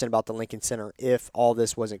this person about the Lincoln Center if all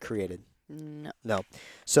this wasn't created? No. No.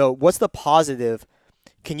 So what's the positive?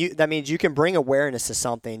 That means you can bring awareness to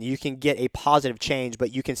something. You can get a positive change,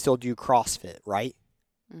 but you can still do CrossFit, right?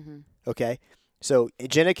 Mm-hmm. Okay. So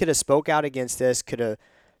Jenna could have spoke out against this, could have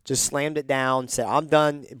just slammed it down, said, I'm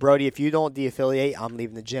done. Brody, if you don't de-affiliate, I'm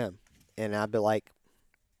leaving the gym. And I'd be like,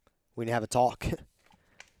 we need to have a talk.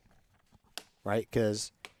 Right?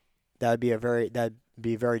 Because that'd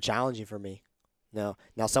be very challenging for me. No.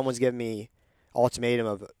 Now someone's giving me ultimatum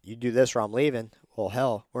of you do this or I'm leaving. Well,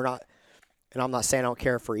 hell, we're not. And I'm not saying I don't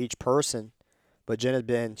care for each person, but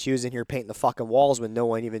she was in here painting the fucking walls when no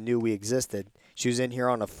one even knew we existed. She was in here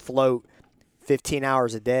on a float 15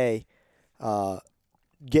 hours a day,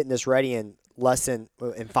 getting this ready in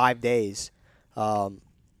in 5 days, from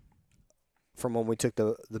when we took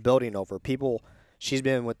the building over. She's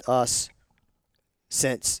been with us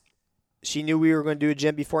since she knew we were going to do a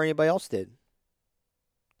gym before anybody else did.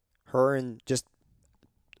 Her and just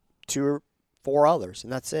 2 or 4 others,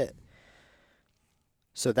 and that's it.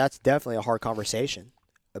 So that's definitely a hard conversation.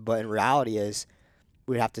 But in reality is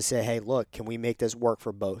we'd have to say, hey, look, can we make this work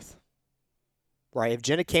for both? Right? If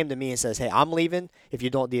Jenna came to me and says, hey, I'm leaving if you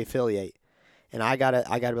don't de-affiliate, and I gotta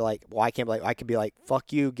be like, well, I can't be like, I could be like,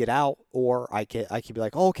 fuck you, get out, or I could be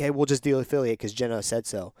like, oh, okay, we'll just de-affiliate because Jenna said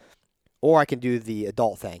so. Or I can do the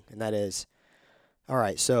adult thing, and that is, all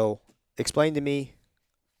right, so explain to me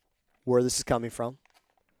where this is coming from.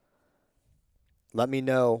 Let me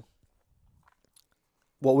know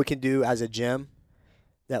what we can do as a gym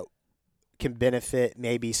that can benefit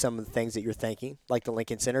maybe some of the things that you're thinking, like the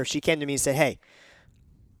Lincoln Center. If she came to me and said, hey,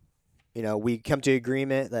 we come to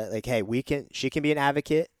agreement that, like, hey, she can be an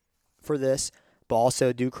advocate for this, but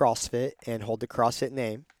also do CrossFit and hold the CrossFit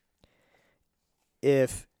name.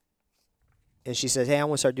 And she says, hey, I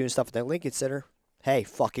want to start doing stuff at the Lincoln Center. Hey,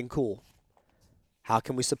 fucking cool. How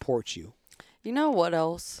can we support you? You know what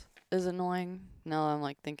else is annoying now that I'm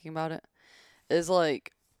like thinking about it? Is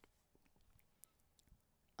like,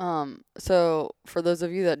 so for those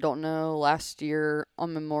of you that don't know, last year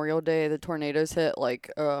on Memorial Day, the tornadoes hit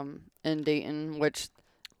in Dayton, which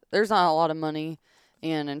there's not a lot of money,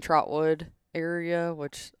 and in Trotwood area,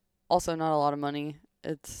 which also not a lot of money.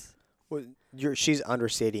 Well, she's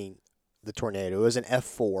understating the tornado. It was an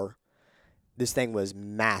F4. This thing was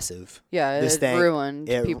massive. Yeah, This it ruined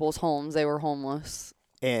people's homes. They were homeless.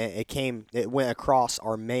 And it went across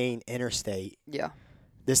our main interstate. Yeah.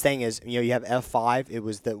 This thing is, you have F5. It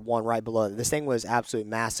was the one right below it. This thing was absolutely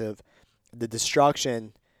massive. The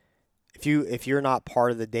destruction, if you're not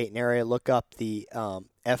part of the Dayton area, look up the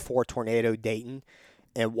F4 tornado Dayton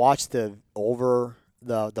and watch the flyover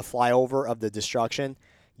of the destruction.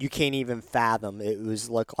 You can't even fathom. It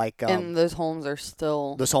was look like and those homes they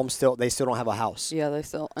still don't have a house. Yeah, they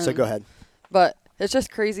still. So go ahead. But it's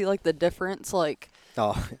just crazy, like the difference, like.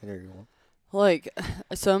 Oh, there you go. Like,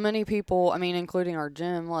 so many people, I mean, including our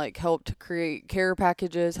gym, like, helped create care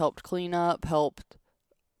packages, helped clean up, helped.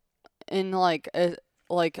 And,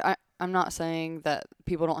 I'm not saying that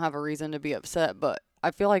people don't have a reason to be upset, but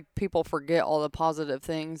I feel like people forget all the positive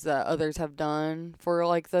things that others have done for,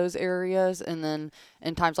 like, those areas. And then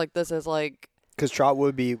in times like this, is like. Because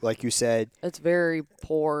Trotwood be, like you said. It's very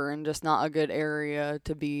poor and just not a good area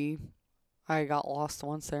to be. I got lost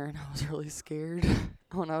once there and I was really scared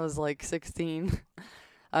when I was like 16.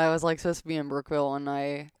 I was like supposed to be in Brookville and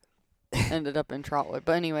I ended up in Trotwood.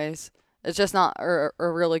 But anyways, it's just not a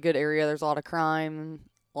really good area. There's a lot of crime,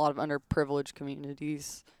 a lot of underprivileged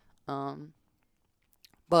communities.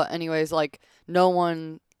 But anyways, like no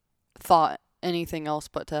one thought anything else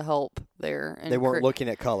but to help there. And they weren't looking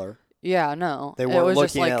at color. Yeah, no. They weren't looking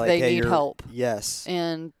just like, at like, they hey, need help. Yes.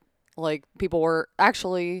 And like people were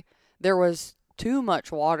actually. There was too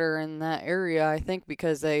much water in that area, I think,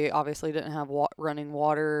 because they obviously didn't have running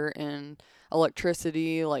water and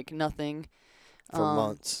electricity, like nothing. For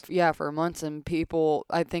months. Yeah, for months. And people,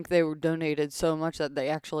 I think they were donated so much that they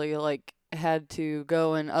actually, like, had to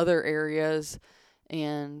go in other areas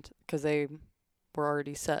and because they were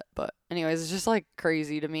already set. But anyways, it's just, like,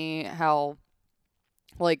 crazy to me how,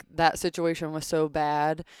 like, that situation was so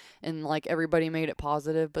bad and, like, everybody made it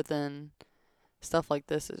positive, but then stuff like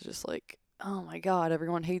this is just like, oh my God,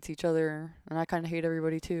 everyone hates each other, and I kind of hate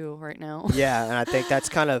everybody too right now. Yeah, and I think that's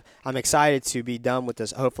I'm excited to be done with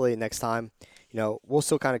this. Hopefully next time, we'll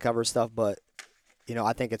still kind of cover stuff, but,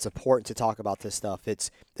 I think it's important to talk about this stuff. It's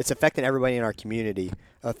affecting everybody in our community,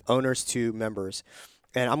 of owners to members.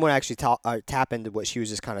 And I'm going to actually tap into what she was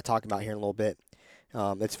just kind of talking about here in a little bit.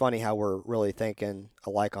 It's funny how we're really thinking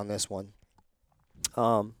alike on this one.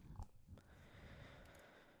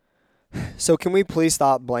 So can we please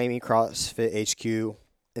stop blaming CrossFit HQ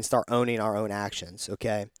and start owning our own actions,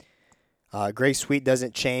 okay? Greg Sweet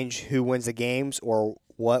doesn't change who wins the games or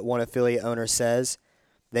what one affiliate owner says.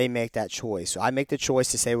 They make that choice. So I make the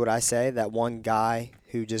choice to say what I say. That one guy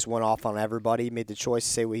who just went off on everybody made the choice to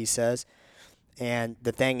say what he says. And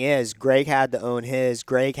the thing is, Greg had to own his.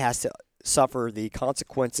 Greg has to suffer the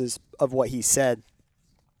consequences of what he said.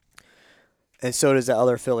 And so does the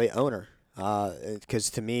other affiliate owner. Because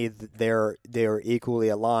to me, they're equally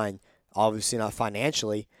aligned. Obviously not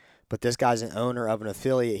financially, but this guy's an owner of an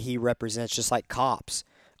affiliate. He represents just like cops.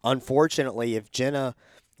 Unfortunately, if Jenna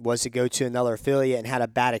was to go to another affiliate and had a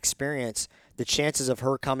bad experience, the chances of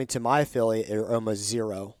her coming to my affiliate are almost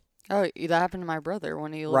zero. Oh, that happened to my brother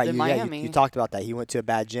when he lived Right? in Yeah, Miami. you talked about that. He went to a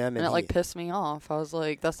bad gym, And it like pissed me off. I was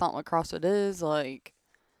like, that's not what CrossFit is. Like,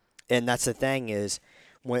 and that's the thing is,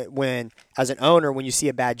 when as an owner, when you see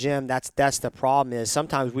a bad gym, that's the problem. Is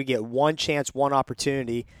sometimes we get one chance, one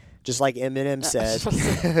opportunity, just like Eminem said.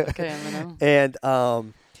 okay, Eminem. And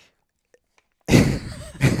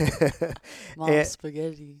Mom and-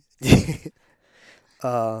 spaghetti.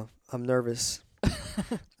 I'm nervous,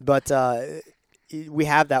 but we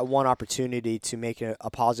have that one opportunity to make a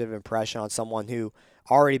positive impression on someone who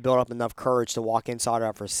already built up enough courage to walk inside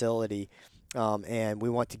our facility. And we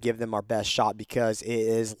want to give them our best shot because it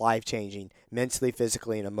is life-changing, mentally,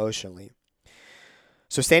 physically, and emotionally.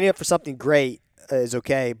 So standing up for something great is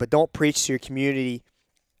okay, but don't preach to your community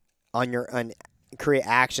on create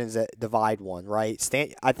actions that divide one. Right?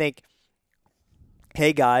 I think.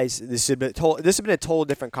 Hey guys, this has been a total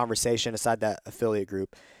different conversation aside that affiliate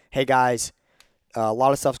group. Hey guys, a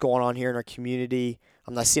lot of stuff's going on here in our community.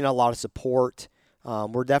 I'm not seeing a lot of support.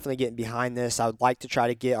 We're definitely getting behind this. I would like to try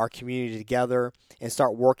to get our community together and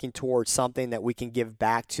start working towards something that we can give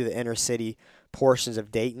back to the inner city portions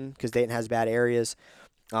of Dayton, because Dayton has bad areas.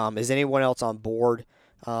 Is anyone else on board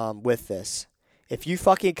with this? If you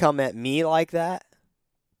fucking come at me like that,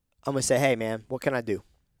 I'm going to say, hey man, what can I do?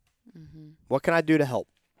 Mm-hmm. What can I do to help?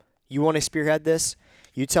 You want to spearhead this?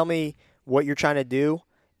 You tell me what you're trying to do,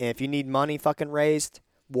 and if you need money fucking raised,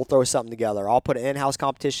 we'll throw something together. I'll put an in-house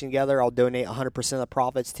competition together. I'll donate 100% of the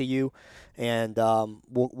profits to you, and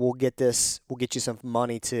we'll get this. We'll get you some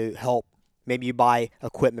money to help. Maybe you buy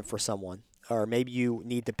equipment for someone, or maybe you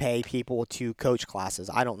need to pay people to coach classes.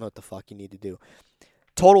 I don't know what the fuck you need to do.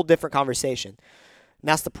 Total different conversation. And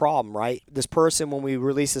that's the problem, right? This person, when we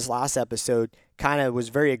released this last episode, kind of was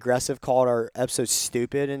very aggressive, called our episode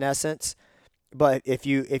stupid in essence. But if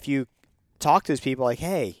you talk to those people like,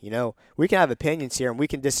 hey, we can have opinions here and we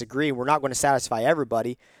can disagree. We're not going to satisfy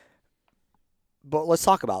everybody, but let's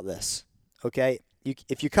talk about this, okay?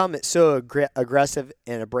 If you come so aggressive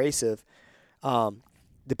and abrasive,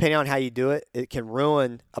 depending on how you do it, it can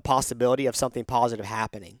ruin a possibility of something positive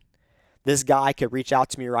happening. This guy could reach out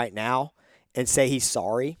to me right now and say he's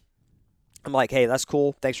sorry. I'm like, hey, that's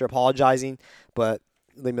cool. Thanks for apologizing, but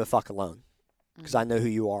leave me the fuck alone, because I know who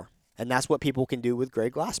you are. And that's what people can do with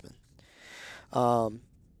Greg Glassman. How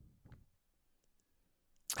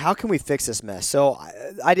can we fix this mess? So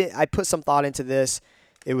I put some thought into this.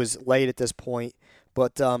 It was late at this point.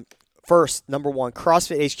 But first, number one,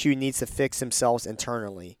 CrossFit HQ needs to fix themselves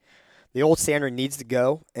internally. The old standard needs to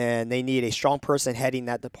go, and they need a strong person heading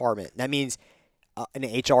that department. That means an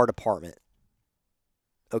HR department.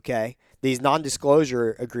 Okay? These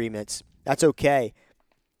non-disclosure agreements, that's okay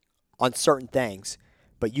on certain things.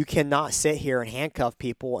 But you cannot sit here and handcuff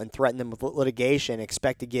people and threaten them with litigation and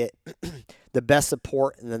expect to get the best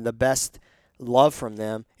support and then the best love from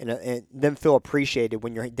them and them feel appreciated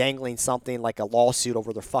when you're dangling something like a lawsuit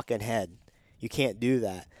over their fucking head. You can't do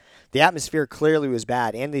that. The atmosphere clearly was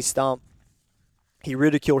bad. Andy Stump, he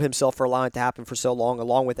ridiculed himself for allowing it to happen for so long,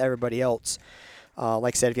 along with everybody else.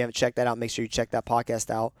 Like I said, if you haven't checked that out, make sure you check that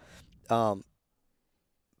podcast out.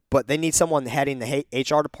 But they need someone heading the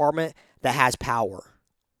HR department that has power.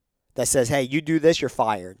 That says, hey, you do this, you're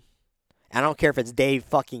fired. And I don't care if it's Dave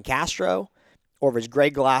fucking Castro or if it's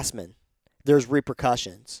Greg Glassman. There's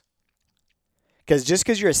repercussions. Because just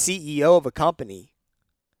because you're a CEO of a company,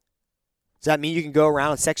 does that mean you can go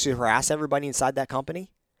around and sexually harass everybody inside that company?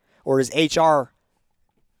 Or is HR,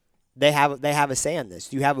 they have a say in this?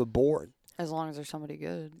 Do you have a board? As long as there's somebody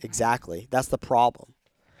good. Exactly. That's the problem.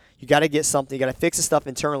 You got to get something. You got to fix the stuff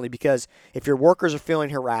internally, because if your workers are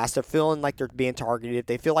feeling harassed, they're feeling like they're being targeted, if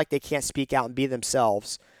they feel like they can't speak out and be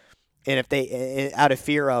themselves, and if they, out of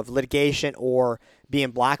fear of litigation or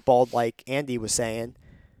being blackballed, like Andy was saying,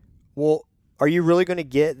 well, are you really going to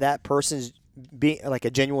get that person's being like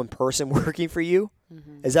a genuine person working for you?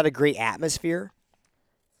 Mm-hmm. Is that a great atmosphere?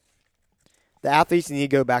 The athletes need to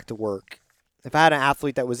go back to work. If I had an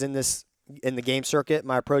athlete that was in the game circuit,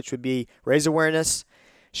 my approach would be raise awareness,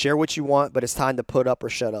 share what you want, but it's time to put up or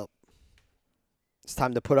shut up. It's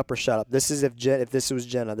time to put up or shut up. This is if this was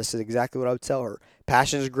Jenna, this is exactly what I would tell her.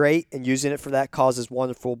 Passion is great, and using it for that cause is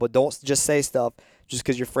wonderful, but don't just say stuff just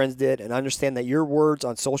because your friends did, and understand that your words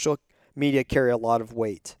on social media carry a lot of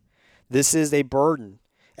weight. This is a burden.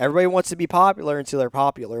 Everybody wants to be popular until they're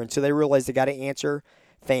popular, until they realize they got to answer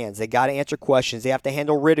fans. They got to answer questions. They have to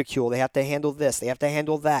handle ridicule. They have to handle this. They have to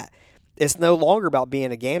handle that. It's no longer about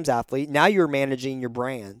being a games athlete. Now you're managing your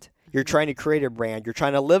brand. You're trying to create a brand. You're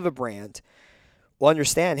trying to live a brand. Well,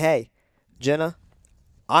 understand, hey, Jenna,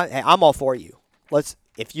 I'm all for you.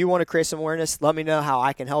 If you want to create some awareness, let me know how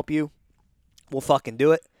I can help you. We'll fucking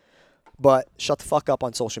do it. But shut the fuck up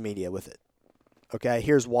on social media with it. Okay?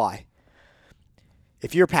 Here's why.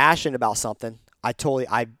 If you're passionate about something,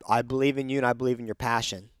 I believe in you and I believe in your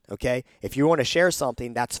passion. Okay? If you want to share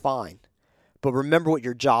something, that's fine. But remember what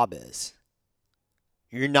your job is.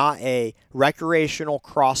 You're not a recreational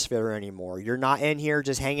CrossFitter anymore. You're not in here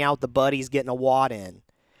just hanging out with the buddies getting a wad in.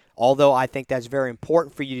 Although I think that's very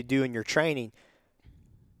important for you to do in your training.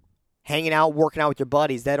 Hanging out, working out with your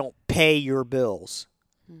buddies, they don't pay your bills.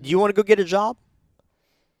 Do you want to go get a job?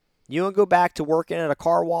 You want to go back to working at a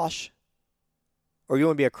car wash? Or you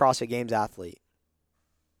want to be a CrossFit Games athlete?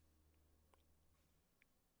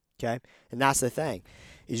 Okay? And that's the thing.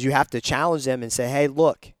 Is you have to challenge them and say, hey,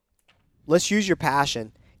 look, let's use your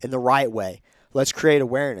passion in the right way. Let's create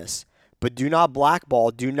awareness. But do not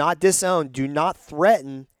blackball, do not disown, do not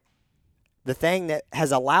threaten the thing that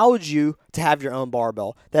has allowed you to have your own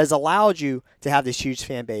barbell, that has allowed you to have this huge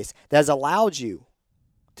fan base, that has allowed you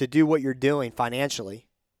to do what you're doing financially.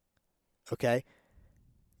 Okay?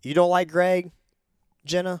 You don't like Greg,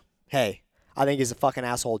 Jenna? Hey, I think he's a fucking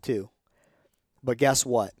asshole too. But guess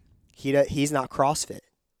what? He's not CrossFit.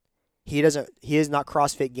 He is not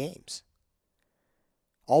CrossFit Games.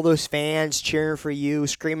 All those fans cheering for you,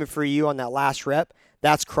 screaming for you on that last rep,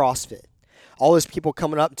 that's CrossFit. All those people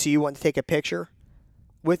coming up to you wanting to take a picture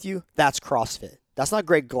with you, that's CrossFit. That's not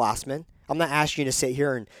Greg Glassman. I'm not asking you to sit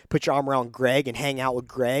here and put your arm around Greg and hang out with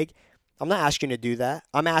Greg. I'm not asking you to do that.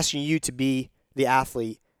 I'm asking you to be the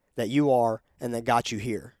athlete that you are and that got you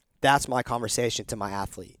here. That's my conversation to my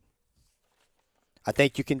athlete. I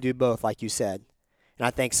think you can do both, like you said. And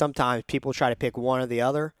I think sometimes people try to pick one or the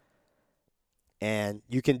other. And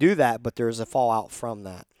you can do that, but there's a fallout from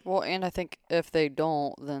that. Well, and I think if they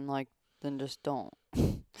don't, then just don't.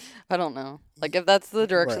 I don't know. Like, if that's the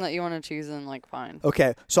direction that you want to choose, then, fine.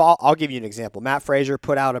 Okay, so I'll give you an example. Matt Frazier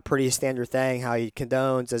put out a pretty standard thing, how he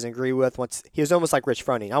condones, doesn't agree with. He was almost like Rich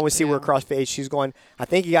Froning. I want to see where CrossFit she's going. I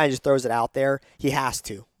think he kind of just throws it out there. He has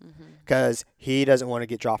to, because he doesn't want to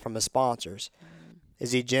get dropped from his sponsors.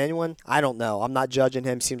 Is he genuine? I don't know. I'm not judging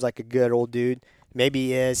him. Seems like a good old dude. Maybe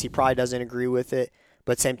he is. He probably doesn't agree with it.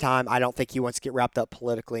 But at the same time, I don't think he wants to get wrapped up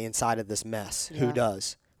politically inside of this mess. Yeah. Who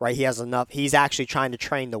does? Right? He has enough. He's actually trying to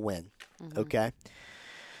train to win. Okay?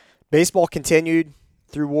 Baseball continued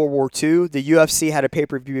through World War II. The UFC had a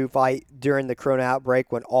pay-per-view fight during the Corona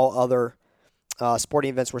outbreak when all other sporting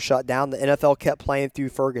events were shut down. The NFL kept playing through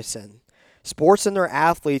Ferguson. Sports and their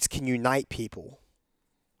athletes can unite people.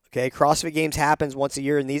 Okay, CrossFit Games happens once a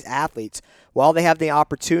year, and these athletes, while they have the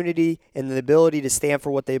opportunity and the ability to stand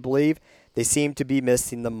for what they believe, they seem to be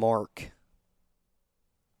missing the mark.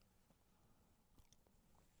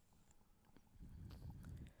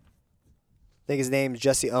 I think his name is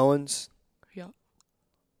Jesse Owens. Yeah.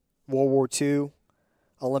 World War II,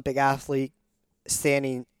 Olympic athlete,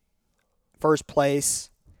 standing first place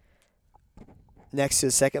next to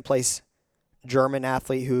the second place German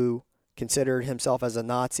athlete who considered himself as a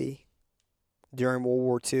Nazi during World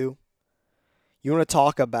War II. You want to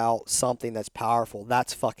talk about something that's powerful.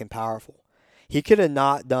 That's fucking powerful. He could have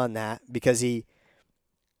not done that because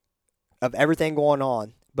of everything going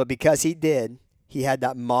on. But because he did, he had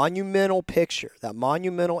that monumental picture, that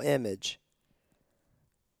monumental image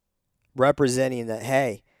representing that,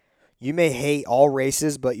 hey, you may hate all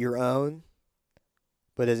races but your own,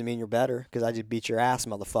 but it doesn't mean you're better because I just beat your ass,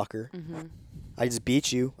 motherfucker. I just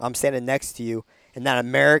beat you. I'm standing next to you. And that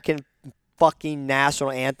American fucking national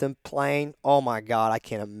anthem playing, oh my God, I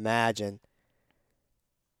can't imagine.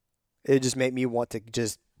 It just made me want to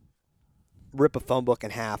just rip a phone book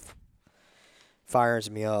in half. Fires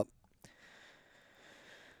me up.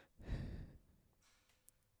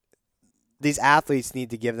 These athletes need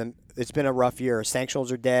to give them, it's been a rough year.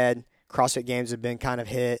 Sanctionals are dead. CrossFit Games have been kind of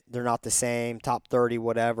hit. They're not the same. Top 30,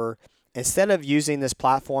 whatever. Instead of using this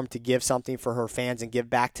platform to give something for her fans and give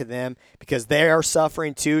back to them, because they are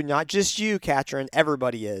suffering too, not just you, Katrin,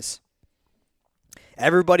 everybody is.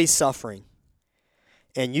 Everybody's suffering.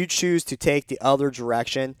 and you choose to take the other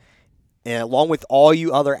direction, and along with all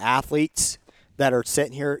you other athletes that are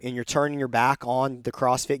sitting here and you're turning your back on the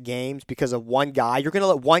CrossFit Games because of one guy, you're going to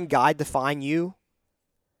let one guy define you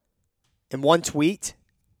in one tweet?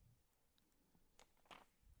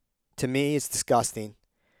 To me, it's disgusting.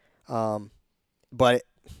 But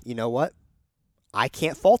you know what? I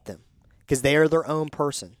can't fault them because they are their own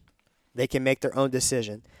person. They can make their own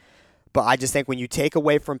decision. But I just think when you take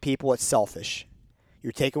away from people, it's selfish.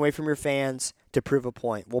 You're taking away from your fans to prove a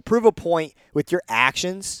point. Well, prove a point with your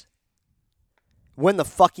actions. Win the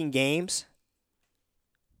fucking games.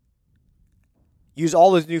 Use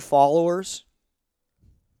all those new followers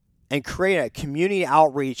and create a community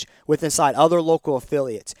outreach with inside other local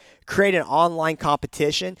affiliates. Create an online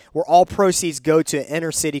competition where all proceeds go to an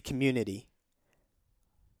inner city community.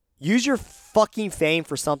 Use your fucking fame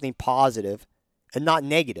for something positive and not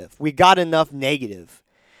negative. We got enough negative.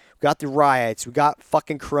 We got the riots. We got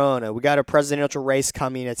fucking Corona. We got a presidential race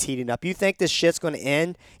coming that's heating up. You think this shit's going to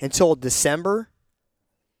end until December?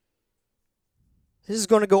 This is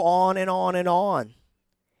going to go on and on and on.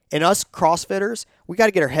 And us CrossFitters, we got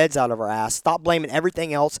to get our heads out of our ass. Stop blaming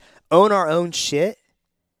everything else. Own our own shit.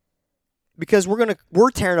 Because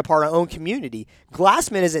we're tearing apart our own community.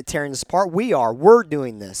 Glassman isn't tearing this apart. We are. We're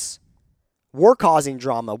doing this. We're causing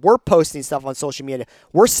drama. We're posting stuff on social media.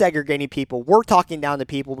 We're segregating people. We're talking down to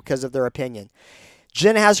people because of their opinion.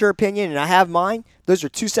 Jen has her opinion and I have mine. Those are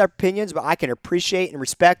two separate opinions, but I can appreciate and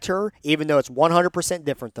respect her even though it's 100%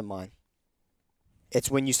 different than mine. It's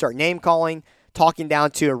when you start name-calling, talking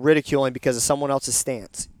down to, or ridiculing because of someone else's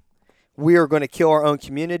stance. We are going to kill our own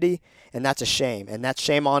community, and that's a shame. And that's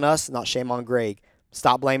shame on us, not shame on Greg.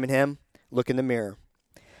 Stop blaming him. Look in the mirror.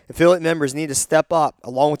 Affiliate members need to step up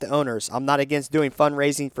along with the owners. I'm not against doing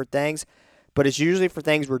fundraising for things, but it's usually for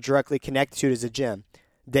things we're directly connected to as a gym.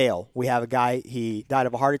 Dale, we have a guy, he died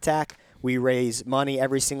of a heart attack. We raise money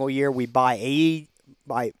every single year. We buy AEDs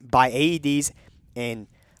and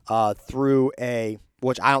through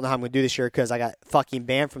which I don't know how I'm going to do this year because I got fucking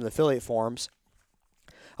banned from the affiliate forums.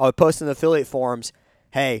 I would post in the affiliate forums,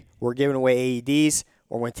 hey, we're giving away AEDs.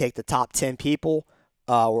 We're going to take the top 10 people.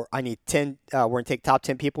 We're going to take top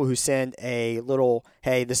 10 people who send a little,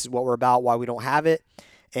 hey, this is what we're about, why we don't have it.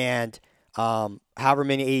 And however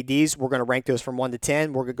many AEDs, we're going to rank those from 1 to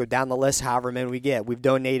 10. We're going to go down the list however many we get. We've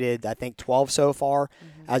donated, I think, 12 so far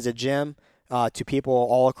as a gym to people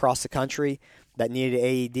all across the country that needed an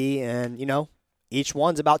AED. And, you know, each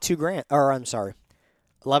one's about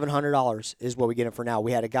 $1,100 is what we get them for now.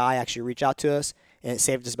 We had a guy actually reach out to us, and it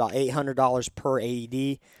saved us about $800 per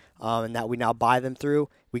AED, and that we now buy them through.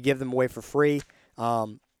 We give them away for free.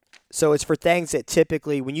 So it's for things that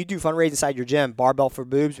typically, when you do fundraising inside your gym, barbell for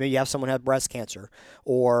boobs, maybe you have someone have breast cancer,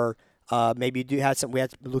 or maybe you do have we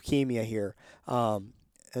had leukemia here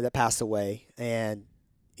that passed away, and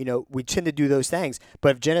you know we tend to do those things.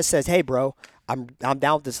 But if Jenna says, "Hey, bro, I'm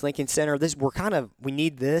down with this Lincoln Center. We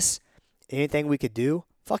need this. Anything we could do?"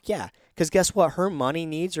 Fuck yeah. Because guess what? Her money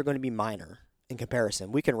needs are going to be minor in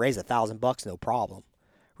comparison. We can raise $1,000 no problem,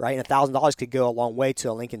 right? And $1,000 could go a long way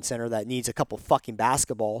to a Lincoln Center that needs a couple fucking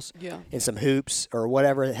basketballs and some hoops or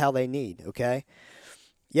whatever the hell they need. Okay.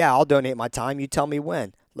 Yeah, I'll donate my time. You tell me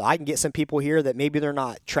when. I can get some people here that maybe they're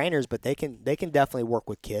not trainers, but they can definitely work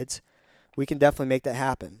with kids. We can definitely make that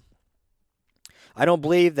happen. I don't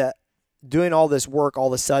believe that doing all this work all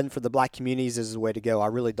of a sudden for the black communities is the way to go. I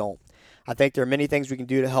really don't. I think there are many things we can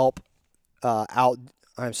do to help I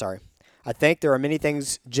think there are many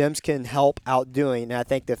things gyms can help out doing, and I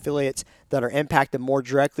think the affiliates that are impacted more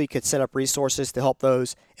directly could set up resources to help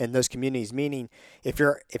those in those communities. Meaning, if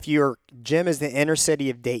your gym is the inner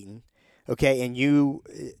city of Dayton, okay, and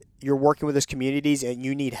you're working with those communities and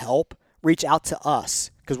you need help, reach out to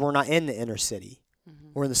us because we're not in the inner city.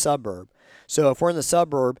 We're in the suburb. So if we're in the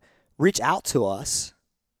suburb, reach out to us.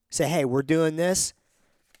 Say, hey, we're doing this.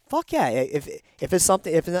 Fuck yeah. If it's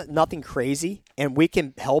nothing crazy and we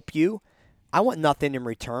can help you, I want nothing in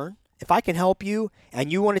return. If I can help you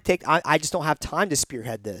and you want to I just don't have time to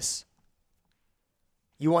spearhead this.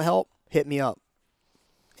 You want help? Hit me up.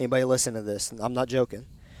 Anybody listen to this? I'm not joking.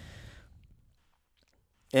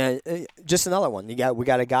 And just another one. We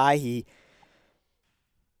got a guy,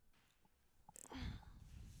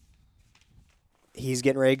 he's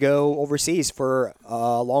getting ready to go overseas for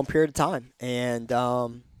a long period of time and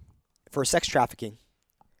for sex trafficking.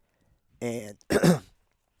 And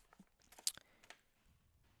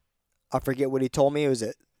I forget what he told me. It was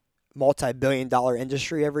a multi-billion-dollar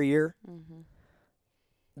industry every year.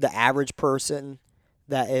 The average person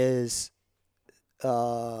that is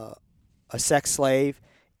a sex slave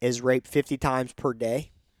is raped 50 times per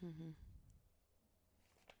day.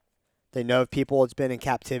 They know of people that's been in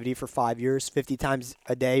captivity for 5 years, 50 times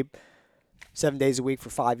a day, 7 days a week for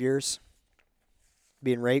 5 years,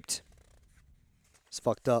 being raped. It's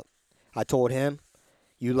fucked up. I told him,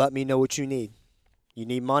 you let me know what you need. You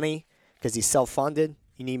need money because he's self-funded.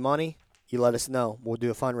 You need money, you let us know. We'll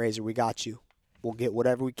do a fundraiser. We got you. We'll get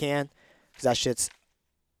whatever we can because that shit's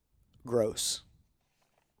gross.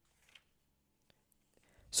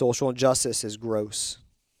 Social injustice is gross,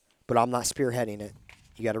 but I'm not spearheading it.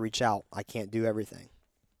 You got to reach out. I can't do everything.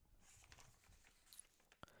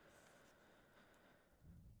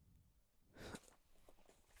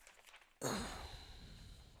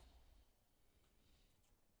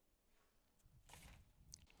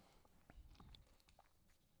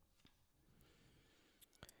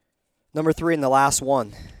 Number 3 and the last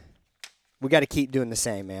one. We got to keep doing the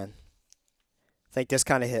same, man. I think this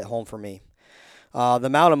kind of hit home for me. The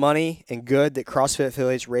amount of money and good that CrossFit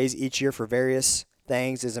affiliates raise each year for various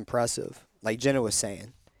things is impressive. Like Jenna was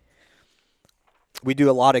saying, we do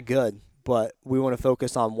a lot of good, but we want to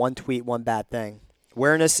focus on one tweet, one bad thing.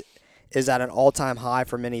 Awareness is at an all-time high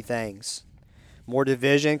for many things. More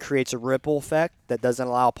division creates a ripple effect that doesn't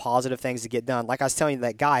allow positive things to get done. Like I was telling you,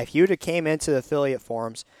 that guy, if he would have came into the affiliate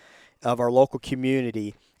forums of our local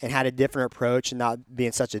community and had a different approach and not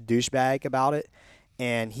being such a douchebag about it,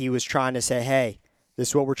 and he was trying to say, hey, this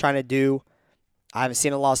is what we're trying to do. I haven't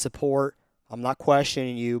seen a lot of support. I'm not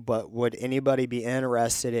questioning you, but would anybody be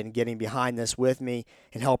interested in getting behind this with me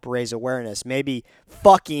and help raise awareness? Maybe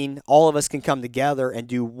fucking all of us can come together and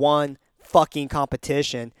do one fucking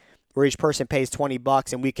competition where each person pays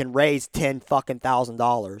 $20 and we can raise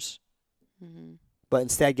 $10,000. Mm-hmm. But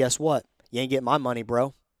instead, guess what? You ain't getting my money,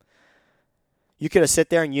 bro. You could have sit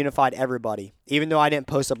there and unified everybody. Even though I didn't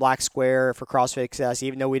post a black square for CrossFit Access,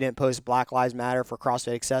 even though we didn't post Black Lives Matter for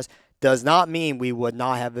CrossFit Access, does not mean we would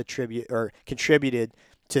not have contributed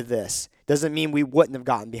to this. Doesn't mean we wouldn't have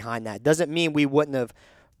gotten behind that. Doesn't mean we wouldn't have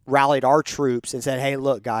rallied our troops and said, hey,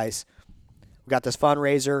 look, guys, we got this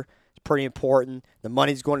fundraiser. It's pretty important. The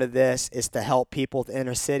money's going to this. It's to help people in the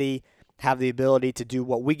inner city have the ability to do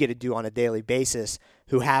what we get to do on a daily basis,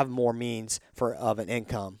 who have more means of an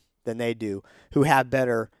income than they do, who have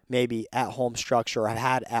better maybe at-home structure or have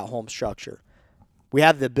had at-home structure. We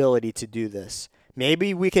have the ability to do this.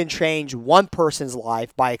 Maybe we can change one person's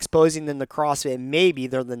life by exposing them to CrossFit, and maybe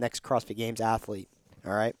they're the next CrossFit Games athlete.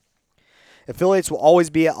 All right? Affiliates will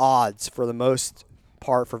always be at odds for the most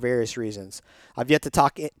part for various reasons. I've yet to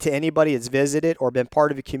talk to anybody that's visited or been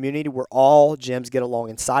part of a community where all gyms get along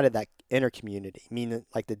inside of that inner community, meaning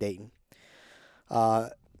like the Dayton.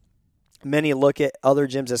 Many look at other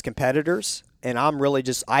gyms as competitors, and I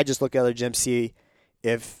just look at other gyms, see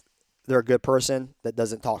if they're a good person that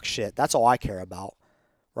doesn't talk shit. That's all I care about,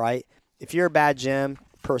 right? If you're a bad gym,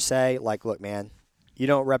 per se, like, look, man, you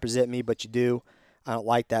don't represent me, but you do. I don't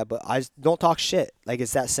like that, but don't talk shit. Like,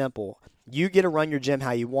 it's that simple. You get to run your gym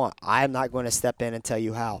how you want. I'm not going to step in and tell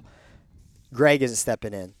you how. Greg isn't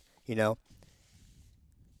stepping in, you know.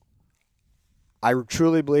 I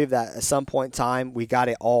truly believe that at some point in time, we got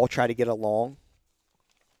to all try to get along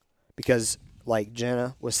because, like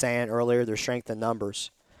Jenna was saying earlier, there's strength in numbers.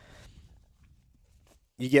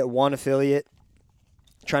 You get one affiliate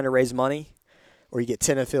trying to raise money, or you get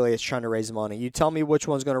 10 affiliates trying to raise money. You tell me which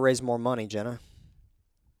one's going to raise more money, Jenna.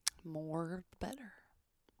 More, the better.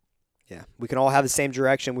 Yeah, we can all have the same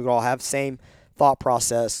direction. We can all have the same thought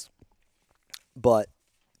process, but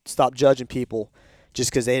stop judging people just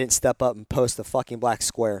because they didn't step up and post a fucking black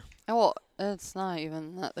square. Well, it's not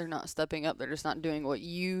even that they're not stepping up. They're just not doing what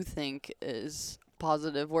you think is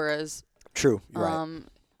positive. Whereas, true, you're right.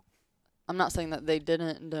 I'm not saying that they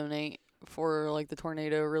didn't donate for like the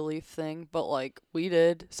tornado relief thing, but like we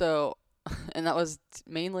did. So, and that was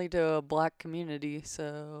mainly to a black community.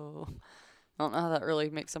 So, I don't know how that really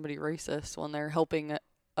makes somebody racist when they're helping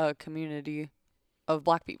a community of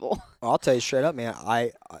black people. I'll tell you straight up, man.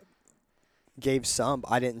 I gave some.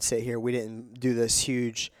 I didn't sit here. We didn't do this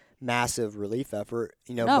huge, massive relief effort.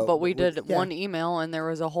 You know, No, but we did one email, and there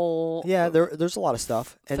was a whole there's a lot of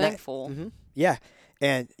stuff. And thankful. Yeah,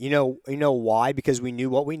 and you know why? Because we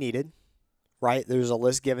knew what we needed, right? There was a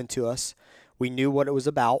list given to us. We knew what it was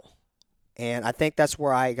about, and I think that's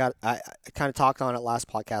where I kind of talked on it last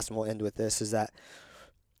podcast, and we'll end with this: is that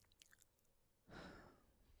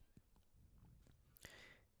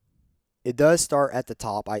it does start at the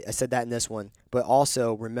top. I said that in this one, but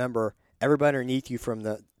also remember, everybody underneath you, from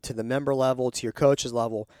to the member level to your coach's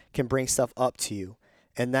level, can bring stuff up to you.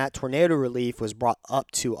 And that tornado relief was brought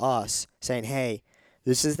up to us, saying, "Hey,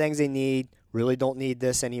 this is the things they need. Really don't need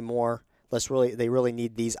this anymore. They really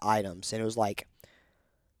need these items." And it was like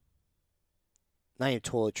not even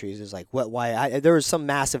toiletries. It was like wet wipe. There was some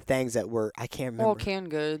massive things that were I can't Well, remember. canned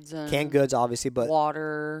goods and Canned goods, obviously, but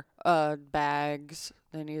water, bags.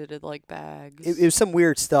 They needed like bags. it was some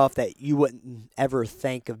weird stuff that you wouldn't ever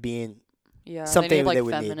think of being Yeah, they something need like they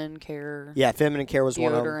would need. feminine care, Yeah, feminine care was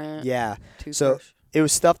one of them. deodorant, Yeah. So toothbrush. it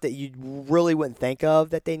was stuff that you really wouldn't think of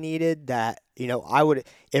that they needed that, I would,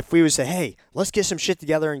 if we would say, hey, let's get some shit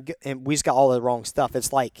together and we just got all the wrong stuff.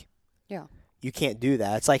 It's like, Yeah. you can't do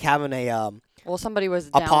that. It's like having Well, somebody was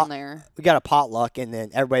a down there. we got a potluck and then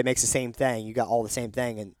everybody makes the same thing. You got all the same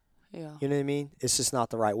thing and Yeah. you know what I mean? It's just not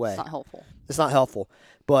the right way. It's not helpful. It's not helpful.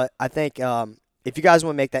 But I think if you guys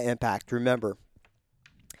want to make that impact, remember,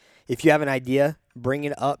 if you have an idea, bring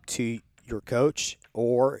it up to your coach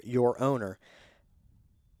or your owner,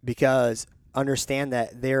 because understand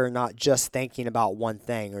that they're not just thinking about one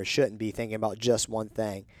thing or shouldn't be thinking about just one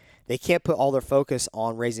thing. They can't put all their focus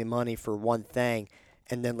on raising money for one thing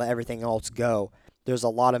and then let everything else go. There's a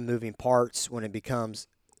lot of moving parts when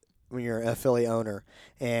you're an affiliate owner.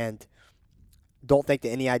 And don't think that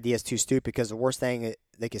any idea is too stupid, because the worst thing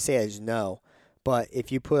they can say is no. But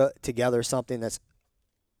if you put together something that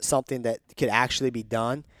could actually be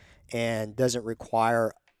done and doesn't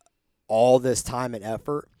require all this time and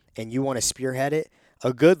effort, and you want to spearhead it,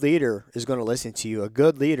 a good leader is going to listen to you. A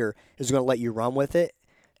good leader is going to let you run with it,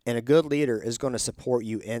 and a good leader is going to support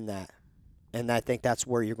you in that. And I think that's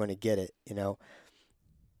where you're going to get it,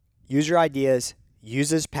 Use your ideas, use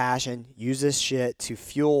this passion, use this shit to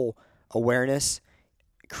fuel awareness,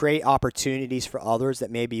 create opportunities for others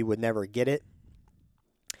that maybe you would never get it,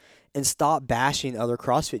 and stop bashing other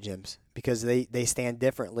CrossFit gyms because they stand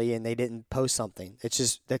differently and they didn't post something. It's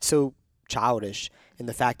just, that's so childish. And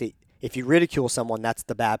the fact that if you ridicule someone, that's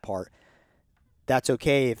the bad part. That's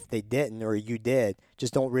okay if they didn't or you did.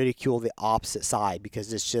 Just don't ridicule the opposite side,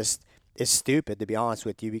 because it's stupid, to be honest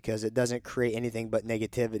with you, because it doesn't create anything but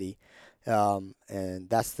negativity. And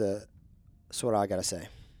that's what I got to say.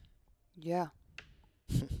 Yeah.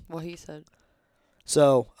 What he said.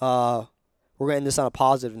 So, we're going to end this on a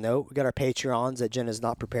positive note. We got our Patreons that Jenna's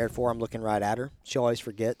not prepared for. I'm looking right at her. She always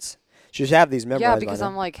forgets. She should have these memorized. Yeah, because by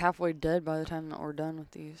now. I'm like halfway dead by the time that we're done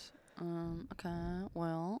with these. Okay,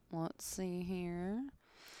 well, let's see here.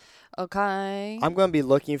 Okay. I'm going to be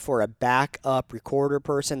looking for a backup recorder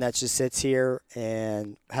person that just sits here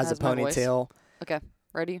and has a my voice. ponytail. Okay,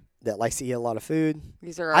 ready? That likes to eat a lot of food.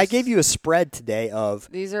 These are I gave you a spread today of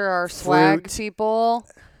These are our swag fruit. people.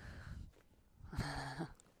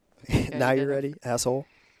 Now you're ready, asshole.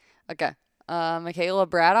 Okay. Michaela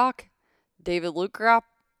Braddock, David Lukrop,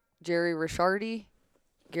 Jerry Rishardi,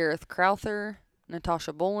 Gareth Crowther,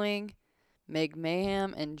 Natasha Bowling, Meg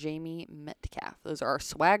Mayhem, and Jamie Metcalf. Those are our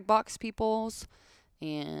swag box peoples,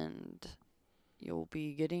 and you'll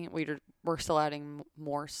be getting. We're still adding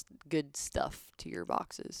more good stuff to your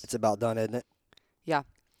boxes. It's about done, isn't it? Yeah.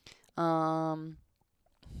 Then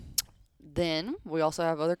we also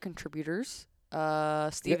have other contributors.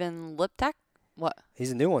 Stephen Liptak. What?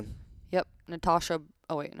 He's a new one. Yep. Natasha.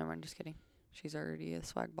 Oh wait, never mind. Just kidding. She's already a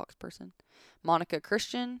swag box person. Monica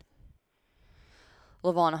Christian.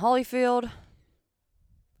 LaVon Holyfield.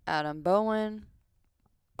 Adam Bowen.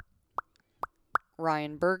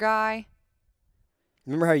 Ryan Burguy.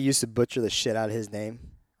 Remember how you used to butcher the shit out of his name?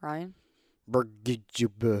 Ryan.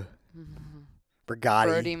 Burgadi.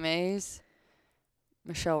 Brody Mays.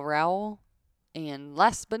 Michelle Rowell. And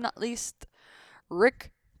last but not least, Rick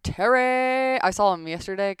Terry. I saw him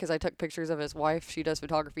yesterday because I took pictures of his wife. She does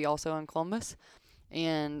photography also in Columbus.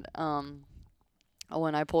 And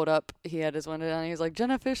when I pulled up, he had his window down. He was like,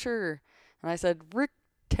 Jenna Fisher. And I said, Rick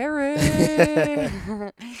Terry.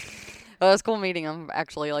 Well, it was cool meeting him,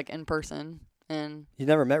 actually, like in person. And You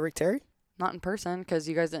never met Rick Terry? not in person because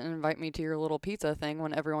you guys didn't invite me to your little pizza thing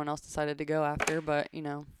when everyone else decided to go after. But,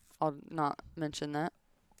 I'll not mention that.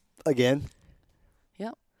 Again?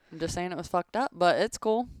 I'm just saying it was fucked up, but it's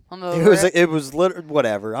cool. I'm over it. It was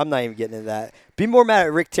whatever. I'm not even getting into that. Be more mad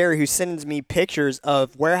at Rick Terry, who sends me pictures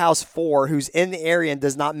of Warehouse 4, who's in the area and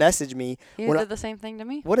does not message me. He did the same thing to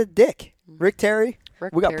me. What a dick. Rick Terry,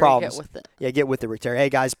 Rick we got Terry, problems. Get with it. Yeah, get with it, Rick Terry. Hey,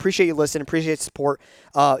 guys, appreciate you listening. Appreciate the support.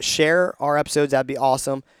 Share our episodes. That'd be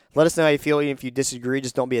awesome. Let us know how you feel. Even if you disagree,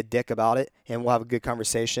 just don't be a dick about it, and we'll have a good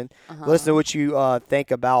conversation. Let us know what you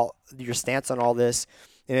think about your stance on all this.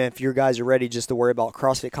 And if you guys are ready just to worry about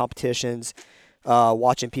CrossFit competitions,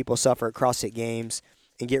 watching people suffer at CrossFit games,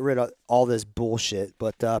 and get rid of all this bullshit.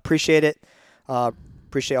 But appreciate it.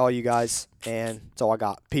 Appreciate all you guys. And that's all I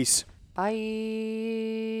got. Peace.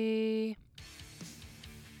 Bye.